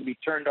supposed to be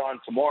turned on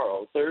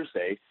tomorrow,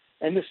 Thursday,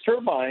 and this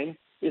turbine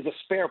is a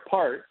spare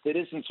part that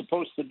isn't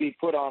supposed to be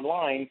put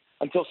online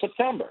until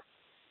September.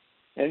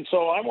 And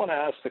so I want to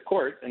ask the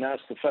court and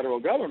ask the federal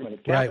government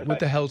of Canada, right, what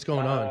the hell's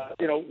going on?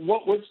 You know,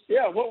 what was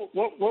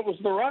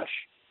the rush?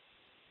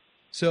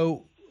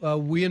 So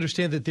we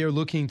understand that they're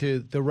looking to,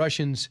 the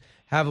Russians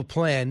have a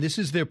plan. This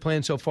is their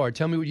plan so far.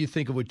 Tell me what you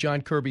think of what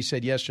John Kirby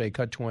said yesterday,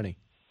 Cut 20.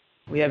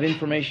 We have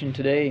information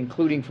today,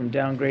 including from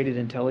downgraded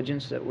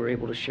intelligence, that we're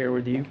able to share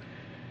with you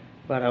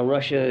about how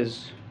Russia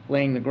is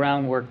laying the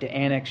groundwork to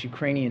annex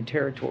Ukrainian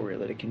territory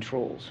that it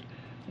controls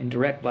in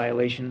direct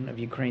violation of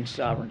Ukraine's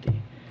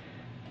sovereignty.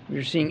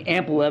 We're seeing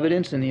ample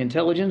evidence in the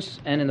intelligence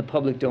and in the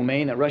public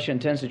domain that Russia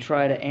intends to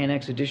try to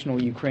annex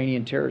additional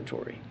Ukrainian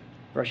territory.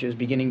 Russia is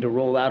beginning to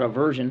roll out a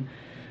version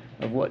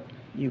of what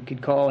you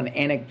could call an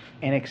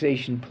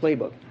annexation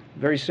playbook,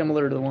 very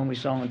similar to the one we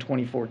saw in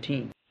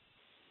 2014.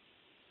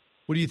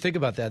 What do you think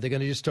about that? They're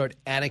going to just start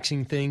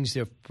annexing things.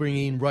 They're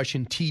bringing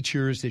Russian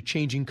teachers. They're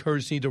changing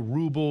currency to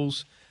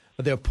rubles.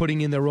 They're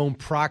putting in their own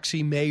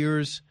proxy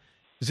mayors.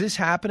 Is this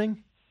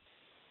happening?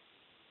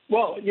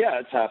 Well, yeah,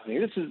 it's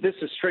happening. This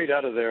is straight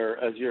out of their,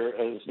 as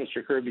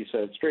Mr. Kirby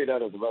said, straight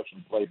out of the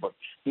Russian playbook.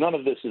 None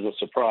of this is a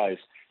surprise.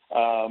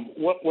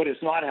 What is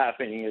not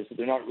happening is that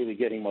they're not really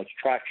getting much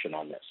traction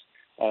on this.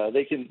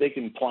 They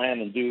can plan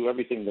and do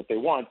everything that they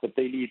want, but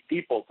they need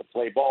people to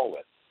play ball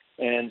with.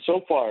 And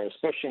so far,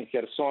 especially in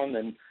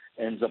Kherson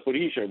and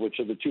Zaporizhzhia, which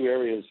are the two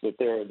areas that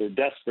they're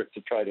desperate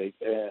to try to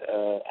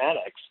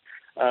annex,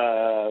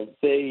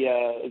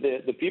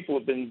 the people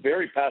have been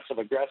very passive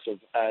aggressive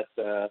at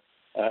the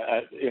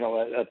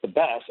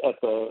best,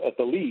 at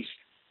the least,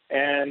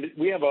 and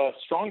we have a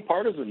strong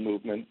partisan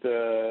movement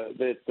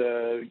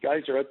that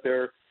guys are out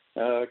there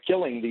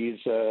killing these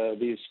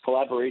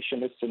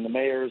collaborationists and the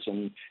mayors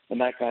and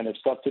that kind of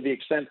stuff, to the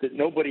extent that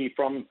nobody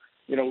from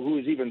who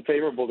is even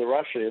favorable to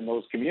Russia in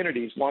those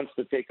communities wants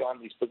to take on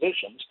these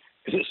positions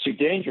because it's too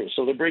dangerous.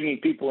 So they're bringing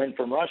people in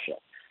from Russia.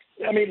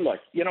 I mean, look,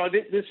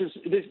 this is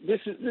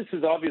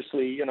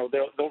obviously,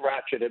 they'll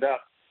ratchet it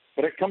up.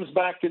 But it comes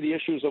back to the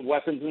issues of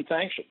weapons and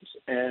sanctions.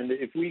 And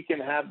if we can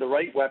have the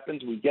right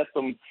weapons, we get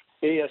them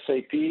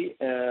ASAP,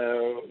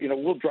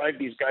 we'll drive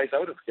these guys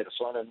out of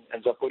Kherson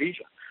and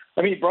Zaporizhzhia.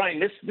 I mean, Brian,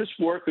 this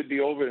war could be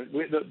over.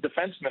 The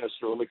defense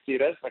minister, Alexei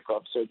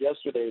Reznikov, said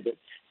yesterday that,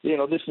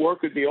 this war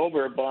could be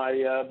over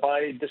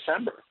by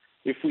December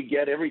if we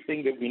get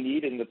everything that we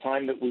need in the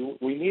time that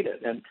we need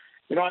it. And,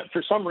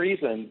 for some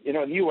reason,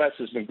 the U.S.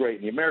 has been great.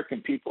 And the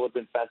American people have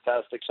been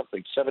fantastic.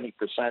 Something 70%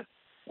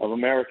 of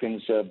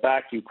Americans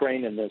back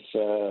Ukraine in this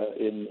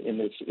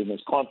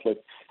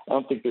conflict. I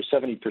don't think there's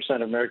 70%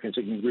 of Americans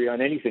that can agree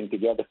on anything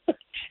together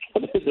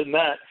other than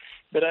that.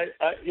 But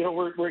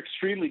we're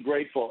extremely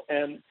grateful,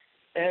 and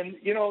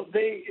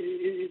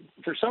they,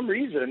 for some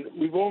reason,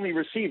 we've only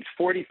received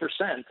 40%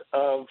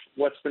 of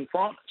what's been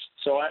promised.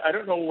 So I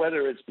don't know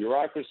whether it's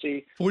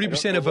bureaucracy.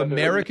 40% of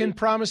American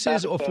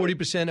promises or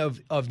 40%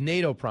 of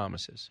NATO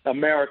promises?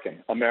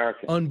 American.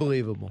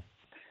 Unbelievable.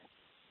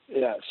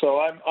 Yeah, so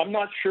I'm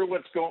not sure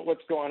what's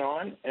going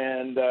on,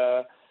 and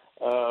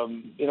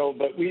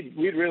but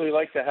we'd really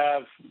like to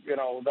have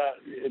that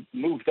it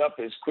moved up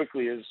as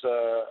quickly as.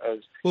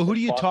 Well, who do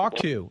you possible. Talk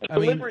to? I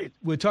mean,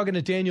 we're talking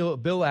to Daniel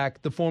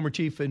Bilak, the former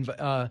chief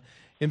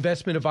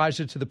investment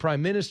advisor to the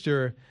prime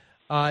minister.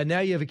 Now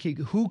you have a key.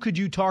 Who could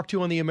you talk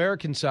to on the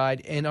American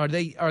side, and are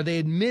they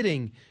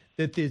admitting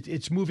that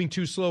it's moving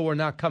too slow or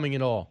not coming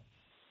at all?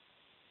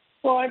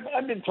 Well,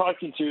 I've been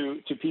talking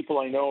to people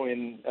I know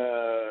in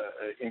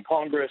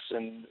Congress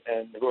and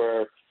who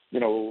are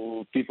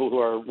people who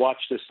are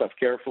watch this stuff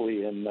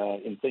carefully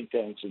in think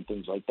tanks and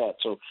things like that.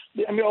 So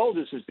I mean, all of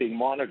this is being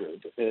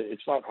monitored.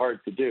 It's not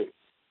hard to do,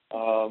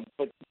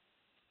 but.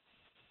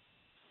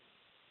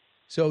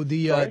 So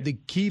the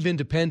Kyiv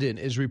Independent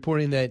is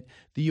reporting that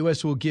the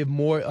U.S. will give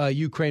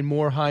Ukraine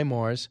more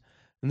HIMARS,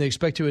 and they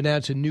expect to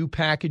announce a new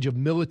package of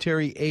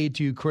military aid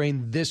to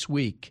Ukraine this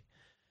week.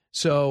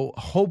 So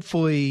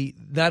hopefully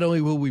not only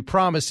will we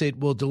promise it,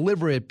 we'll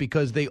deliver it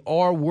because they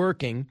are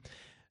working.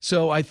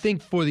 So I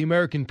think for the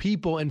American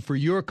people and for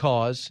your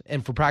cause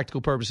and for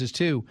practical purposes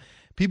too,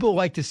 people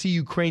like to see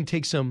Ukraine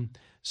take some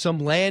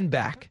land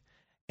back.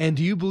 And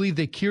do you believe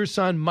that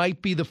Kherson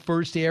might be the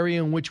first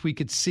area in which we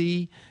could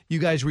see you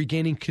guys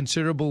regaining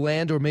considerable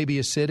land or maybe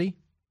a city?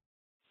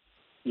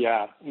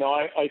 Yeah. No,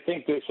 I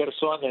think that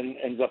Kherson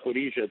and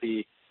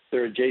Zaporizhzhia,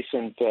 their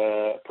adjacent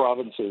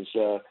provinces,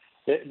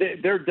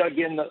 they're dug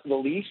in the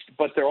least,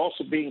 but they're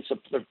also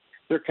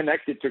they're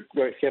connected to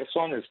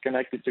Kherson is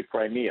connected to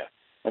Crimea,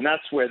 and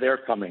that's where they're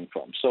coming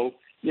from. So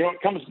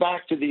it comes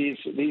back to these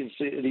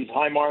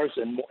HIMARS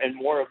and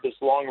more of this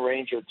long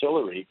range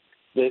artillery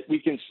that we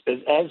can,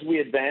 as we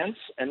advance,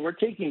 and we're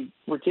taking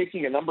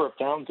a number of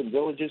towns and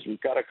villages. We've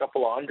got a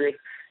couple of hundred.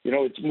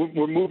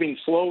 We're moving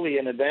slowly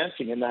and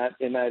advancing in that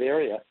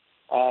area.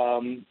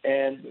 And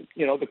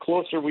the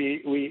closer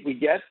we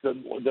get,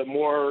 the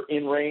more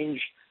in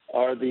range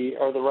are the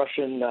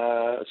Russian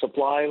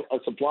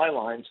supply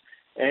lines,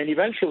 and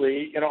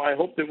eventually, I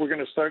hope that we're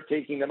going to start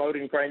taking them out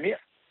in Crimea,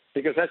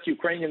 because that's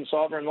Ukrainian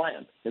sovereign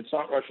land. It's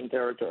not Russian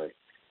territory,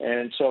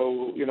 and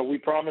so we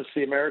promised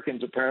the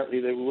Americans apparently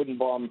that we wouldn't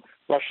bomb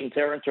Russian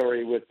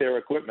territory with their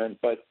equipment,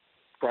 but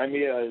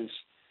Crimea is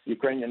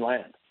Ukrainian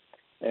land,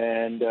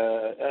 and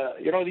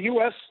the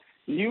U.S.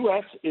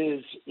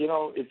 is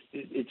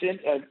it's in.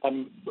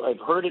 I've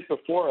heard it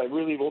before. I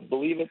really won't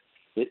believe it.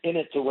 In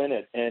it to win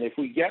it, and if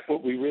we get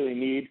what we really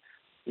need,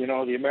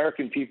 the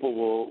American people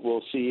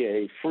will see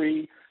a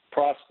free,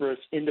 prosperous,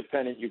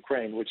 independent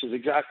Ukraine, which is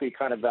exactly the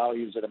kind of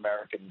values that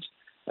Americans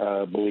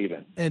believe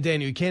in. And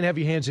Daniel, you can't have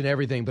your hands in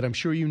everything, but I'm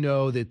sure you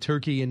know that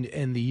Turkey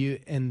and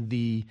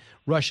the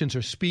Russians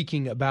are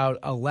speaking about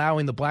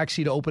allowing the Black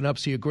Sea to open up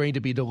so your grain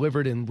to be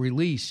delivered and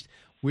released.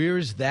 Where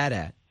is that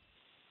at?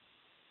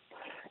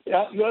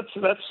 Yeah,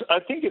 I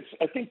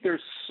think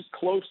there's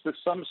close to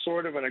some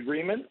sort of an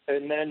agreement,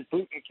 and then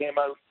Putin came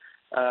out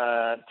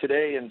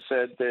today and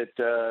said that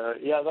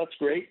that's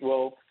great.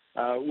 We'll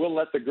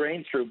let the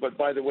grain through, but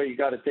by the way, you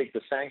got to take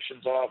the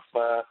sanctions off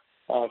or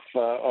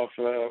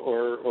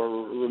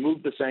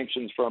remove the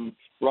sanctions from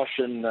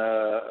Russian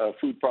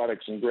food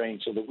products and grain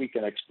so that we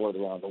can export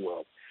around the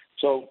world.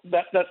 So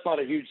that's not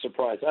a huge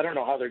surprise. I don't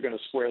know how they're going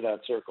to square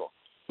that circle.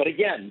 But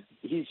again,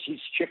 he's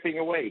chipping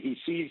away. He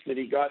sees that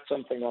he got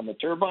something on the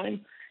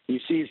turbine.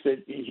 He sees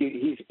that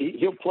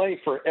he'll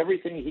play for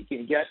everything he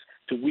can get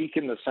to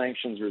weaken the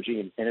sanctions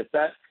regime. And if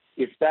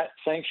that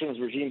sanctions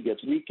regime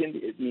gets weakened,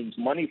 it means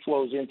money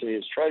flows into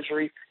his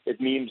treasury.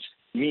 It means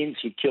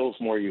he kills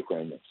more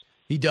Ukrainians.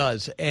 He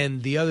does.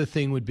 And the other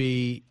thing would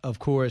be, of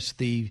course,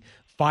 the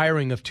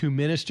firing of two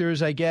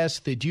ministers, I guess.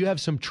 Do you have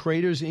some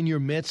traitors in your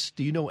midst?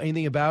 Do you know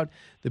anything about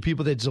the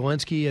people that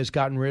Zelensky has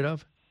gotten rid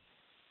of?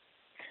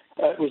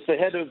 It was the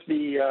head of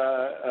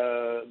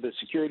the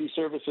security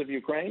service of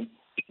Ukraine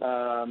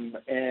and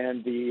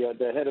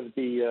the head of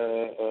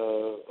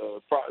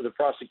the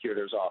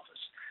prosecutor's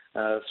office,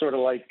 sort of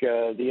like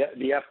the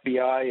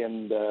FBI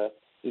and the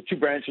two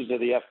branches of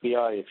the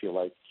FBI, if you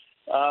like.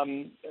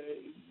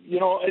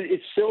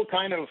 It's still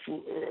kind of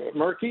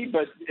murky,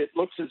 but it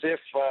looks as if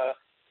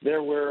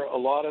there were a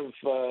lot of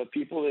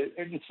people,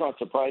 and it's not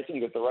surprising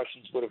that the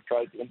Russians would have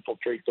tried to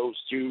infiltrate those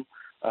two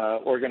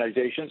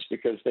organizations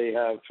because they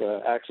have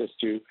access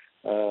to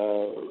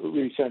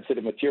really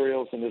sensitive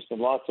materials. And there's been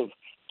lots of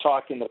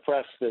talk in the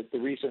press that the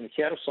reason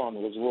Kherson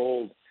was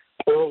rolled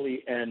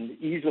early and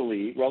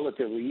easily,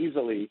 relatively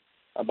easily,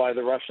 by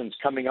the Russians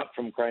coming up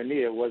from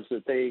Crimea was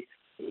that they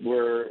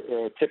were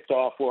tipped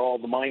off where all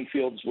the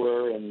minefields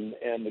were and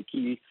the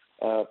key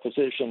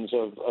positions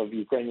of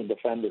Ukrainian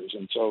defenders.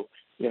 And so,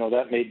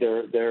 that made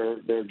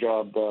their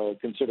job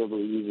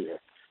considerably easier.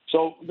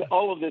 So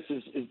all of this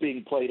is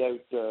being played out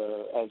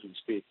as we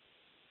speak.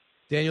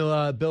 Daniel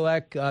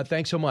Bilek,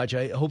 thanks so much.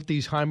 I hope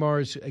these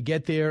HIMARS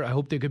get there. I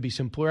hope there could be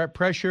some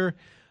pressure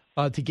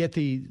to get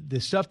the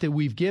stuff that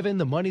we've given,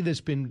 the money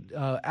that's been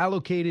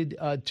allocated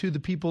to the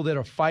people that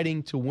are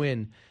fighting to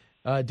win.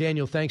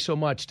 Daniel, thanks so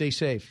much. Stay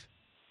safe.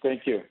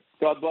 Thank you.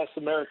 God bless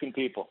the American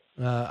people.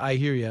 I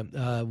hear you.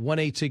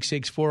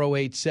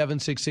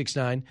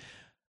 1-866-408-7669.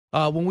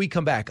 When we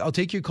come back, I'll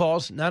take your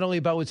calls, not only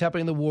about what's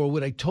happening in the war,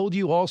 what I told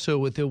you also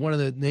with one of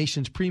the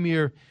nation's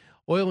premier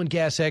oil and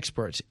gas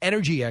experts,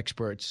 energy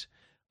experts,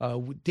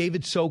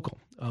 David Sokol.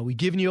 We've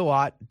given you a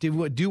lot. Do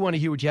want to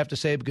hear what you have to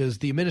say because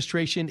the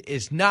administration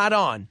is not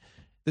on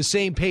the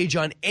same page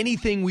on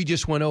anything we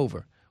just went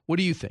over. What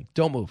do you think?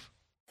 Don't move.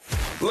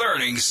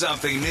 Learning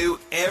something new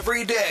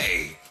every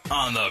day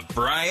on the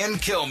Brian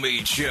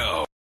Kilmeade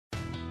Show.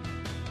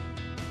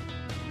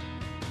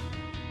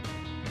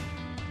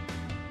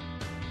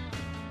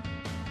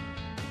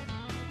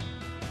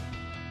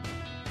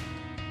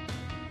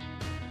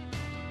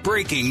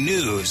 Breaking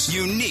news,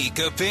 unique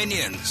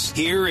opinions.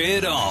 Hear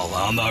it all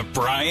on the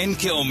Brian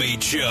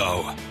Kilmeade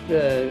Show.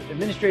 The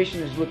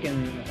administration is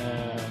looking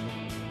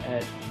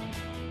at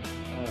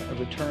a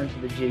return to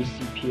the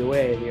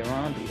JCPOA, the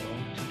Iran deal,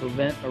 to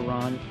prevent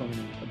Iran from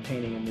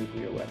obtaining a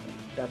nuclear weapon.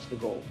 That's the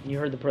goal. You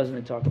heard the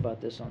president talk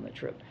about this on the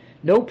trip.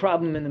 No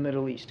problem in the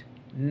Middle East,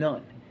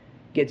 none,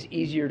 gets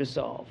easier to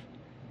solve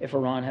if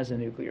Iran has a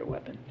nuclear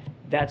weapon.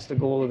 That's the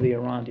goal of the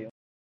Iran deal.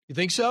 You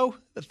think so?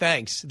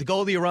 Thanks. The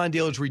goal of the Iran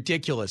deal is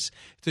ridiculous.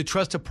 To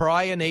trust a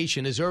pariah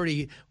nation is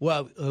already,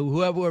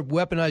 whoever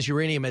weaponized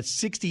uranium at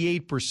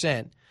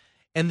 68%.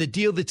 And the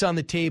deal that's on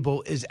the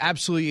table is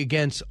absolutely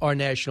against our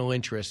national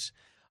interests.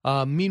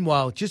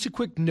 Meanwhile, just a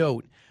quick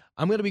note.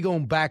 I'm going to be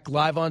going back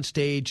live on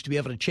stage to be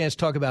able to chance to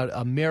talk about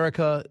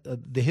America,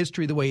 the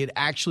history, the way it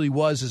actually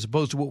was as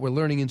opposed to what we're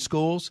learning in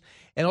schools.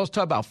 And also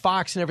talk about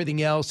Fox and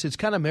everything else. It's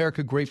kind of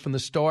America great from the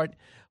start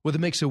with a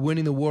mix of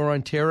winning the war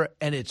on terror,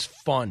 and it's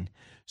fun.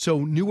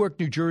 So Newark,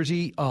 New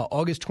Jersey,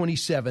 August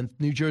 27th,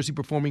 New Jersey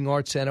Performing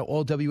Arts Center,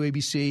 all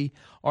WABC.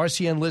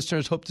 RCN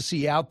listeners hope to see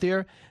you out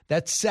there.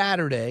 That's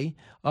Saturday.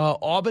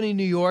 Albany,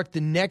 New York,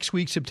 the next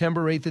week,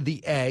 September 8th, at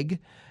the Egg.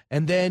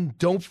 And then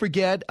don't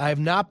forget, I have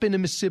not been to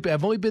Mississippi.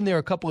 I've only been there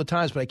a couple of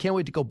times, but I can't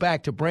wait to go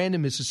back to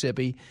Brandon,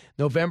 Mississippi,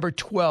 November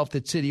 12th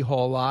at City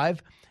Hall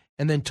Live.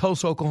 And then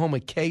Tulsa, Oklahoma,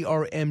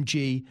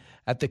 KRMG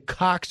at the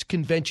Cox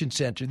Convention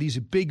Center. These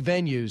are big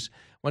venues.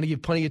 Want to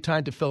give plenty of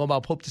time to fill them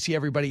up. Hope to see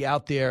everybody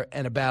out there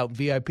and about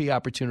VIP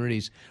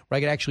opportunities where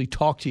I can actually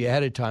talk to you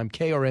ahead of time.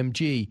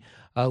 KRMG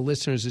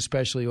listeners,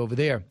 especially over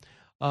there.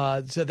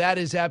 So that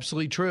is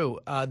absolutely true.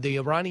 The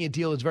Iranian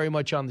deal is very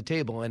much on the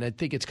table, and I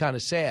think it's kind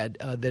of sad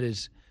that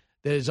is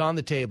on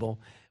the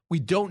table. We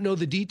don't know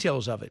the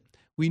details of it.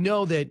 We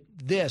know that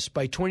this,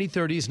 by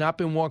 2030, has not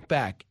been walked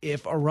back.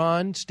 If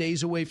Iran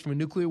stays away from a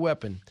nuclear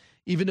weapon,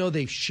 even though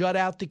they've shut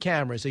out the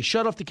cameras, they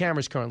shut off the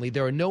cameras currently,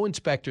 there are no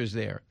inspectors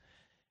there.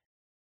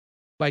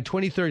 By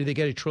 2030, they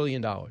get $1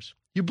 trillion.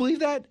 You believe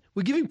that?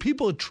 We're giving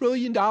people $1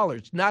 trillion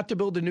not to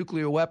build a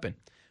nuclear weapon.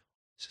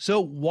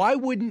 So why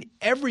wouldn't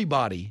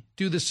everybody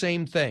do the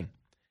same thing?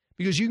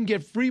 Because you can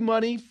get free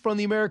money from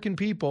the American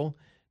people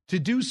to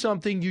do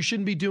something you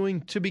shouldn't be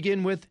doing to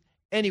begin with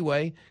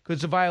anyway, because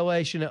it's a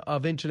violation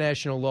of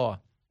international law.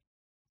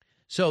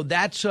 So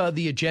that's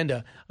the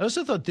agenda. I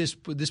also thought this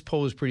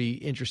poll was pretty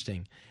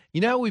interesting.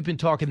 You know, we've been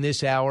talking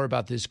this hour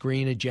about this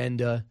green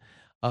agenda,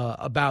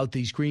 about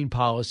these green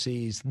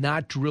policies,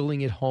 not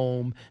drilling at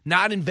home,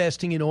 not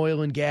investing in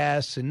oil and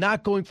gas, and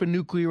not going for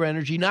nuclear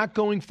energy, not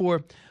going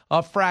for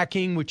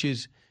fracking, which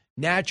is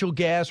natural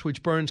gas,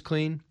 which burns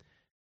clean.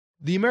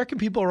 The American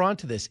people are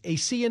onto this. A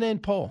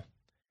CNN poll,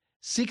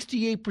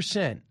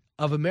 68%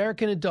 of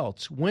American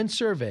adults, when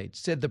surveyed,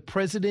 said the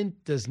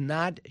president does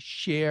not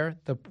share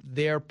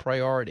their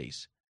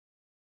priorities.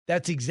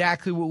 That's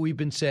exactly what we've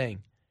been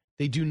saying.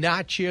 They do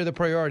not share the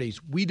priorities.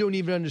 We don't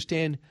even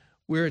understand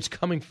where it's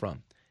coming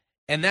from.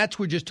 And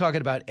we're just talking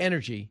about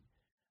energy,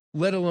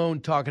 let alone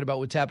talking about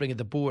what's happening at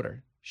the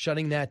border,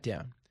 shutting that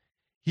down.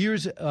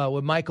 Here's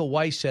what Michael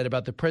Weiss said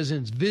about the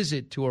president's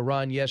visit to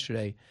Iran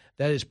yesterday.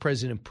 That is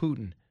President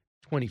Putin,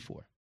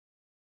 24.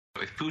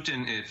 If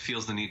Putin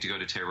feels the need to go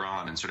to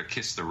Tehran and sort of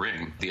kiss the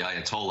ring, the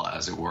Ayatollah,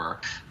 as it were,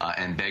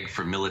 and beg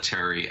for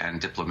military and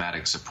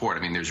diplomatic support. I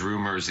mean, there's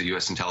rumors, the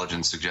U.S.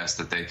 intelligence suggests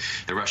that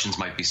the Russians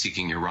might be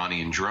seeking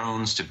Iranian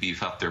drones to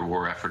beef up their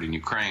war effort in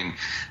Ukraine.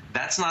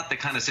 That's not the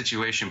kind of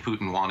situation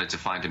Putin wanted to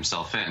find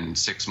himself in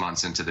 6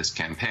 months into this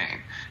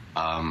campaign.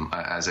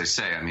 As I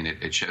say, I mean,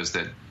 it shows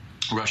that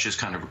Russia's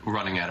kind of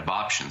running out of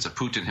options.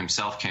 Putin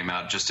himself came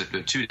out just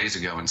 2 days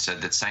ago and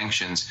said that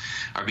sanctions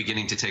are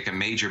beginning to take a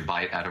major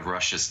bite out of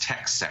Russia's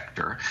tech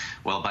sector.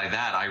 Well, by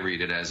that, I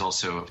read it as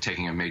also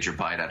taking a major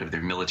bite out of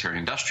their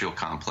military-industrial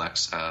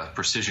complex.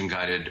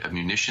 Precision-guided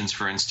munitions,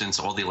 for instance,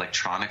 all the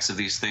electronics of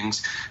these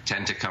things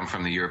tend to come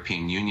from the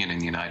European Union and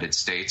the United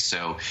States.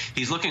 So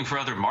he's looking for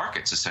other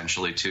markets,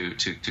 essentially, to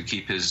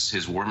keep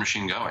his war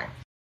machine going.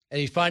 And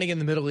he's finding it in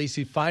the Middle East.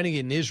 He's finding it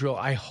in Israel.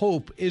 I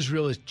hope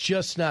Israel is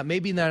just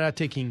maybe they're not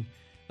taking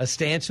a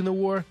stance in the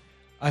war.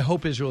 I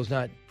hope Israel is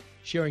not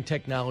sharing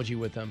technology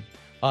with them.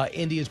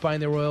 India's buying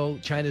their oil.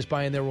 China's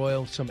buying their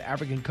oil. Some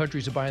African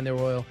countries are buying their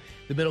oil.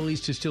 The Middle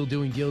East is still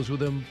doing deals with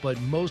them. But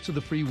most of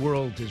the free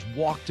world has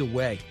walked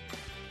away.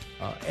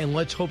 And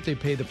let's hope they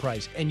pay the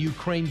price. And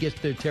Ukraine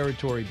gets their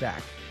territory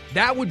back.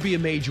 That would be a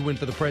major win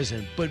for the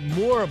president, but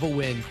more of a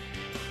win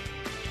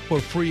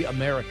for free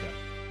America.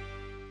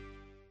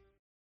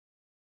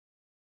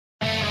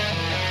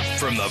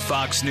 From the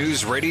Fox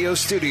News radio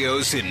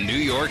studios in New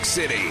York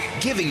City,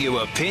 giving you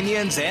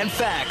opinions and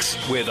facts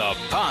with a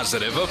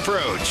positive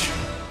approach.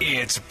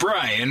 It's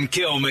Brian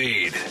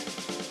Kilmeade.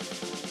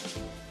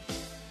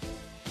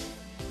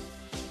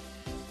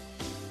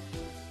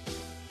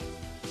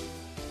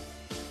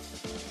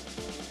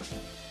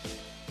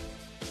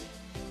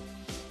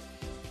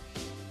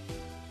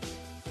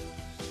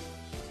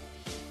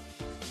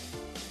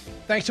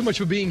 Thanks so much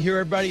for being here,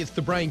 everybody. It's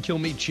the Brian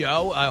Kilmeade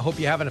Show. I hope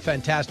you're having a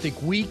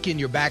fantastic week and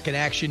you're back in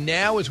action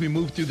now as we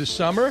move through the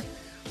summer.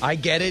 I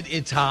get it.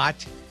 It's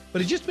hot.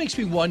 But it just makes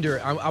me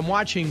wonder. I'm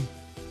watching,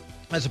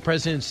 as the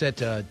president said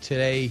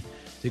today,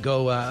 to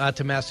go out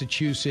to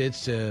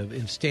Massachusetts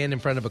and stand in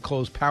front of a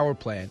closed power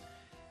plant.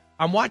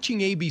 I'm watching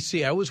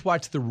ABC. I always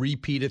watch the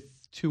repeat at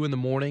 2 in the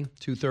morning,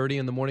 2:30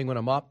 in the morning when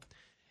I'm up.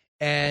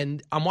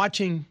 And I'm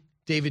watching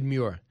David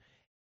Muir.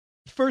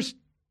 First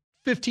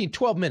 15,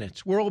 12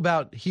 minutes, we're all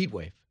about heat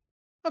wave.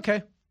 Okay,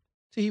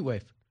 it's a heat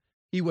wave.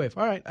 Heat wave.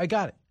 All right, I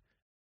got it.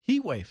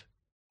 Heat wave.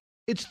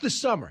 It's the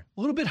summer, a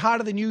little bit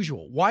hotter than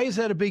usual. Why is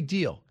that a big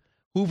deal?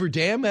 Hoover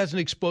Dam has an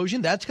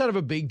explosion. That's kind of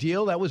a big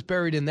deal. That was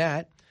buried in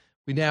that.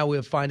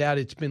 We'll find out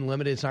it's been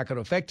limited. It's not going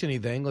to affect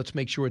anything. Let's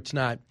make sure it's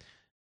not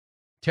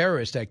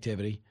terrorist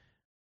activity.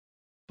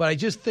 But I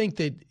just think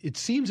that it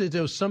seems as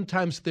though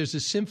sometimes there's a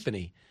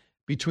symphony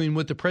between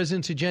what the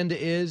president's agenda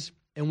is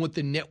and what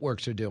the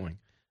networks are doing.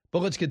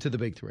 But let's get to the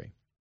big three.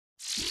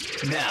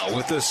 Now,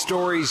 with the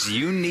stories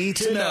you need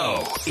to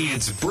know,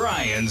 it's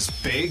Brian's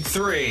Big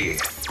Three.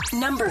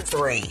 Number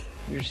 3.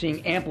 We're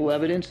seeing ample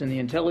evidence in the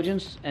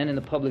intelligence and in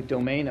the public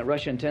domain that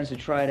Russia intends to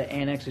try to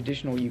annex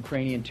additional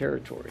Ukrainian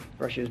territory.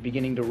 Russia is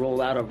beginning to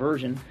roll out a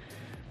version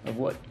of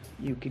what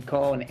you could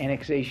call an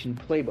annexation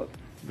playbook,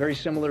 very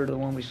similar to the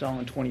one we saw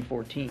in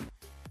 2014.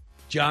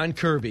 John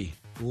Kirby,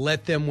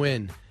 let them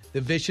win. The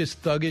vicious,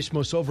 thuggish,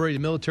 most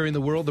overrated military in the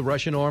world, the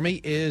Russian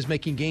army, is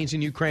making gains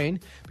in Ukraine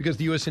because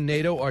the U.S. and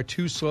NATO are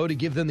too slow to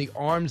give them the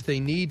arms they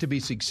need to be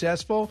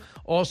successful.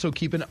 Also,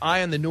 keep an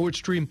eye on the Nord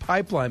Stream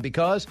pipeline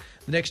because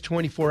the next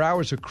 24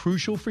 hours are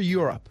crucial for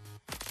Europe.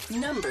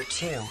 Number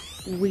 2.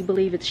 We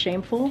believe it's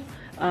shameful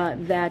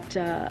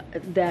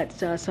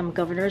that some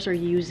governors are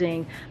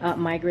using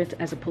migrants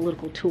as a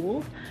political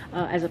tool,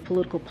 as a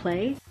political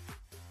play.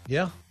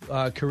 Yeah,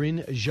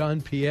 Karine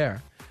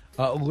Jean-Pierre.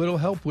 A little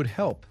help would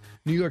help.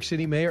 New York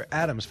City Mayor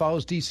Adams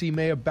follows D.C.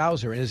 Mayor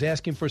Bowser and is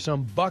asking for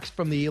some bucks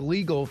for the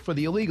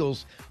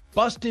illegals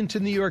bust into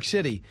New York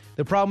City.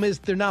 The problem is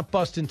they're not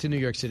busting to New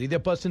York City. They're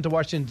busting to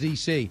Washington,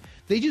 D.C.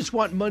 They just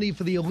want money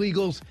for the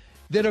illegals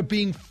that are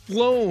being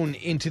flown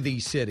into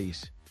these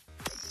cities.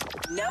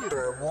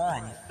 Number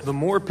 1. The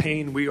more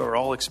pain we are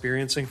all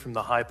experiencing from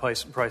the high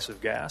price of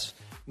gas,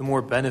 the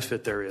more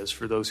benefit there is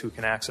for those who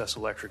can access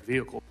electric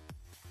vehicles.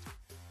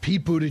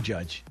 Pete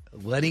Buttigieg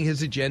letting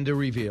his agenda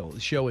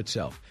show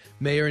itself.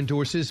 Mayor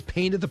endorses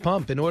pain at the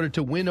pump in order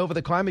to win over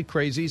the climate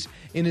crazies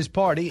in his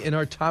party in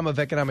our time of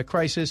economic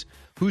crisis.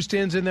 Who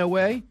stands in their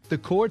way? The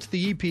courts,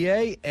 the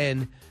EPA,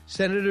 and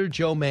Senator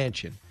Joe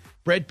Manchin.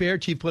 Bret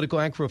Baier, chief political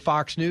anchor of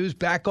Fox News,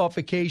 back off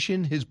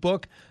vacation. His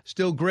book,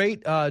 still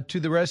great, To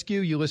the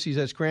Rescue, Ulysses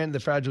S. Grant, The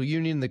Fragile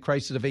Union, The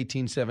Crisis of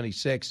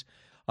 1876.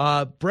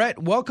 Bret,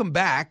 welcome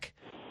back.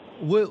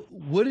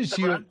 What is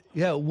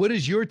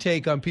your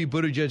take on Pete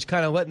Buttigieg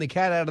kind of letting the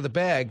cat out of the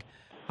bag?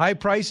 High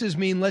prices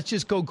mean let's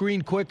just go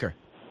green quicker.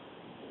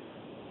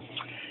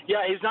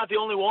 Yeah, he's not the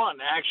only one.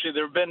 Actually,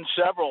 there have been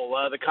several.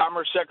 The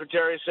Commerce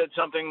Secretary said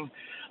something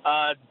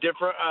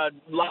different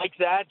like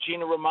that.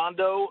 Gina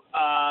Raimondo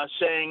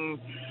saying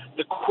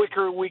the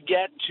quicker we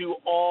get to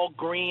all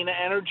green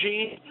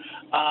energy,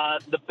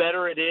 the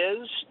better it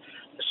is.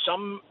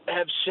 Some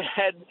have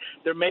said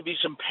there may be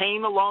some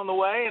pain along the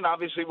way, and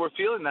obviously we're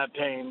feeling that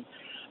pain.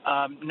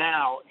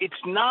 now. It's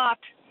not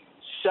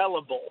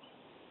sellable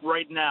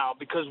right now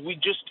because we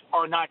just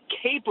are not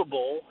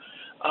capable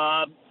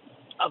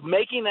of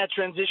making that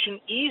transition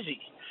easy.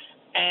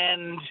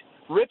 And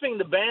ripping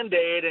the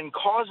Band-Aid and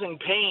causing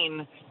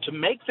pain to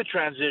make the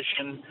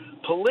transition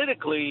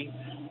politically,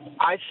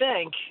 I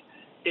think,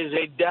 is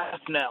a death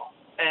knell.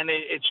 And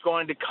it's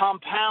going to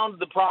compound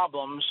the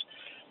problems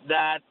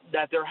that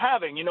they're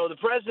having. You know, the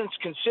president's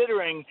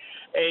considering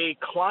a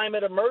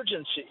climate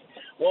emergency.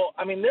 Well,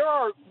 I mean, there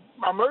are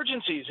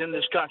emergencies in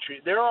this country.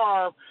 There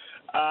are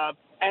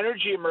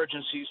energy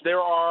emergencies.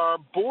 There are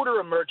border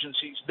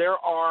emergencies. There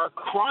are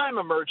crime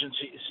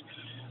emergencies.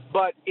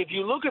 But if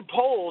you look at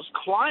polls,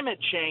 climate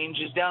change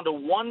is down to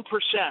 1%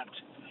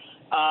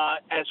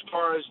 as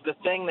far as the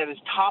thing that is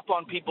top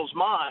on people's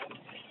mind.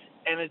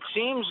 And it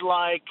seems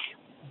like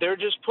they're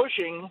just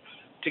pushing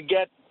to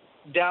get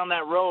down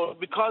that road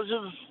because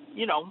of,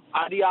 you know,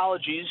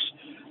 ideologies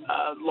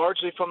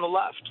largely from the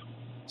left.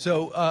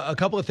 So a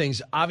couple of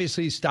things.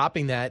 Obviously,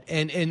 stopping that.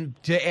 And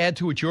to add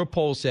to what your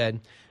poll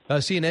said,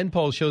 CNN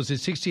poll shows that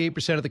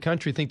 68% of the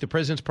country think the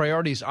president's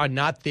priorities are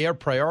not their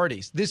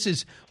priorities. This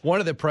is one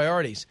of the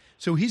priorities.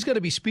 So he's going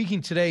to be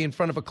speaking today in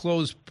front of a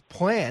closed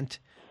plant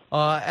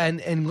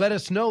and let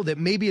us know that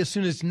maybe as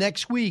soon as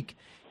next week,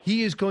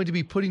 he is going to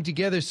be putting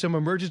together some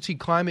emergency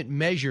climate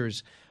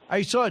measures.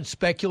 I saw it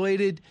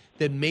speculated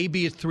that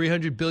maybe it's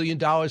 $300 billion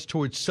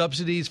towards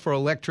subsidies for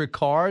electric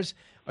cars.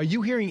 Are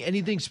you hearing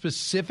anything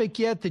specific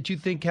yet that you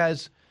think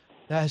has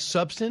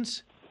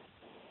substance?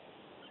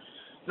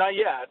 Not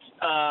yet.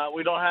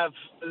 We don't have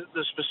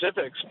the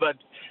specifics, but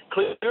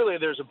clearly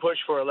there's a push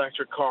for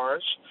electric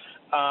cars.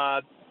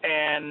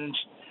 And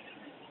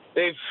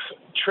they've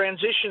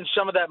transitioned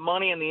some of that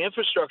money in the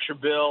infrastructure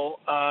bill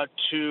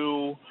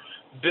to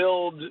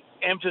build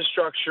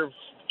infrastructure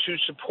to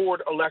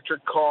support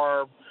electric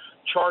car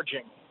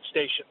charging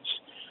stations.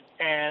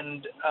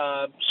 And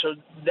so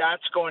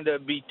that's going to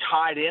be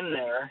tied in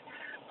there.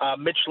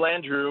 Mitch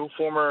Landrieu,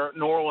 former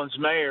New Orleans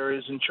mayor,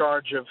 is in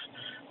charge of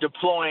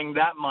deploying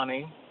that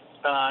money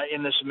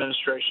in this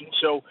administration.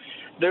 So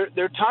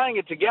they're tying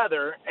it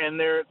together, and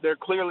they're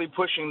clearly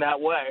pushing that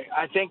way.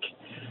 I think,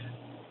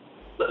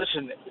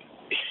 listen,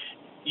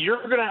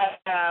 you're going to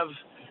have,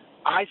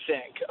 I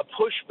think, a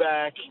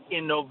pushback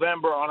in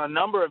November on a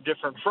number of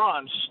different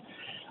fronts.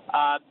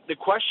 The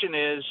question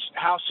is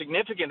how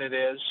significant it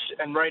is,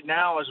 and right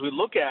now, as we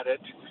look at it.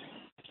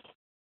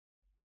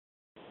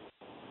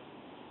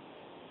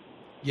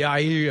 Yeah,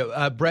 I hear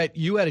you. Brett,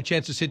 you had a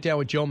chance to sit down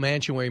with Joe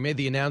Manchin where he made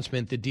the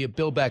announcement that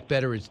Build Back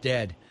Better is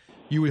dead.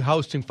 You were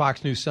hosting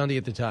Fox News Sunday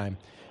at the time.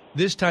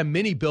 This time,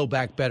 mini Build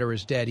Back Better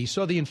is dead. He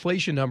saw the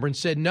inflation number and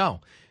said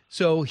no.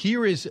 So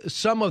here is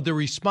some of the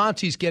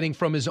response he's getting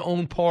from his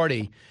own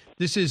party.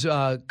 This is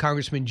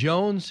Congressman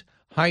Jones,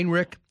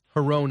 Heinrich,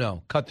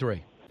 Hirono. Cut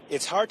 3.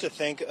 It's hard to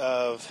think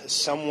of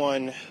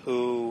someone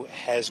who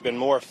has been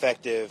more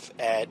effective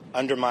at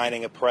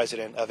undermining a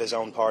president of his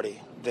own party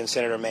than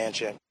Senator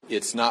Manchin.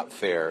 It's not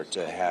fair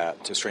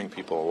to string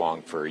people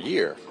along for a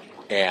year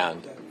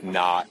and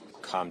not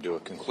come to a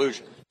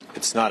conclusion.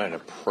 It's not an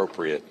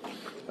appropriate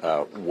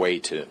way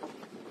to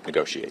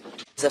negotiate.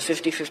 The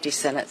 50-50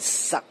 Senate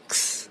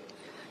sucks.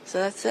 So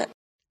that's it.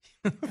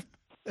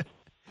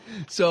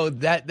 So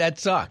that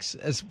sucks.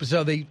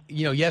 So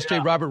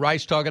yesterday Robert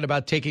Rice talking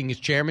about taking his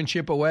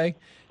chairmanship away.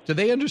 Do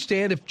they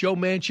understand if Joe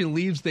Manchin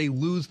leaves, they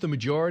lose the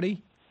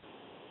majority?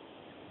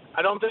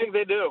 I don't think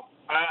they do.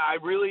 I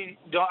really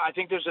don't. I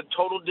think there's a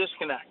total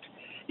disconnect.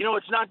 You know,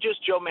 it's not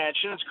just Joe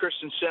Manchin. It's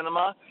Kyrsten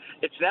Sinema.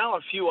 It's now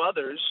a few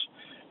others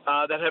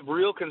that have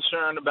real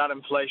concern about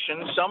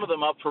inflation, some of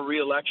them up for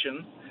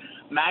re-election.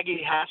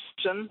 Maggie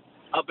Hassan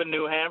up in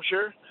New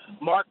Hampshire.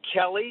 Mark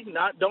Kelly,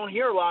 don't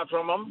hear a lot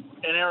from him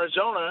in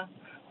Arizona,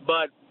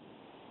 but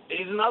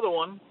he's another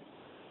one.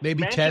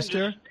 Maybe Manchin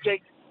Tester?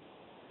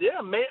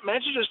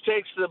 Manchin just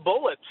takes the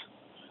bullet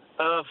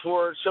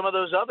for some of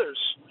those others.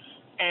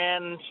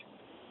 And,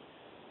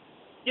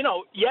 you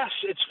know, yes,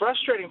 it's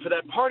frustrating for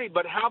that party,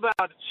 but how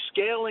about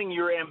scaling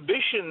your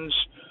ambitions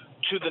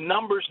to the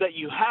numbers that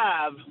you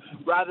have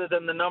rather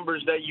than the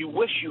numbers that you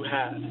wish you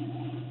had?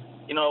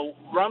 You know,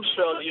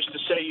 Rumsfeld used to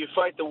say you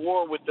fight the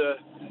war with the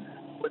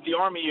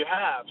army you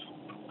have.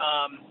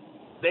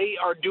 They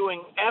are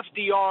doing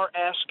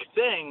FDR-esque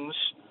things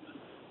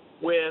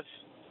with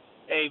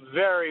a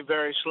very,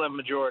 very slim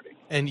majority.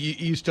 And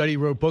you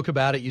wrote a book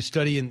about it. You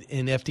study in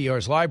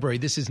FDR's library.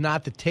 This is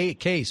not the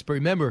case. But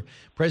remember,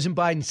 President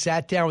Biden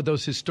sat down with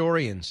those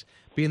historians,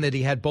 being that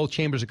he had both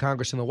chambers of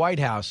Congress in the White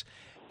House,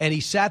 and he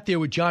sat there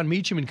with John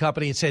Meacham and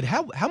company and said,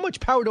 how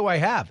much power do I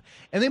have?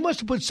 And they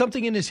must have put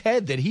something in his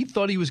head that he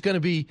thought he was going to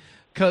be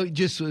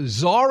just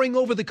czarring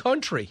over the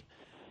country.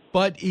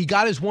 But he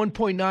got his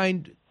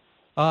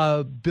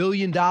 $1.9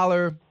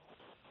 billion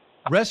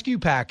rescue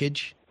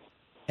package,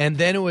 and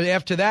then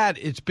after that,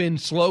 it's been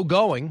slow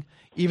going,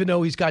 even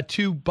though he's got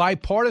two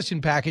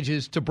bipartisan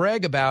packages to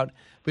brag about,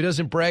 but he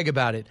doesn't brag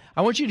about it.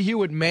 I want you to hear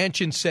what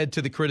Manchin said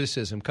to the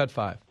criticism. Cut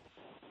 5.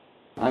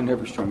 I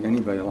never strung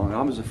anybody along.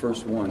 I was the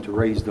first one to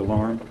raise the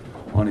alarm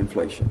on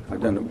inflation.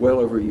 I've done it well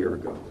over a year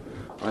ago.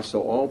 I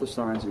saw all the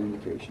signs and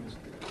indications.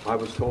 I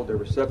was told there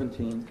were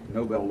 17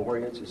 Nobel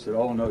laureates. It said,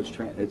 oh, no, it's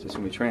going to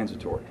be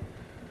transitory.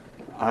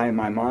 In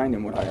my mind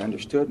and what I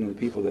understood, and the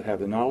people that have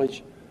the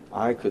knowledge,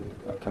 I could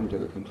come to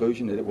the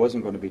conclusion that it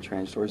wasn't going to be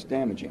transitory, it's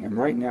damaging. And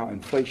right now,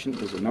 inflation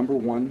is the number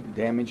one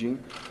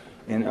damaging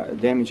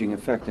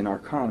effect in our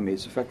economy.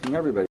 It's affecting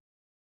everybody.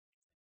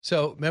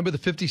 So remember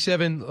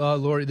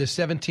the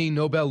 17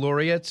 Nobel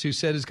laureates who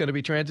said it's going to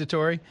be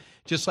transitory?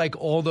 Just like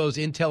all those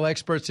Intel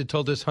experts that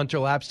told us Hunter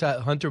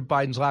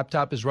Biden's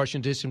laptop is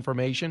Russian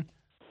disinformation?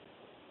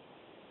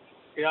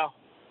 Yeah.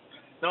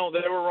 No,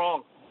 they were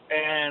wrong.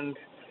 And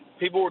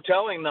people were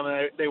telling them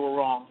they were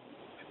wrong.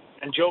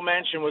 And Joe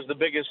Manchin was the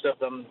biggest of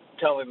them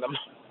telling them.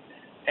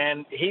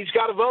 And he's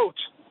got a vote.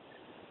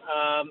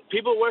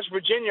 People in West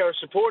Virginia are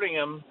supporting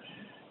him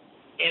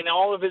in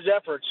all of his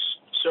efforts.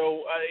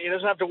 So he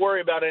doesn't have to worry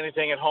about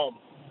anything at home.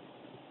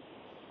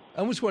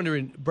 I was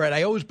wondering, Brett,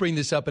 I always bring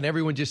this up and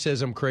everyone just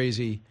says I'm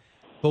crazy.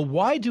 But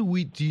why do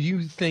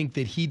you think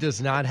that he does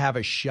not have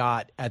a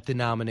shot at the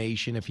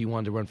nomination if he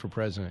wanted to run for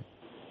president?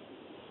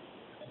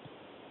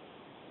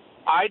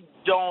 I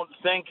don't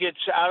think it's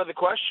out of the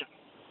question.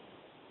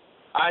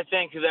 I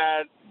think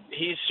that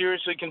he's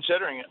seriously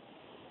considering it.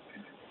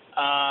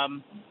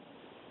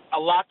 A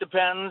lot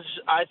depends,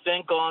 I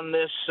think, on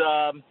this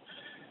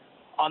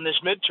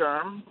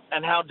midterm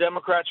and how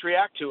Democrats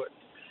react to it.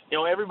 You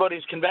know,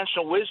 everybody's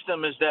conventional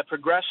wisdom is that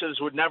progressives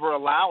would never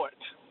allow it.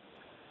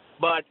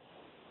 But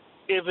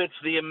if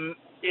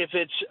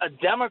it's a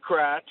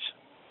Democrat,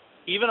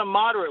 even a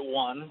moderate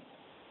one,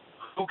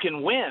 who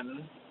can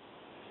win,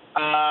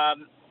 I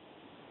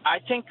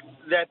think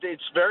that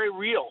it's very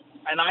real.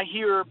 And I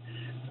hear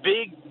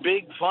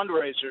big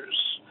fundraisers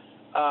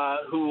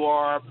who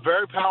are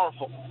very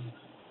powerful,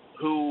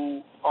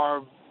 who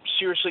are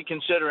seriously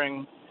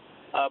considering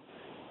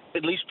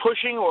at least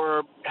pushing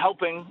or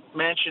helping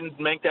Manchin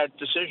make that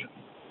decision.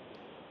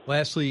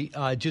 Lastly,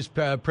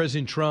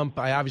 President Trump,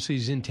 obviously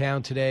he's in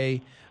town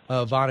today.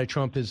 Ivana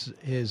Trump, his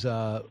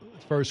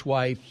first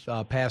wife,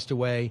 passed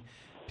away.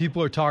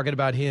 People are talking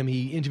about him.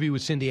 He interviewed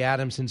with Cindy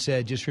Adams and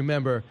said, just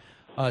remember,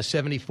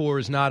 74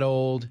 is not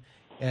old.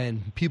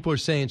 And people are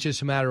saying it's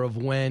just a matter of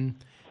when.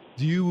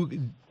 Do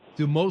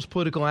most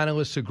political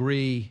analysts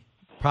agree,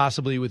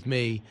 possibly with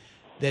me,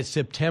 that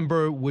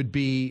September would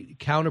be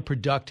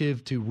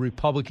counterproductive to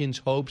Republicans'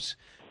 hopes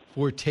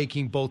for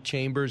taking both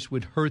chambers,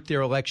 would hurt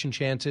their election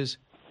chances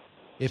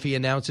if he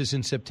announces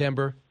in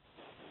September?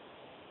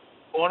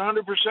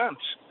 100%.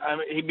 I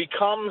mean, he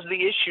becomes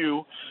the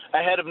issue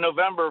ahead of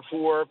November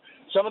for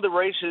some of the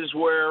races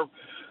where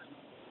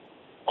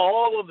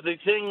all of the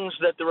things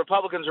that the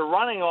Republicans are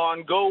running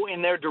on go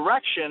in their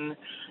direction,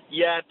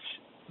 yet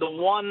the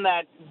one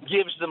that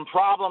gives them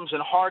problems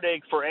and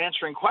heartache for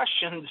answering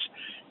questions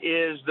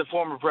is the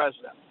former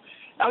president.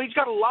 Now, he's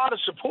got a lot of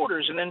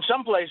supporters, and in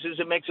some places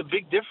it makes a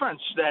big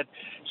difference that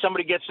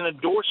somebody gets an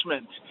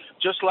endorsement.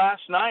 Just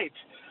last night,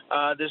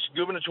 this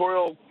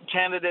gubernatorial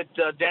candidate,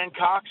 Dan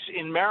Cox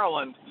in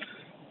Maryland,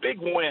 big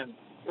win.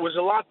 It was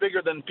a lot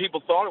bigger than people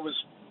thought it was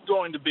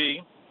going to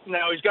be.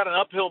 Now, he's got an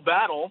uphill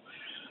battle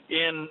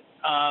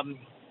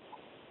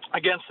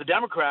against the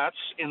Democrats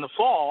in the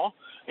fall.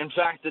 In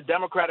fact, the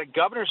Democratic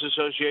Governors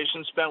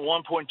Association spent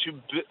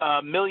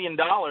 $1.2 million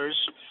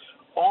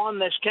on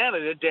this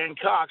candidate, Dan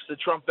Cox, the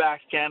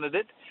Trump-backed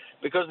candidate,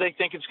 because they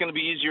think it's going to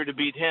be easier to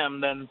beat him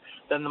than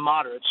the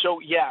moderates. So,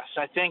 yes,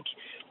 I think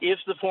if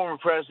the former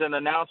president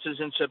announces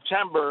in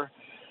September,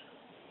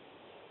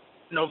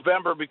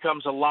 November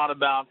becomes a lot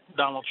about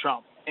Donald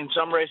Trump. In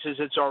some races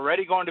it's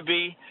already going to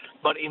be,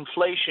 but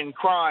inflation,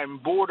 crime,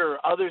 border,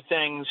 other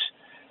things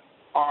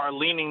are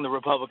leaning the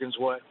Republicans'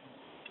 way.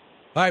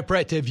 All right,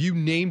 Brett, have you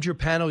named your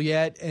panel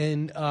yet?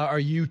 And are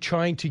you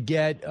trying to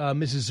get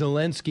Mrs.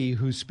 Zelensky,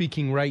 who's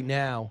speaking right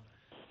now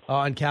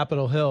on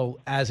Capitol Hill,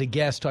 as a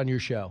guest on your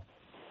show?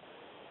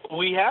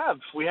 We have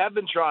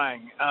been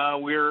trying.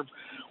 We're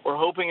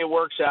hoping it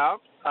works out.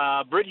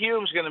 Britt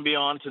Hume's going to be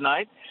on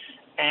tonight,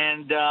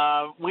 and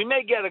we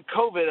may get a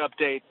COVID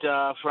update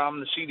from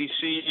the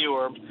CDC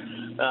or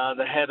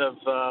the head of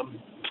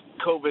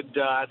COVID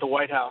at the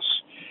White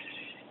House.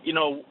 You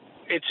know,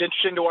 it's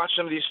interesting to watch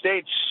some of these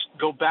states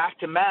go back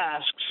to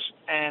masks,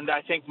 and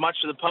I think much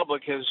of the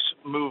public has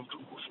moved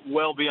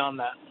well beyond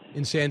that.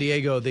 In San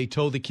Diego, they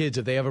told the kids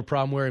if they have a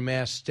problem wearing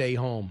masks, stay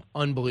home.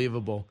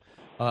 Unbelievable.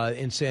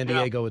 In San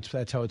Diego,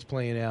 that's how it's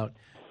playing out.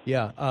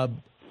 Yeah.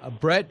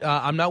 Brett,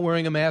 I'm not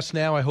wearing a mask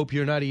now. I hope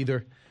you're not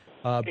either.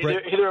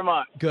 Either am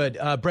I. Good.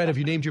 Brett, have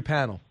you named your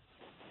panel?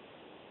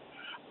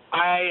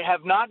 I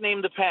have not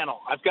named the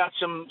panel. I've got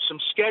some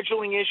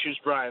scheduling issues,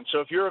 Brian. So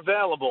if you're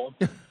available,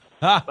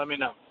 let me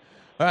know.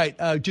 All right.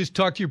 Just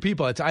talk to your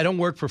people. I don't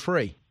work for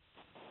free.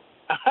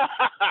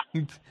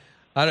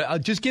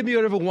 Just give me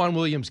whatever Juan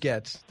Williams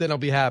gets. Then I'll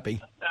be happy.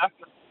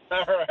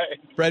 All right.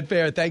 Brett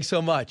Fair, thanks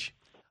so much.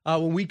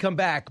 When we come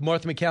back,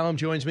 Martha McCallum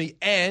joins me,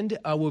 and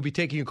we'll be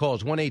taking your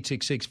calls,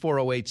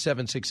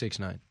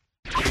 1-866-408-7669.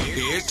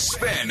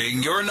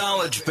 Expanding your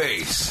knowledge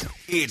base.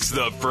 It's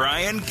the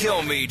Brian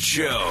Kilmeade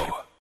Show.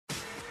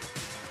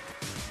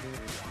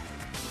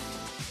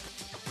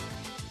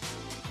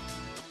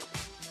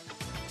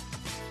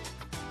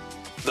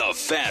 The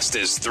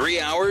fastest 3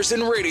 hours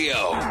in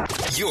radio.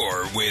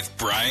 You're with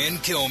Brian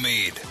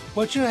Kilmeade.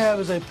 What you have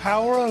is a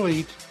power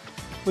elite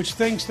which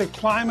thinks that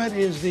climate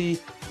is the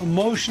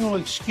emotional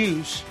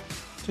excuse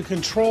to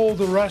control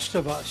the rest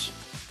of us.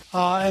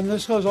 And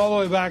this goes all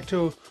the way back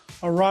to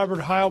a Robert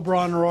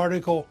Heilbronner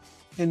article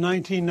in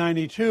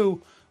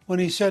 1992 when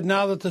he said,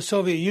 now that the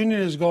Soviet Union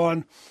is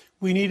gone,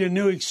 we need a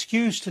new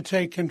excuse to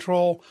take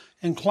control,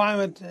 and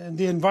climate and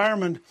the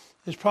environment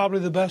is probably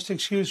the best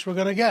excuse we're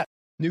going to get.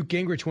 Newt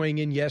Gingrich weighing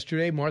in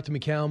yesterday. Martha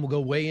MacCallum will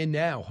go weigh in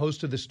now.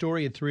 Host of The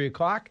Story at 3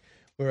 o'clock.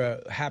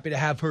 We're happy to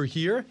have her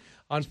here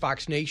on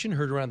Fox Nation,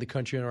 heard around the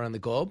country and around the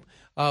globe.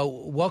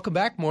 Welcome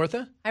back,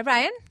 Martha. Hi,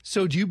 Brian.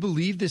 So do you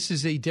believe this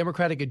is a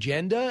Democratic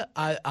agenda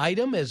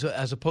item as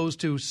opposed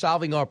to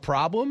solving our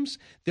problems?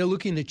 They're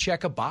looking to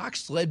check a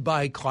box led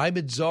by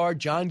climate czar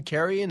John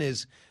Kerry and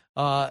his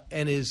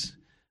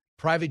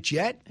private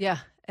jet? Yeah.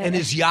 And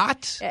his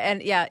yacht?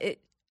 And yeah,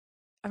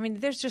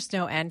 there's just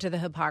no end to the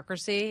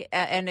hypocrisy,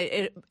 and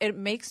it kind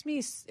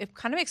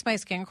of makes my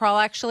skin crawl,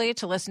 actually,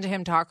 to listen to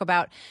him talk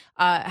about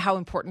how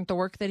important the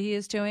work that he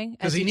is doing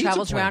as he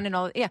travels around and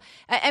all. Yeah,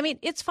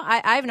 it's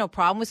fine. I have no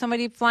problem with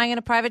somebody flying in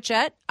a private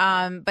jet,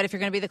 but if you're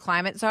going to be the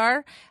climate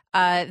czar,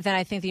 then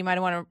I think that you might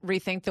want to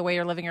rethink the way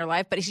you're living your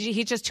life. But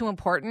he's just too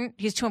important.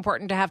 He's too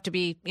important to have to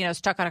be,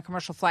 stuck on a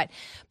commercial flight.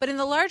 But in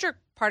the larger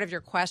part of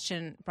your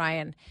question,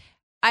 Brian,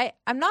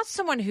 I'm not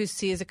someone who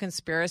sees a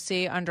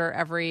conspiracy under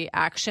every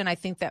action. I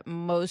think that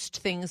most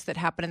things that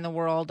happen in the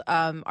world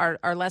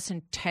are less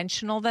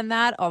intentional than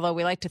that, although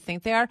we like to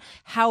think they are.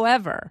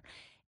 However,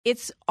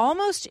 it's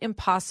almost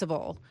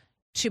impossible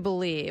to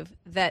believe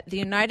that the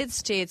United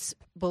States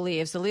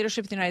believes, the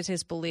leadership of the United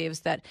States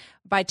believes that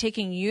by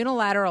taking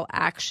unilateral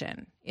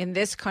action in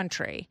this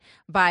country,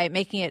 by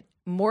making it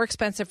more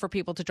expensive for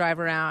people to drive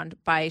around,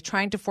 by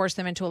trying to force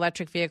them into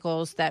electric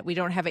vehicles that we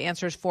don't have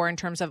answers for in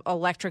terms of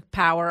electric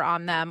power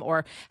on them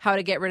or how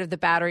to get rid of the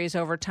batteries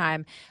over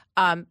time,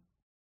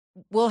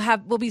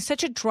 will be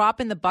such a drop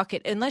in the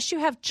bucket unless you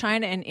have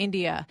China and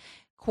India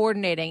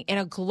coordinating in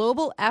a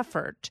global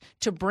effort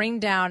to bring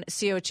down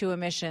CO2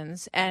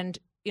 emissions. And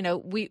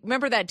we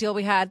remember that deal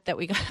we had that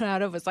we got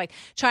out of was like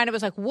China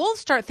was like, we'll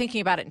start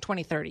thinking about it in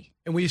 2030.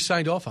 And we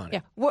signed off on it.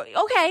 Yeah. Well,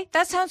 okay.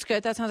 That sounds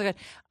good.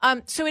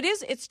 So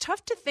it's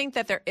tough to think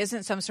that there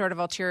isn't some sort of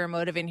ulterior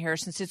motive in here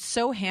since it's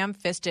so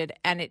ham-fisted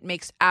and it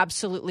makes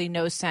absolutely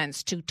no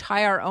sense to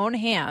tie our own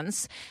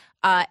hands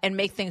and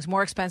make things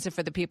more expensive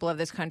for the people of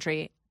this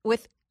country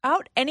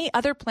without any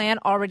other plan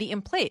already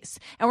in place.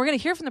 And we're going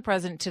to hear from the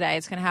president today.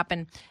 It's going to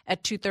happen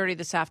at 2:30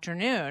 this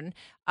afternoon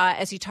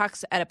as he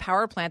talks at a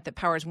power plant that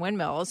powers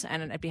windmills.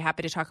 And I'd be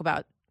happy to talk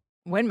about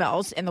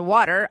windmills in the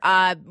water,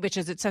 which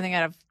is something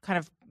that I've kind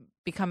of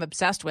become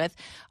obsessed with.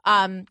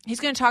 He's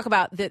going to talk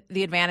about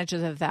the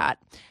advantages of that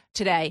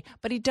today.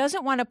 But he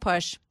doesn't want to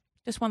push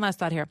 – just one last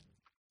thought here.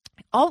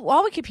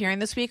 All we keep hearing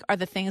this week are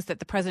the things that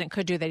the president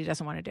could do that he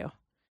doesn't want to do,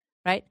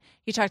 right?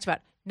 He talked about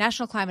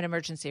national climate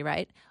emergency,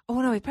 right? Oh,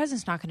 no, the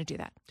president's not going to do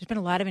that. There's been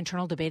a lot of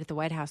internal debate at the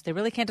White House. They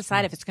really can't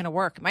decide if it's going to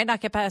work. It might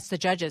not get past the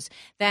judges.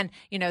 Then,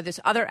 this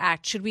other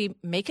act, should we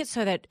make it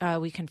so that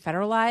we can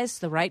federalize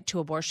the right to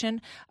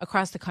abortion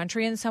across the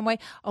country in some way?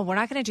 Oh, we're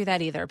not going to do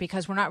that either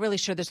because we're not really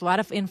sure. There's a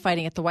lot of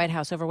infighting at the White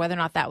House over whether or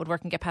not that would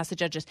work and get past the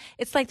judges.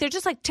 It's like they're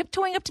just like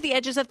tiptoeing up to the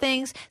edges of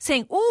things,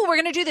 saying, oh, we're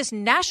going to do this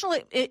national,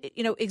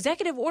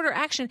 executive order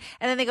action.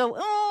 And then they go,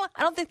 oh,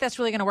 I don't think that's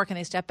really going to work. And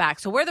they step back.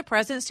 So where the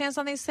president stands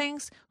on these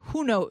things,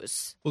 who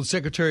knows? Well, the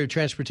Secretary of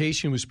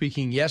Transportation was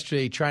speaking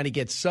yesterday trying to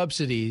get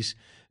subsidies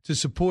to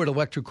support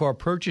electric car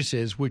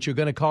purchases, which are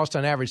going to cost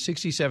on average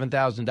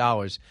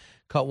 $67,000.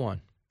 Cut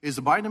one. Is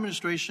the Biden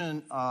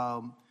administration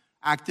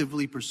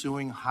actively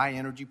pursuing high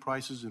energy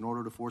prices in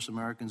order to force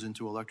Americans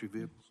into electric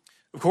vehicles?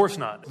 Of course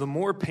not. The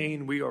more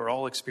pain we are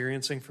all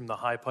experiencing from the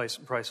high price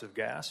of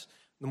gas,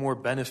 the more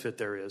benefit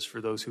there is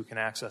for those who can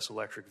access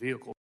electric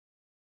vehicles.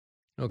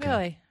 Okay.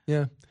 Really?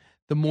 Yeah.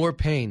 The more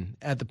pain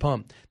at the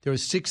pump. There are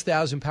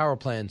 6,000 power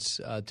plants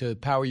to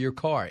power your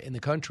car in the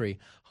country,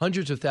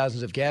 hundreds of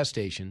thousands of gas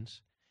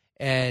stations.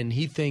 And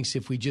he thinks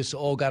if we just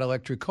all got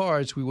electric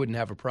cars, we wouldn't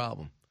have a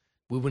problem.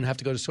 We wouldn't have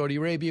to go to Saudi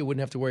Arabia,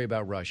 wouldn't have to worry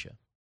about Russia.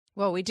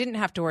 Well, we didn't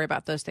have to worry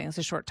about those things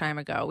a short time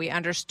ago. We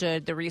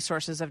understood the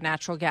resources of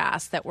natural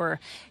gas that are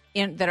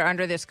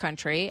under this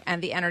country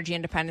and the energy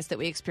independence that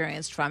we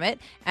experienced from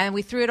it, and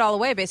we threw it all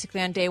away basically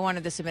on day one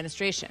of this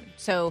administration.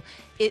 So,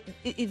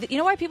 you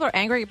know why people are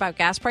angry about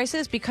gas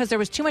prices? Because there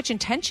was too much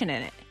intention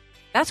in it.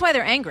 That's why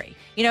they're angry.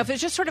 If it's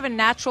just sort of a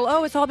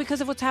natural, it's all because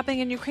of what's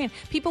happening in Ukraine,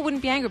 people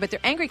wouldn't be angry, but they're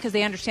angry because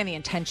they understand the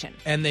intention.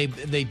 And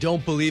they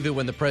don't believe it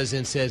when the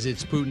president says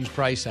it's Putin's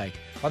price hike.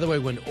 By the way,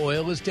 when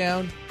oil is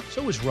down,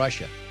 so is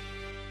Russia.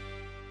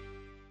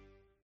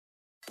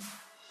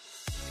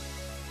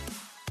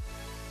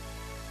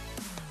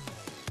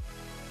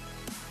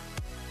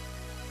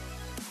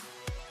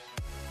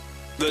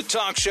 The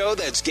talk show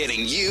that's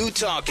getting you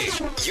talking.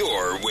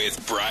 You're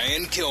with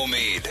Brian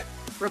Kilmeade.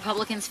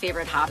 Republicans'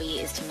 favorite hobby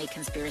is to make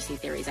conspiracy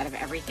theories out of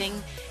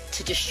everything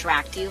to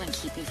distract you and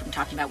keep you from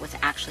talking about what's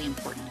actually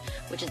important,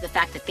 which is the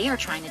fact that they are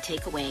trying to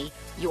take away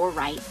your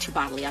right to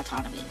bodily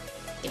autonomy.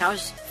 If I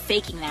was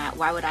faking that,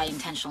 why would I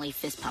intentionally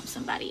fist pump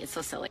somebody? It's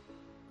so silly.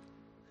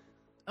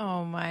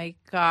 Oh, my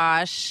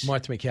gosh.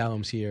 Martha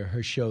McCallum's here.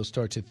 Her show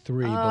starts at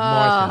 3, but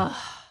Martha...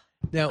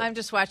 Now, I'm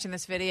just watching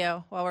this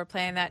video while we're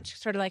playing that. She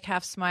sort of like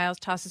half smiles,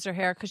 tosses her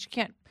hair because she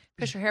can't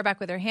push her hair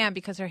back with her hand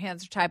because her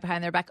hands are tied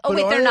behind their back. Oh,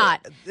 wait, they're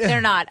not. They're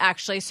not,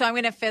 actually. So I'm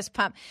going to fist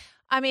pump.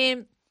 I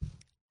mean,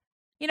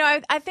 you know,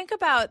 I think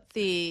about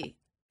the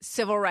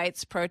civil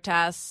rights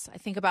protests. I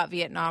think about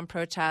Vietnam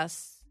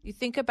protests. You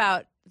think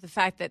about the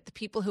fact that the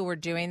people who were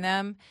doing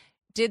them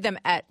did them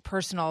at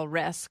personal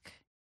risk,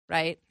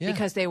 right? Yeah.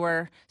 Because they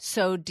were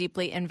so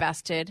deeply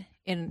invested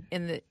in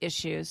the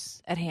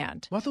issues at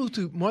hand. Martin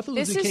Luther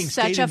This King is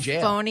such stayed a in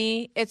jail.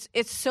 phony. It's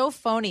so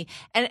phony.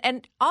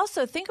 And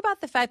also think about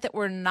the fact that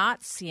we're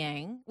not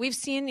seeing. We've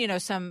seen, you know,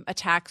 some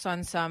attacks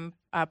on some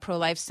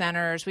pro-life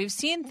centers. We've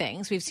seen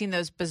things. We've seen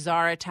those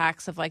bizarre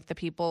attacks of like the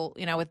people,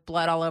 you know, with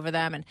blood all over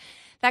them, and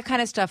that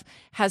kind of stuff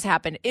has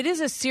happened. It is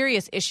a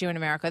serious issue in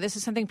America. This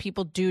is something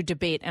people do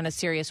debate in a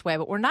serious way,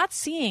 but we're not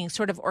seeing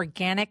sort of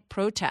organic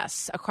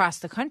protests across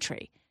the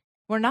country.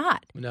 We're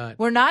not.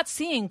 We're not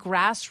seeing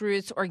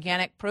grassroots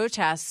organic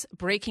protests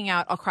breaking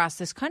out across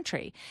this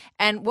country.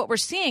 And what we're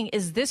seeing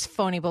is this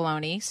phony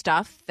baloney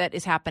stuff that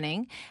is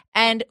happening.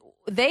 And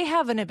they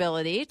have an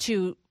ability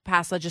to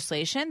pass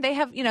legislation. They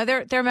have, you know,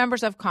 they're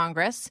members of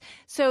Congress.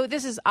 So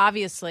this is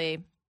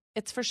obviously,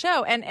 it's for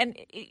show. And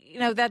you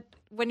know, that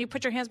when you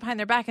put your hands behind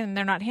their back and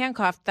they're not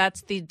handcuffed,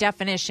 that's the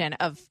definition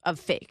of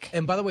fake.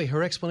 And by the way,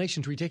 her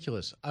explanation's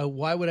ridiculous.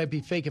 Why would I be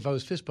fake if I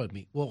was fist bumping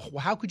me? Well,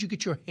 how could you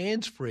get your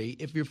hands free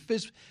if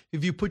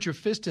you put your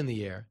fist in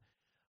the air?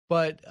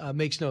 But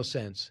makes no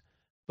sense.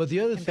 But the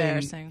other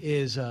thing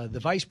is the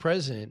vice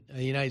president of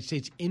the United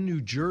States in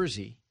New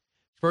Jersey,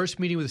 first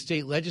meeting with the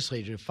state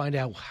legislature to find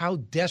out how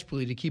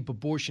desperately to keep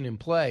abortion in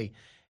play.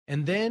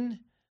 And then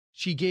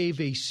she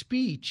gave a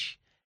speech.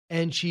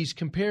 And she's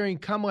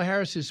Kamala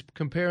Harris is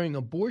comparing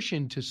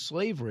abortion to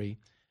slavery.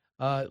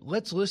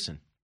 Let's listen.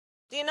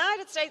 The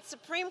United States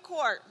Supreme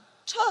Court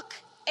took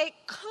a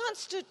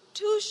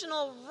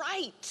constitutional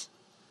right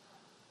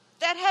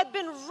that had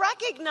been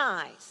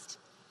recognized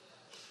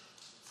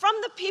from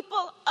the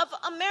people of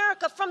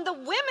America, from the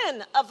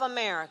women of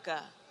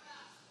America.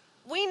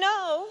 We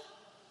know,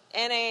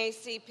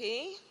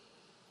 NAACP,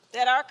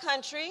 that our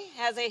country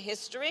has a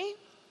history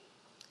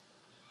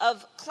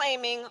of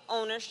claiming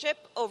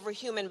ownership over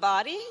human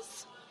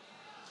bodies.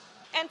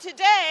 And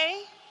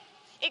today,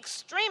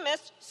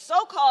 extremist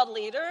so-called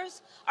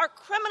leaders are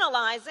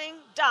criminalizing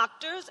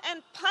doctors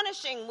and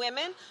punishing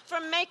women for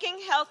making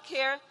health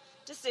care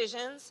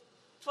decisions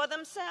for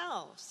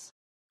themselves.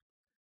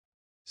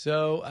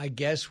 So I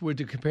guess we're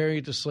comparing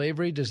it to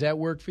slavery. Does that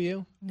work for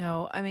you?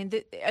 No, I mean,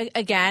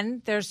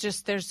 again, there's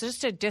just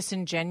a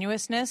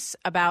disingenuousness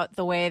about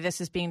the way this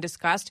is being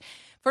discussed.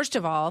 First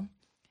of all,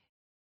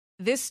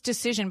 this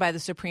decision by the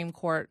Supreme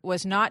Court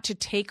was not to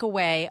take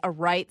away a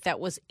right that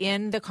was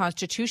in the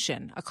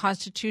Constitution, a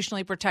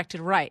constitutionally protected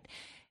right.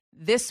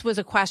 This was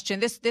a question.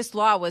 This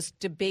law was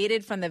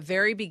debated from the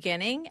very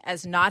beginning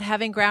as not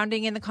having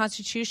grounding in the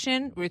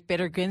Constitution. Ruth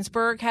Bader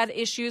Ginsburg had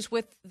issues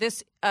with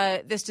this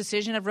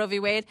decision of Roe v.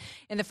 Wade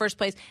in the first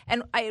place.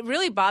 And it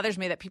really bothers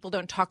me that people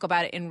don't talk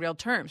about it in real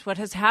terms. What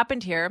has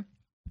happened here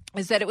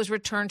is that it was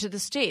returned to the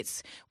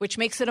states, which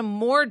makes it a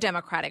more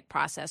democratic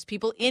process.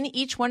 People in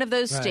each one of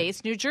those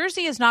states, New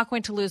Jersey is not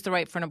going to lose the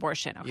right for an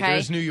abortion, okay? Neither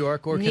is New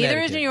York or Connecticut.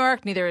 Neither is New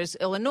York, neither is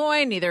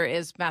Illinois, neither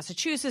is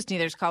Massachusetts,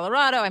 neither is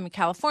Colorado, I mean,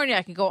 California,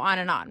 I can go on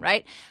and on,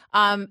 right?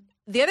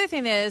 The other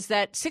thing is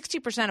that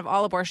 60% of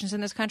all abortions in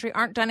this country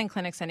aren't done in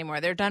clinics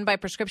anymore. They're done by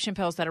prescription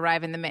pills that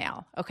arrive in the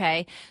mail,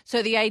 okay?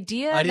 So the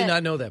idea I did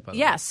not know that, by the way.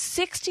 Yes,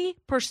 60%.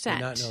 I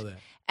did not know that.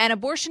 And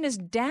abortion is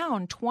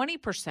down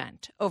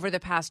 20% over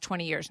the past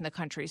 20 years in the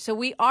country. So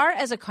we are,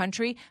 as a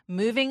country,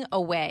 moving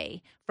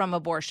away from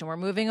abortion. We're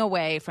moving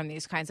away from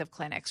these kinds of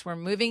clinics. We're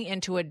moving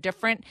into a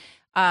different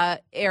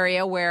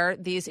area where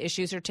these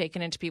issues are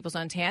taken into people's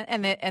own hands.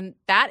 And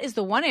that is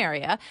the one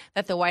area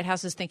that the White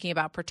House is thinking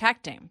about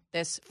protecting,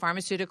 this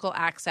pharmaceutical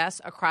access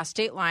across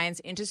state lines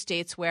into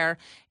states where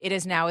it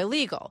is now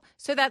illegal.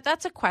 So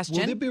that's a question.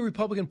 Will there be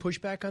Republican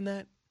pushback on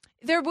that?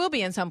 There will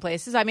be in some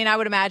places. I mean, I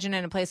would imagine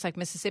in a place like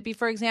Mississippi,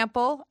 for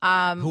example,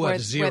 where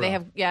they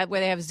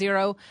have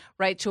zero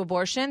right to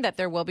abortion, that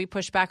there will be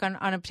pushback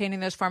on obtaining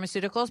those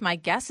pharmaceuticals. My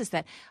guess is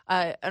that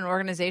an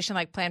organization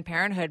like Planned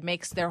Parenthood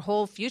makes their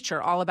whole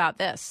future all about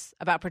this,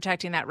 about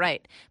protecting that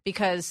right,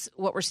 because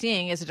what we're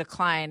seeing is a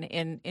decline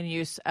in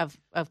use of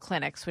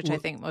clinics, which I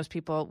think most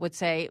people would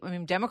say. I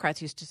mean,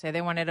 Democrats used to say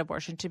they wanted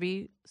abortion to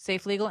be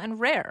safe, legal, and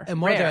rare. And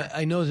Martha,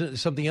 I know that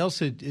something else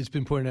that has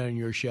been pointed out on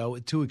your show,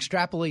 to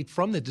extrapolate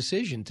from the decision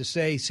decision to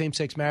say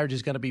same-sex marriage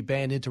is going to be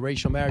banned,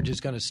 interracial marriage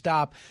is going to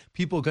stop.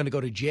 People are going to go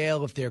to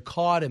jail if they're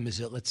caught. And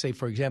let's say,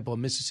 for example, a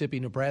Mississippi,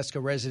 Nebraska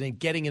resident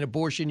getting an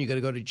abortion, you're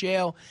going to go to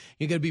jail.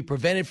 You're going to be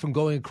prevented from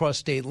going across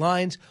state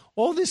lines.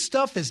 All this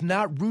stuff is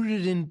not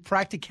rooted in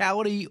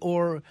practicality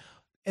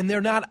and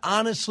they're not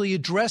honestly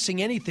addressing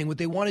anything. What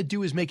they want to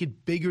do is make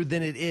it bigger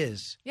than it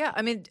is. Yeah,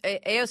 I mean,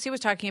 AOC was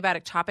talking about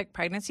ectopic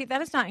pregnancy.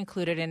 That is not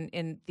included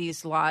in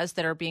these laws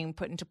that are being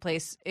put into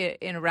place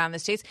in around the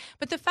states.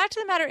 But the fact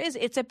of the matter is,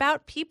 it's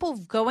about people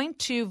going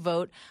to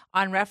vote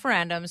on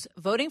referendums,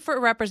 voting for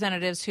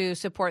representatives who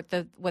support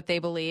what they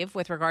believe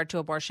with regard to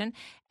abortion.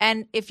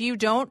 And if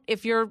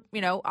you're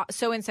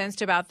so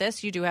incensed about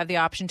this, you do have the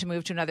option to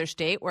move to another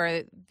state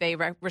where they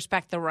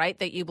respect the right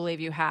that you believe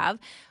you have.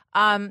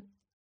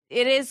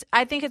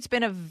 I think it's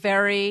been a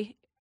very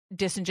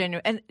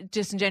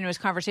disingenuous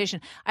conversation.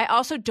 I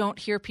also don't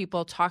hear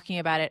people talking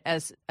about it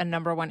as a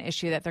number one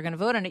issue that they're going to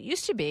vote on. It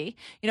used to be,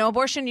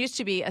 abortion used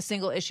to be a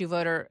single issue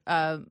voter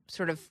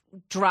sort of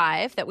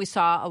drive that we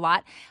saw a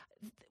lot.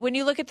 When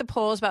you look at the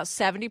polls, about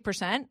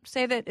 70%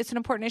 say that it's an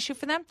important issue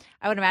for them.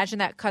 I would imagine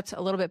that cuts a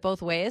little bit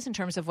both ways in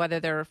terms of whether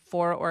they're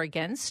for or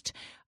against.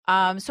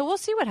 So we'll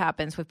see what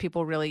happens with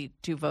people really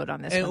do vote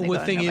on this. And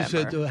the thing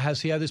is,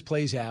 see how this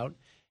plays out.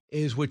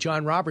 Is what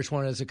John Roberts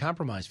wanted as a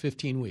compromise,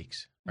 15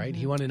 weeks, right?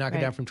 He wanted to knock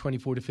it down from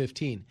 24 to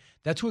 15.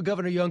 That's where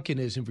Governor Youngkin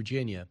is in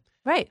Virginia.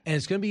 Right. And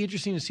it's going to be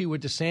interesting to see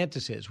what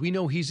DeSantis is. We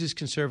know he's as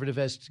conservative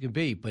as it can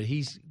be, but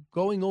he's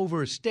going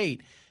over a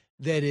state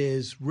that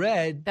is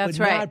red. That's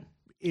right.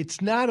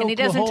 It's not and Oklahoma. He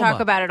doesn't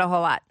talk about it a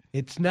whole lot.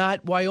 It's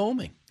not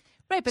Wyoming.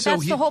 Right, but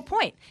that's the whole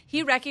point.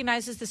 He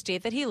recognizes the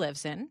state that he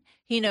lives in.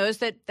 He knows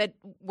that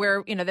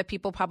where that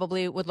people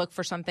probably would look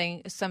for some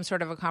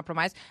sort of a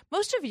compromise.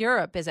 Most of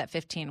Europe is at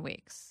 15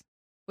 weeks,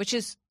 which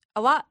is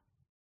a lot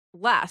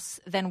less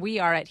than we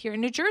are at here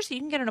in New Jersey.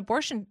 You can get an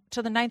abortion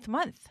till the 9th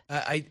month.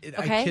 I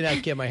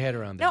cannot get my head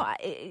around that.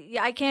 No,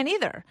 I can't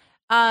either.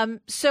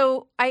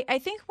 So I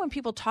think when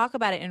people talk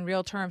about it in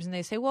real terms and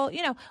they say, well,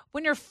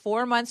 when you're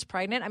 4 months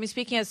pregnant, I mean,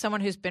 speaking as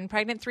someone who's been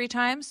pregnant 3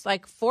 times,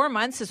 like 4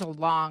 months is a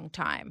long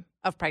time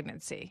of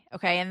pregnancy.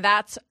 Okay. And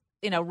that's,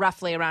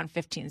 roughly around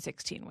 15,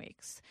 16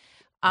 weeks.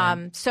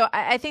 So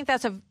I think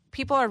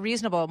people are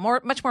reasonable,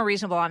 much more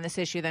reasonable on this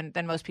issue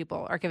than most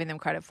people are giving them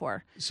credit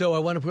for. So I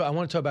want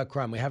to talk about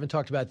crime. We haven't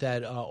talked about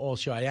that all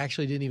show. I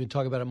actually didn't even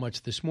talk about it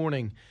much this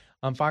morning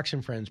on Fox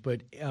and Friends,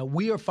 but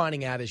we are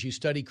finding out as you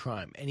study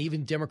crime, and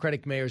even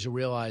Democratic mayors are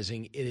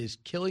realizing it is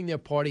killing their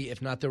party,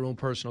 if not their own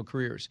personal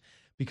careers.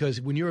 Because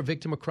when you're a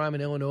victim of crime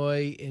in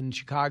Illinois, in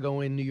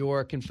Chicago, in New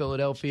York, in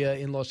Philadelphia,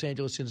 in Los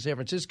Angeles, in San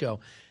Francisco,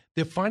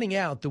 they're finding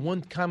out the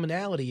one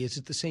commonality is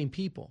it's the same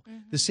people.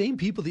 Mm-hmm. The same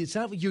people. It's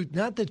not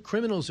that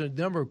the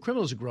number of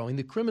criminals are growing.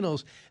 The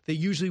criminals that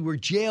usually were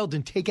jailed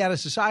and take out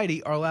of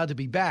society are allowed to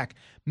be back.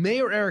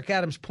 Mayor Eric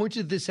Adams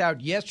pointed this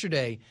out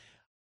yesterday.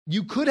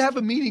 You could have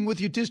a meeting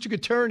with your district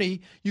attorney.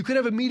 You could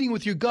have a meeting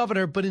with your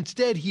governor, but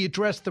instead he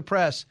addressed the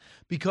press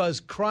because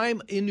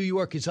crime in New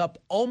York is up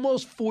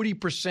almost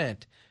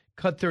 40%.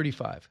 Cut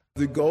 35.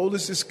 The goal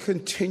is this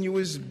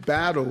continuous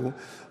battle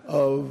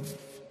of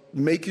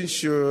making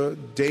sure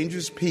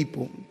dangerous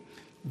people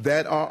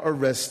that are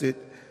arrested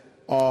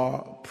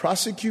are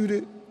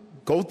prosecuted,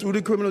 go through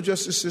the criminal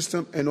justice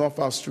system, and off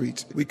our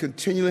streets. We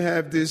continually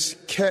have this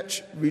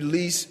catch,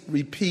 release,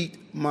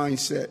 repeat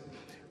mindset.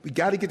 We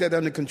got to get that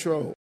under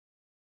control.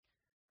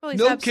 Well, he's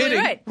no absolutely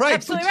kidding. Right.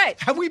 Absolutely right.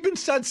 Have we been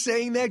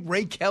saying that?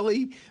 Ray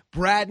Kelly,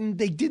 Bratton,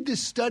 they did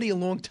this study a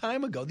long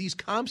time ago. These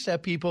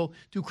CompStat people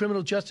do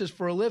criminal justice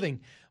for a living.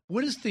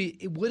 What is the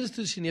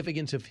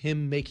significance of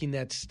him making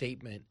that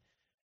statement?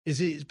 Is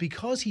it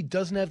because he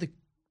doesn't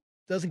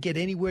get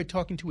anywhere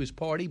talking to his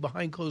party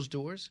behind closed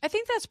doors? I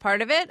think that's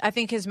part of it. I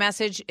think his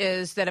message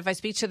is that if I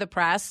speak to the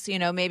press,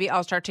 maybe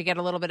I'll start to get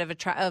a little bit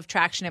of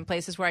traction in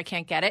places where I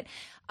can't get it.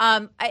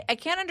 I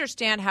can't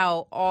understand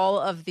how all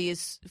of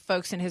these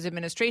folks in his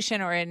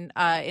administration or in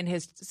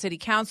his city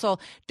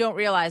council don't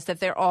realize that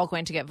they're all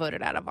going to get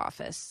voted out of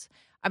office.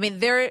 I mean,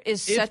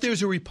 there's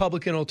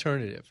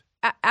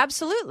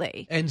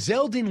Absolutely. And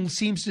Zeldin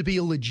seems to be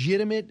a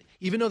legitimate,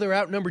 even though they're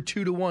outnumbered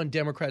 2-1,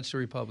 Democrats to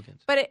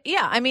Republicans. But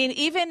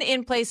even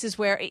in places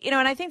where,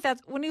 and I think that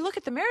when you look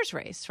at the mayor's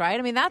race, right?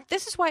 I mean,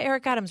 this is why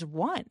Eric Adams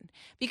won,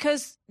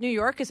 because New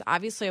York is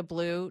obviously a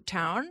blue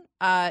town.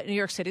 New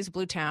York City is a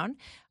blue town.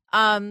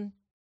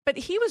 But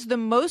he was the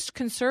most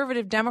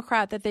conservative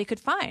Democrat that they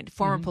could find.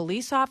 Former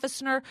police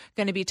officer,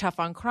 going to be tough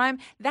on crime.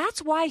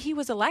 That's why he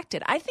was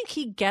elected. I think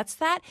he gets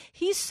that.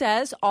 He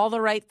says all the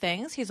right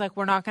things. He's like,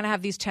 we're not going to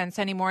have these tents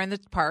anymore in the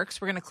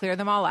parks. We're going to clear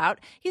them all out.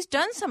 He's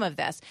done some of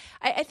this.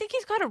 I think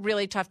he's got a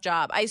really tough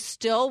job. I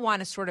still want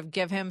to sort of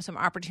give him some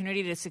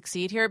opportunity to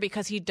succeed here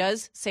because he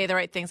does say the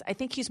right things. I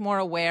think he's more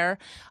aware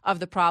of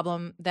the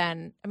problem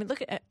than,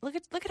 look at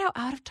how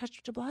out of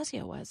touch de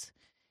Blasio was.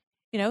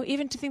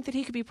 Even to think that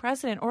he could be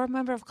president or a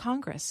member of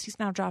Congress. He's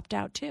now dropped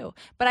out too.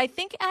 But I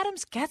think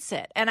Adams gets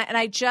it. And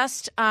I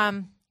just,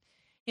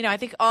 I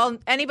think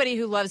anybody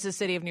who loves the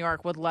city of New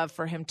York would love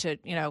for him to,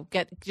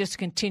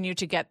 continue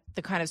to get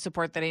the kind of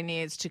support that he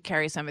needs to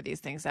carry some of these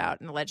things out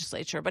in the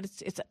legislature. But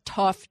it's a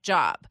tough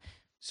job.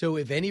 So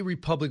if any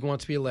Republican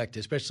wants to be elected,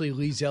 especially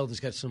Lee Zeldin's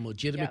got some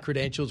legitimate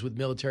credentials with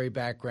military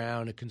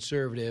background, a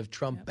conservative,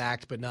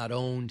 Trump-backed but not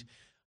owned,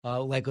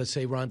 like let's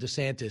say Ron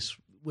DeSantis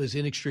was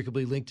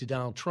inextricably linked to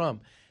Donald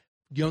Trump.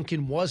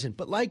 Youngkin wasn't,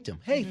 but liked him.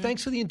 Hey,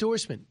 thanks for the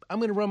endorsement. I'm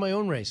going to run my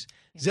own race.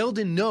 Yeah.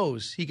 Zeldin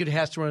knows he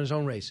has to run his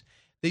own race.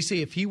 They say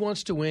if he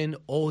wants to win,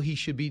 he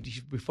should be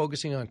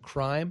focusing on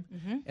crime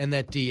and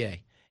that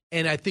DA.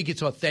 And I think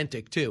it's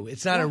authentic, too.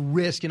 It's not a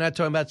risk. You're not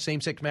talking about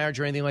same-sex marriage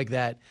or anything like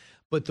that.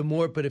 But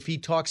if he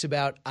talks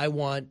about, I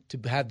want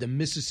to have the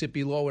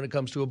Mississippi law when it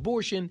comes to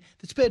abortion,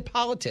 that's bad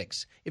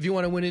politics if you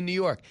want to win in New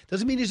York.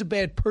 Doesn't mean he's a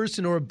bad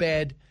person or a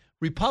bad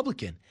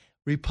Republican.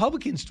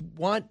 Republicans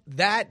want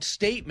that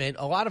statement.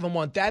 A lot of them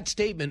want that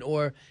statement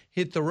or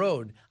hit the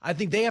road. I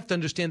think they have to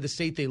understand the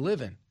state they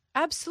live in.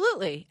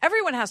 Absolutely.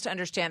 Everyone has to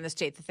understand the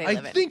state that they live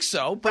in. I think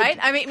so. But right?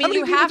 I mean, how many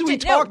you people have do we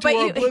to talk to but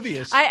are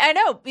oblivious? I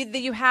know.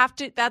 You have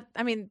to.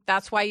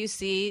 That's why you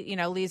see,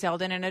 Lee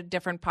Zeldin in a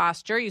different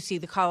posture. You see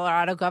the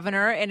Colorado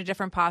governor in a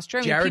different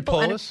posture. Jared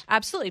Polis.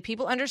 Absolutely.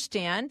 People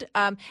understand.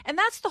 And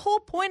that's the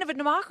whole point of a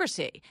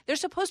democracy. They're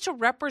supposed to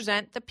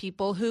represent the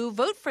people who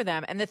vote for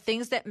them and the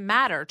things that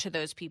matter to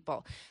those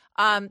people.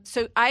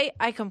 So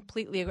I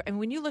completely agree. And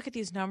when you look at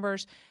these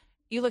numbers,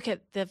 you look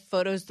at the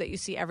photos that you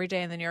see every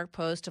day in the New York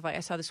Post of, I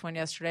saw this one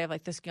yesterday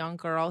of this young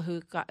girl who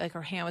got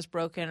her hand was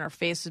broken, her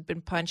face had been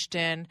punched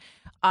in.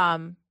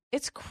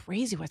 It's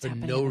crazy what's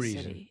happening in the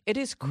city. It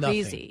is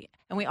crazy. Nothing.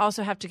 And we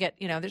also have to get,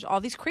 there's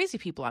all these crazy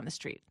people on the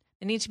street.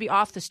 They need to be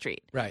off the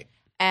street. Right.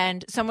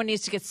 And someone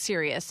needs to get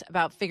serious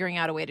about figuring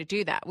out a way to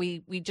do that. We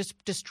just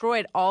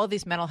destroyed all of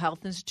these mental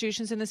health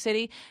institutions in the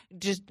city.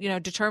 Just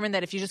determined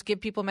that if you just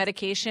give people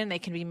medication, they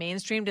can be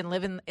mainstreamed and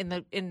live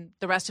in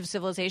the rest of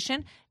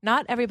civilization.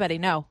 Not everybody.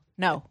 No.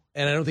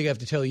 And I don't think I have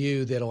to tell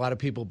you that a lot of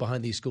people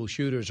behind these school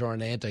shooters are on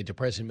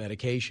antidepressant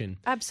medication.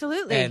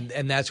 Absolutely.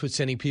 And that's what's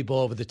sending people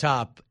over the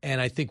top.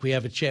 And I think we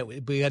have a chat.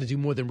 We got to do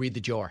more than read the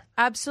jar.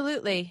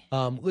 Absolutely.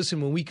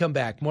 Listen, when we come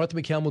back, Martha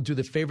McCallum will do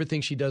the favorite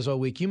thing she does all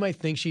week. You might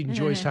think she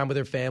enjoys time with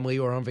her family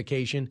or on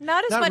vacation.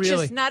 Not as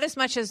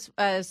much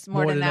as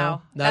More to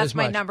Know. That's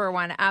my number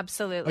one.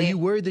 Absolutely. Are you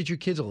worried that your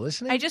kids are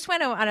listening? I just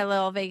went on a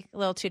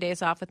little 2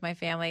 days off with my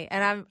family,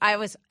 and it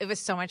was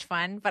so much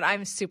fun. But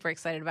I'm super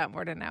excited about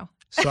More to Know.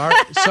 Sorry,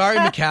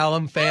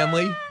 McCallum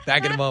family.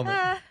 Back in a moment.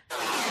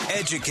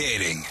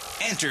 Educating,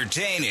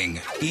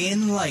 entertaining,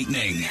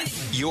 enlightening.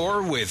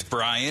 You're with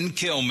Brian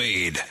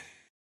Kilmeade.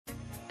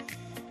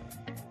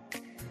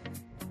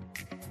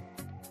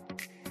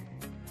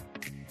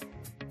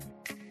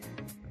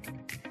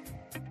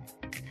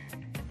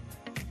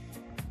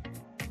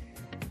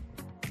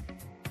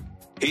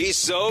 He's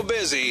so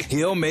busy,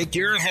 he'll make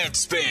your head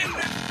spin.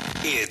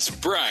 It's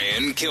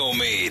Brian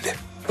Kilmeade.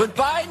 But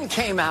Biden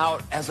came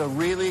out as a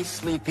really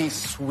sleepy,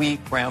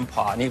 sweet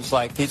grandpa. And he was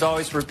he's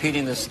always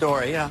repeating this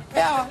story. Yeah,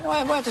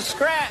 I went to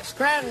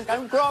Scranton.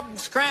 I grew up in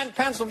Scranton,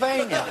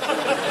 Pennsylvania.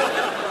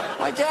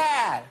 My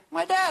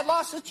dad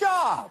lost his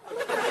job.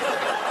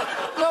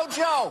 No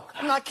joke.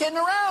 I'm not kidding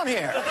around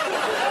here.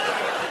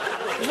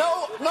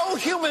 No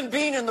human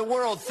being in the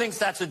world thinks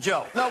that's a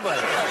joke. Nobody.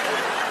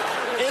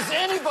 Is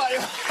anybody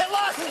that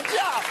lost his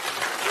job?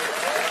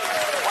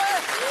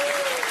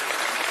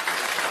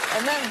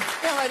 And then,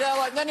 my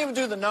dad, then he would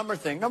do the number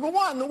thing. Number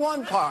one, the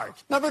one part.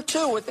 Number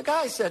two, what the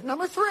guy said.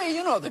 Number three,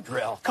 you know the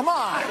drill. Come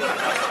on.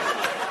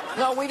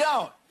 No, we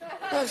don't.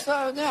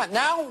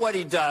 Now what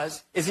he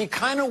does is he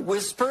kind of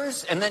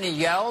whispers and then he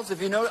yells.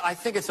 If you know, I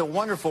think it's a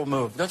wonderful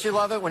move. Don't you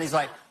love it when he's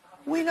like,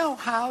 we know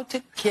how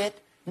to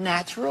get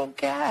natural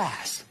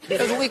gas.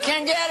 Because we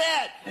can get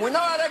it. We know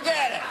how to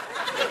get it.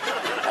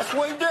 That's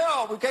what we do.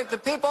 We take the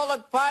people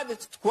that buy the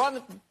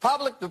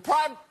public, the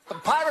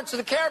Pirates of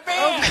the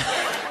Caribbean.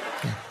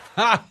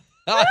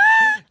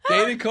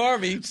 Dana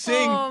Carvey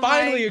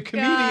finally a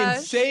comedian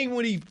saying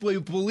what he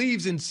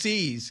believes and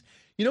sees.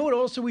 You know what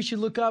also we should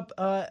look up,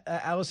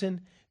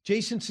 Allison?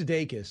 Jason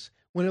Sudeikis.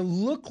 When it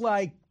looked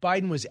like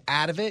Biden was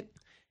out of it,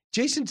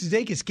 Jason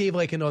Sudeikis gave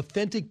an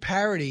authentic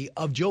parody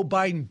of Joe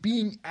Biden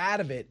being out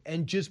of it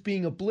and just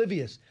being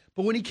oblivious.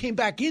 But when he came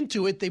back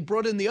into it, they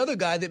brought in the other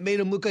guy that made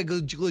him look like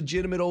a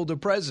legitimate older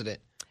president.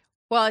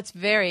 Well, it's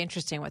very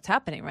interesting what's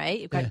happening, right?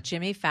 You've got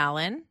Jimmy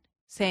Fallon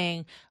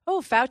saying,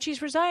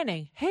 Fauci's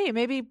resigning. Hey,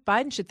 maybe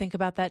Biden should think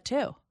about that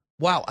too.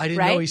 Wow, I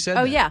didn't know he said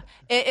that. Oh, yeah.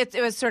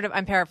 It was sort of,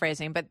 I'm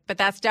paraphrasing, but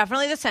that's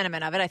definitely the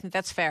sentiment of it. I think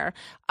that's fair.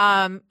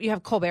 You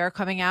have Colbert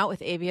coming out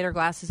with aviator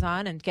glasses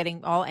on and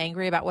getting all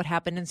angry about what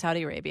happened in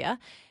Saudi Arabia.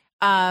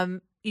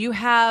 You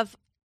have,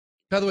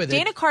 by the way,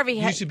 Dana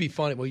Carvey used to be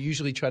funny. We'll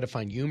usually try to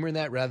find humor in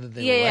that rather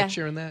than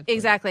lecture in that.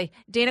 Exactly.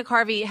 Dana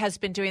Carvey has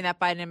been doing that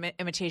Biden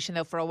imitation,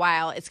 though, for a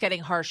while. It's getting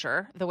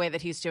harsher, the way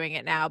that he's doing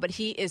it now. But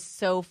he is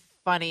so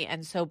funny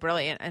and so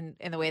brilliant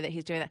in the way that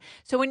he's doing that.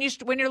 So when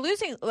you're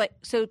losing,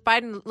 so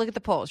Biden, look at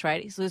the polls,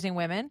 right? He's losing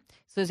women,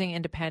 he's losing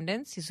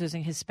independents, he's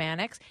losing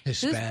Hispanics.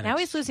 Now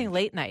he's losing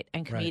late night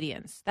and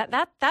comedians.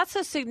 Right. That's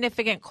a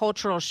significant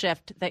cultural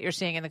shift that you're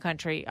seeing in the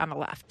country on the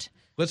left.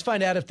 Let's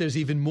find out if there's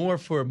even more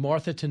for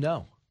Martha to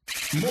know.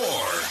 More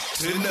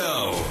to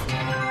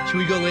know. Should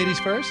we go ladies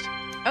first?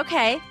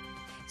 Okay.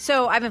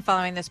 So I've been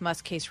following this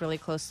Musk case really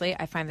closely.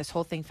 I find this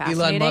whole thing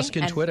fascinating. Elon Musk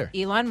and Twitter.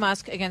 Elon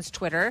Musk against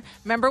Twitter.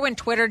 Remember when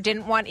Twitter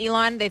didn't want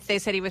Elon? They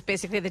said he was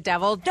basically the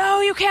devil.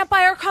 No, you can't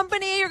buy our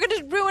company. You're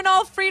going to ruin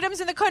all freedoms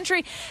in the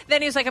country.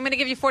 Then he was like, I'm going to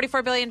give you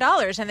 $44 billion.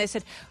 And they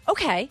said,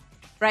 okay,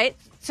 right?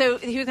 So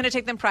he was going to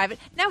take them private.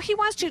 Now he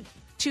wants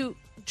to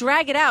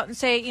drag it out and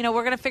say,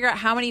 we're going to figure out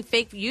how many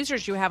fake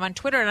users you have on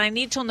Twitter. And I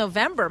need till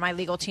November, my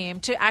legal team,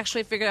 to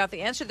actually figure out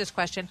the answer to this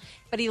question.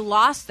 But he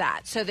lost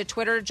that. So the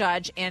Twitter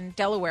judge in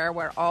Delaware,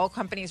 where all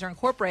companies are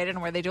incorporated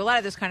and where they do a lot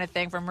of this kind of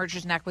thing for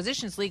mergers and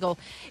acquisitions, legal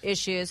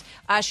issues,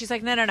 she's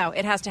like, no.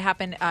 It has to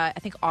happen, I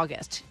think,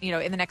 August.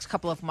 In the next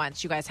couple of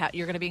months, you guys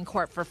you're going to be in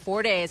court for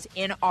 4 days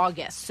in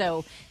August.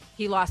 So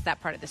he lost that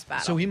part of this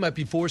battle. So he might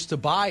be forced to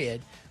buy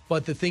it.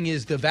 But the thing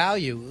is the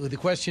value. The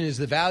question is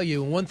the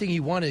value. And one thing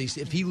he wanted is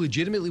if he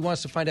legitimately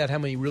wants to find out how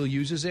many real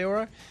users there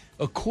are,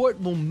 a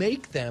court will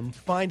make them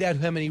find out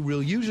how many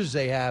real users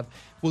they have.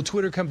 Will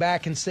Twitter come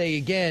back and say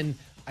again,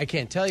 I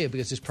can't tell you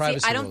because it's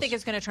privacy I don't rules. think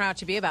it's going to turn out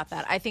to be about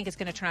that. I think it's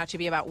going to turn out to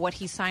be about what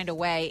he signed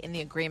away in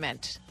the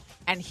agreement.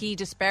 And he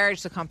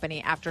disparaged the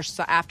company after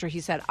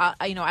he said,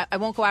 I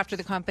won't go after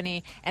the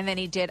company. And then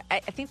he did. I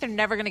think they're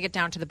never going to get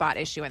down to the bot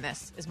issue in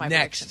this, is my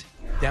prediction.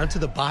 Down to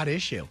the bot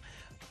issue.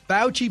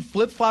 Fauci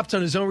flip-flops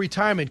on his own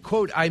retirement.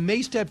 Quote, I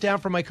may step down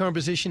from my current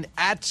position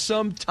at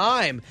some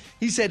time.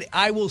 He said,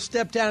 I will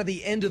step down at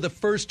the end of the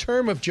first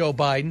term of Joe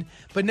Biden.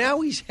 But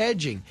now he's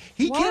hedging.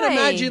 He can't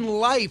imagine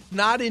life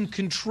not in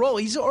control.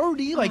 He's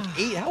already like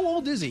 8. How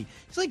old is he?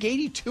 He's like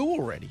 82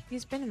 already.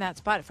 He's been in that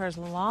spot for as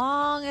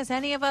long as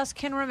any of us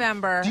can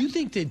remember. Do you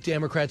think that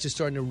Democrats are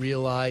starting to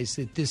realize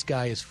that this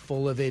guy is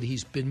full of it?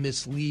 He's been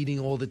misleading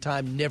all the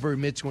time, never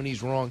admits when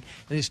he's wrong,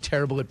 and is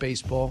terrible at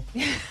baseball?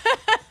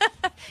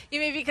 You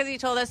mean because he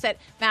told us that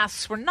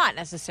masks were not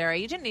necessary.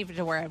 You didn't need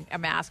to wear a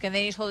mask. And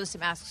then he told us that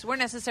masks were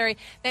necessary.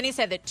 Then he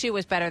said that 2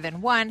 was better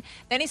than 1.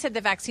 Then he said the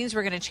vaccines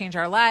were going to change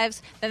our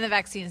lives. Then the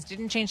vaccines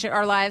didn't change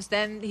our lives.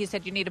 Then he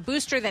said you need a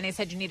booster. Then he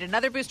said you need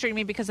another booster. You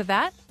mean because of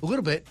that? A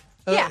little bit.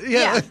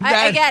 Yeah.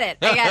 I get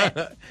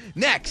it.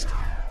 Next.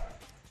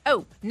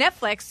 Oh,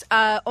 Netflix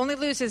only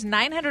loses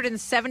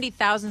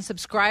 970,000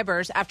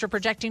 subscribers after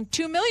projecting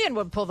 2 million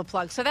would pull the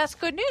plug. So that's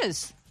good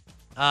news.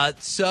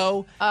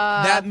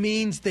 That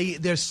means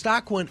their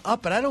stock went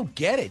up, but I don't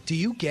get it. Do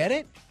you get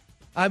it?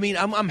 I mean,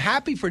 I'm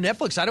happy for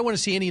Netflix. I don't want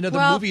to see any another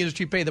movie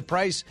industry pay the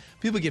price.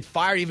 People get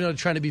fired even though they're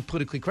trying to be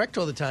politically correct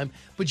all the time.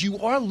 But you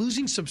are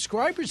losing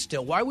subscribers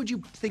still. Why would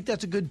you think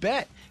that's a good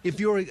bet? If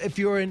you're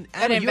an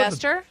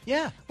investor?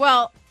 Yeah.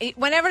 Well,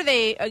 whenever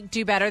they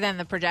do better than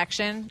the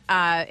projection,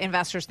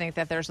 investors think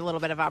that there's a little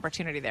bit of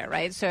opportunity there,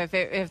 right? So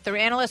if the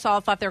analysts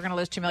all thought they were going to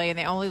lose 2 million,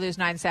 they only lose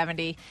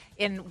 970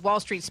 in Wall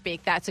Street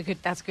speak. That's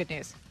good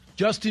news.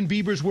 Justin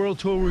Bieber's world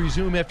tour will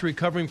resume after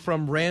recovering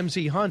from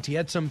Ramsey Hunt. He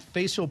had some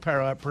facial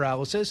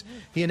paralysis.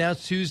 He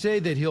announced Tuesday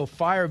that he'll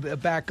fire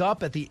back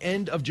up at the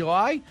end of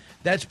July.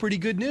 That's pretty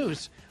good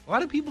news. A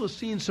lot of people are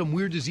seeing some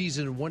weird diseases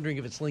and wondering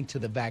if it's linked to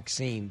the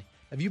vaccine.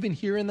 Have you been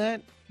hearing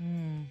that?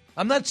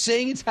 I'm not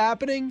saying it's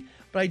happening,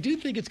 but I do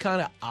think it's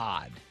kind of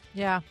odd.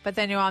 Yeah, but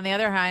then on the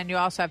other hand, you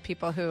also have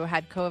people who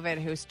had COVID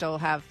who still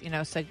have,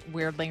 some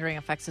weird lingering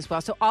effects as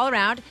well. So all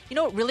around,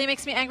 what really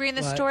makes me angry in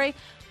this story?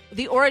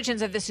 The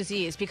origins of this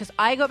disease, because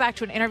I go back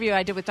to an interview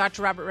I did with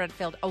Dr. Robert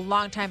Redfield a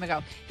long time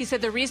ago. He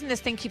said the reason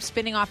this thing keeps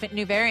spinning off at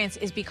new variants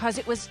is because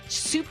it was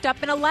souped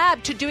up in a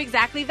lab to do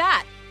exactly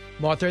that.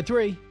 Martha at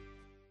 3.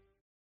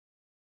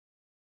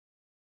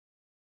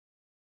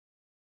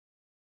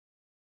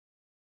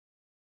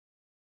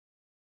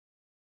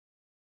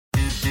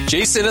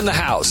 Jason in the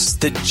House,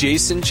 the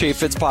Jason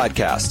Chaffetz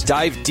Podcast.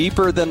 Dive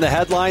deeper than the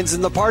headlines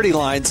and the party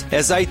lines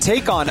as I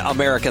take on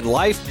American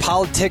life,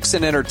 politics,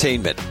 and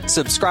entertainment.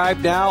 Subscribe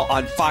now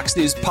on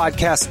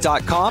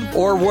FoxNewsPodcast.com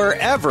or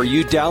wherever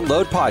you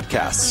download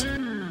podcasts.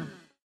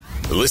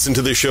 Listen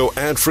to the show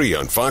ad-free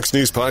on Fox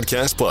News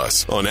Podcast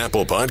Plus, on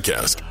Apple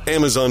Podcast,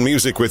 Amazon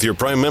Music with your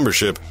Prime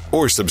membership,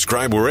 or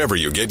subscribe wherever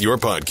you get your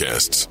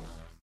podcasts.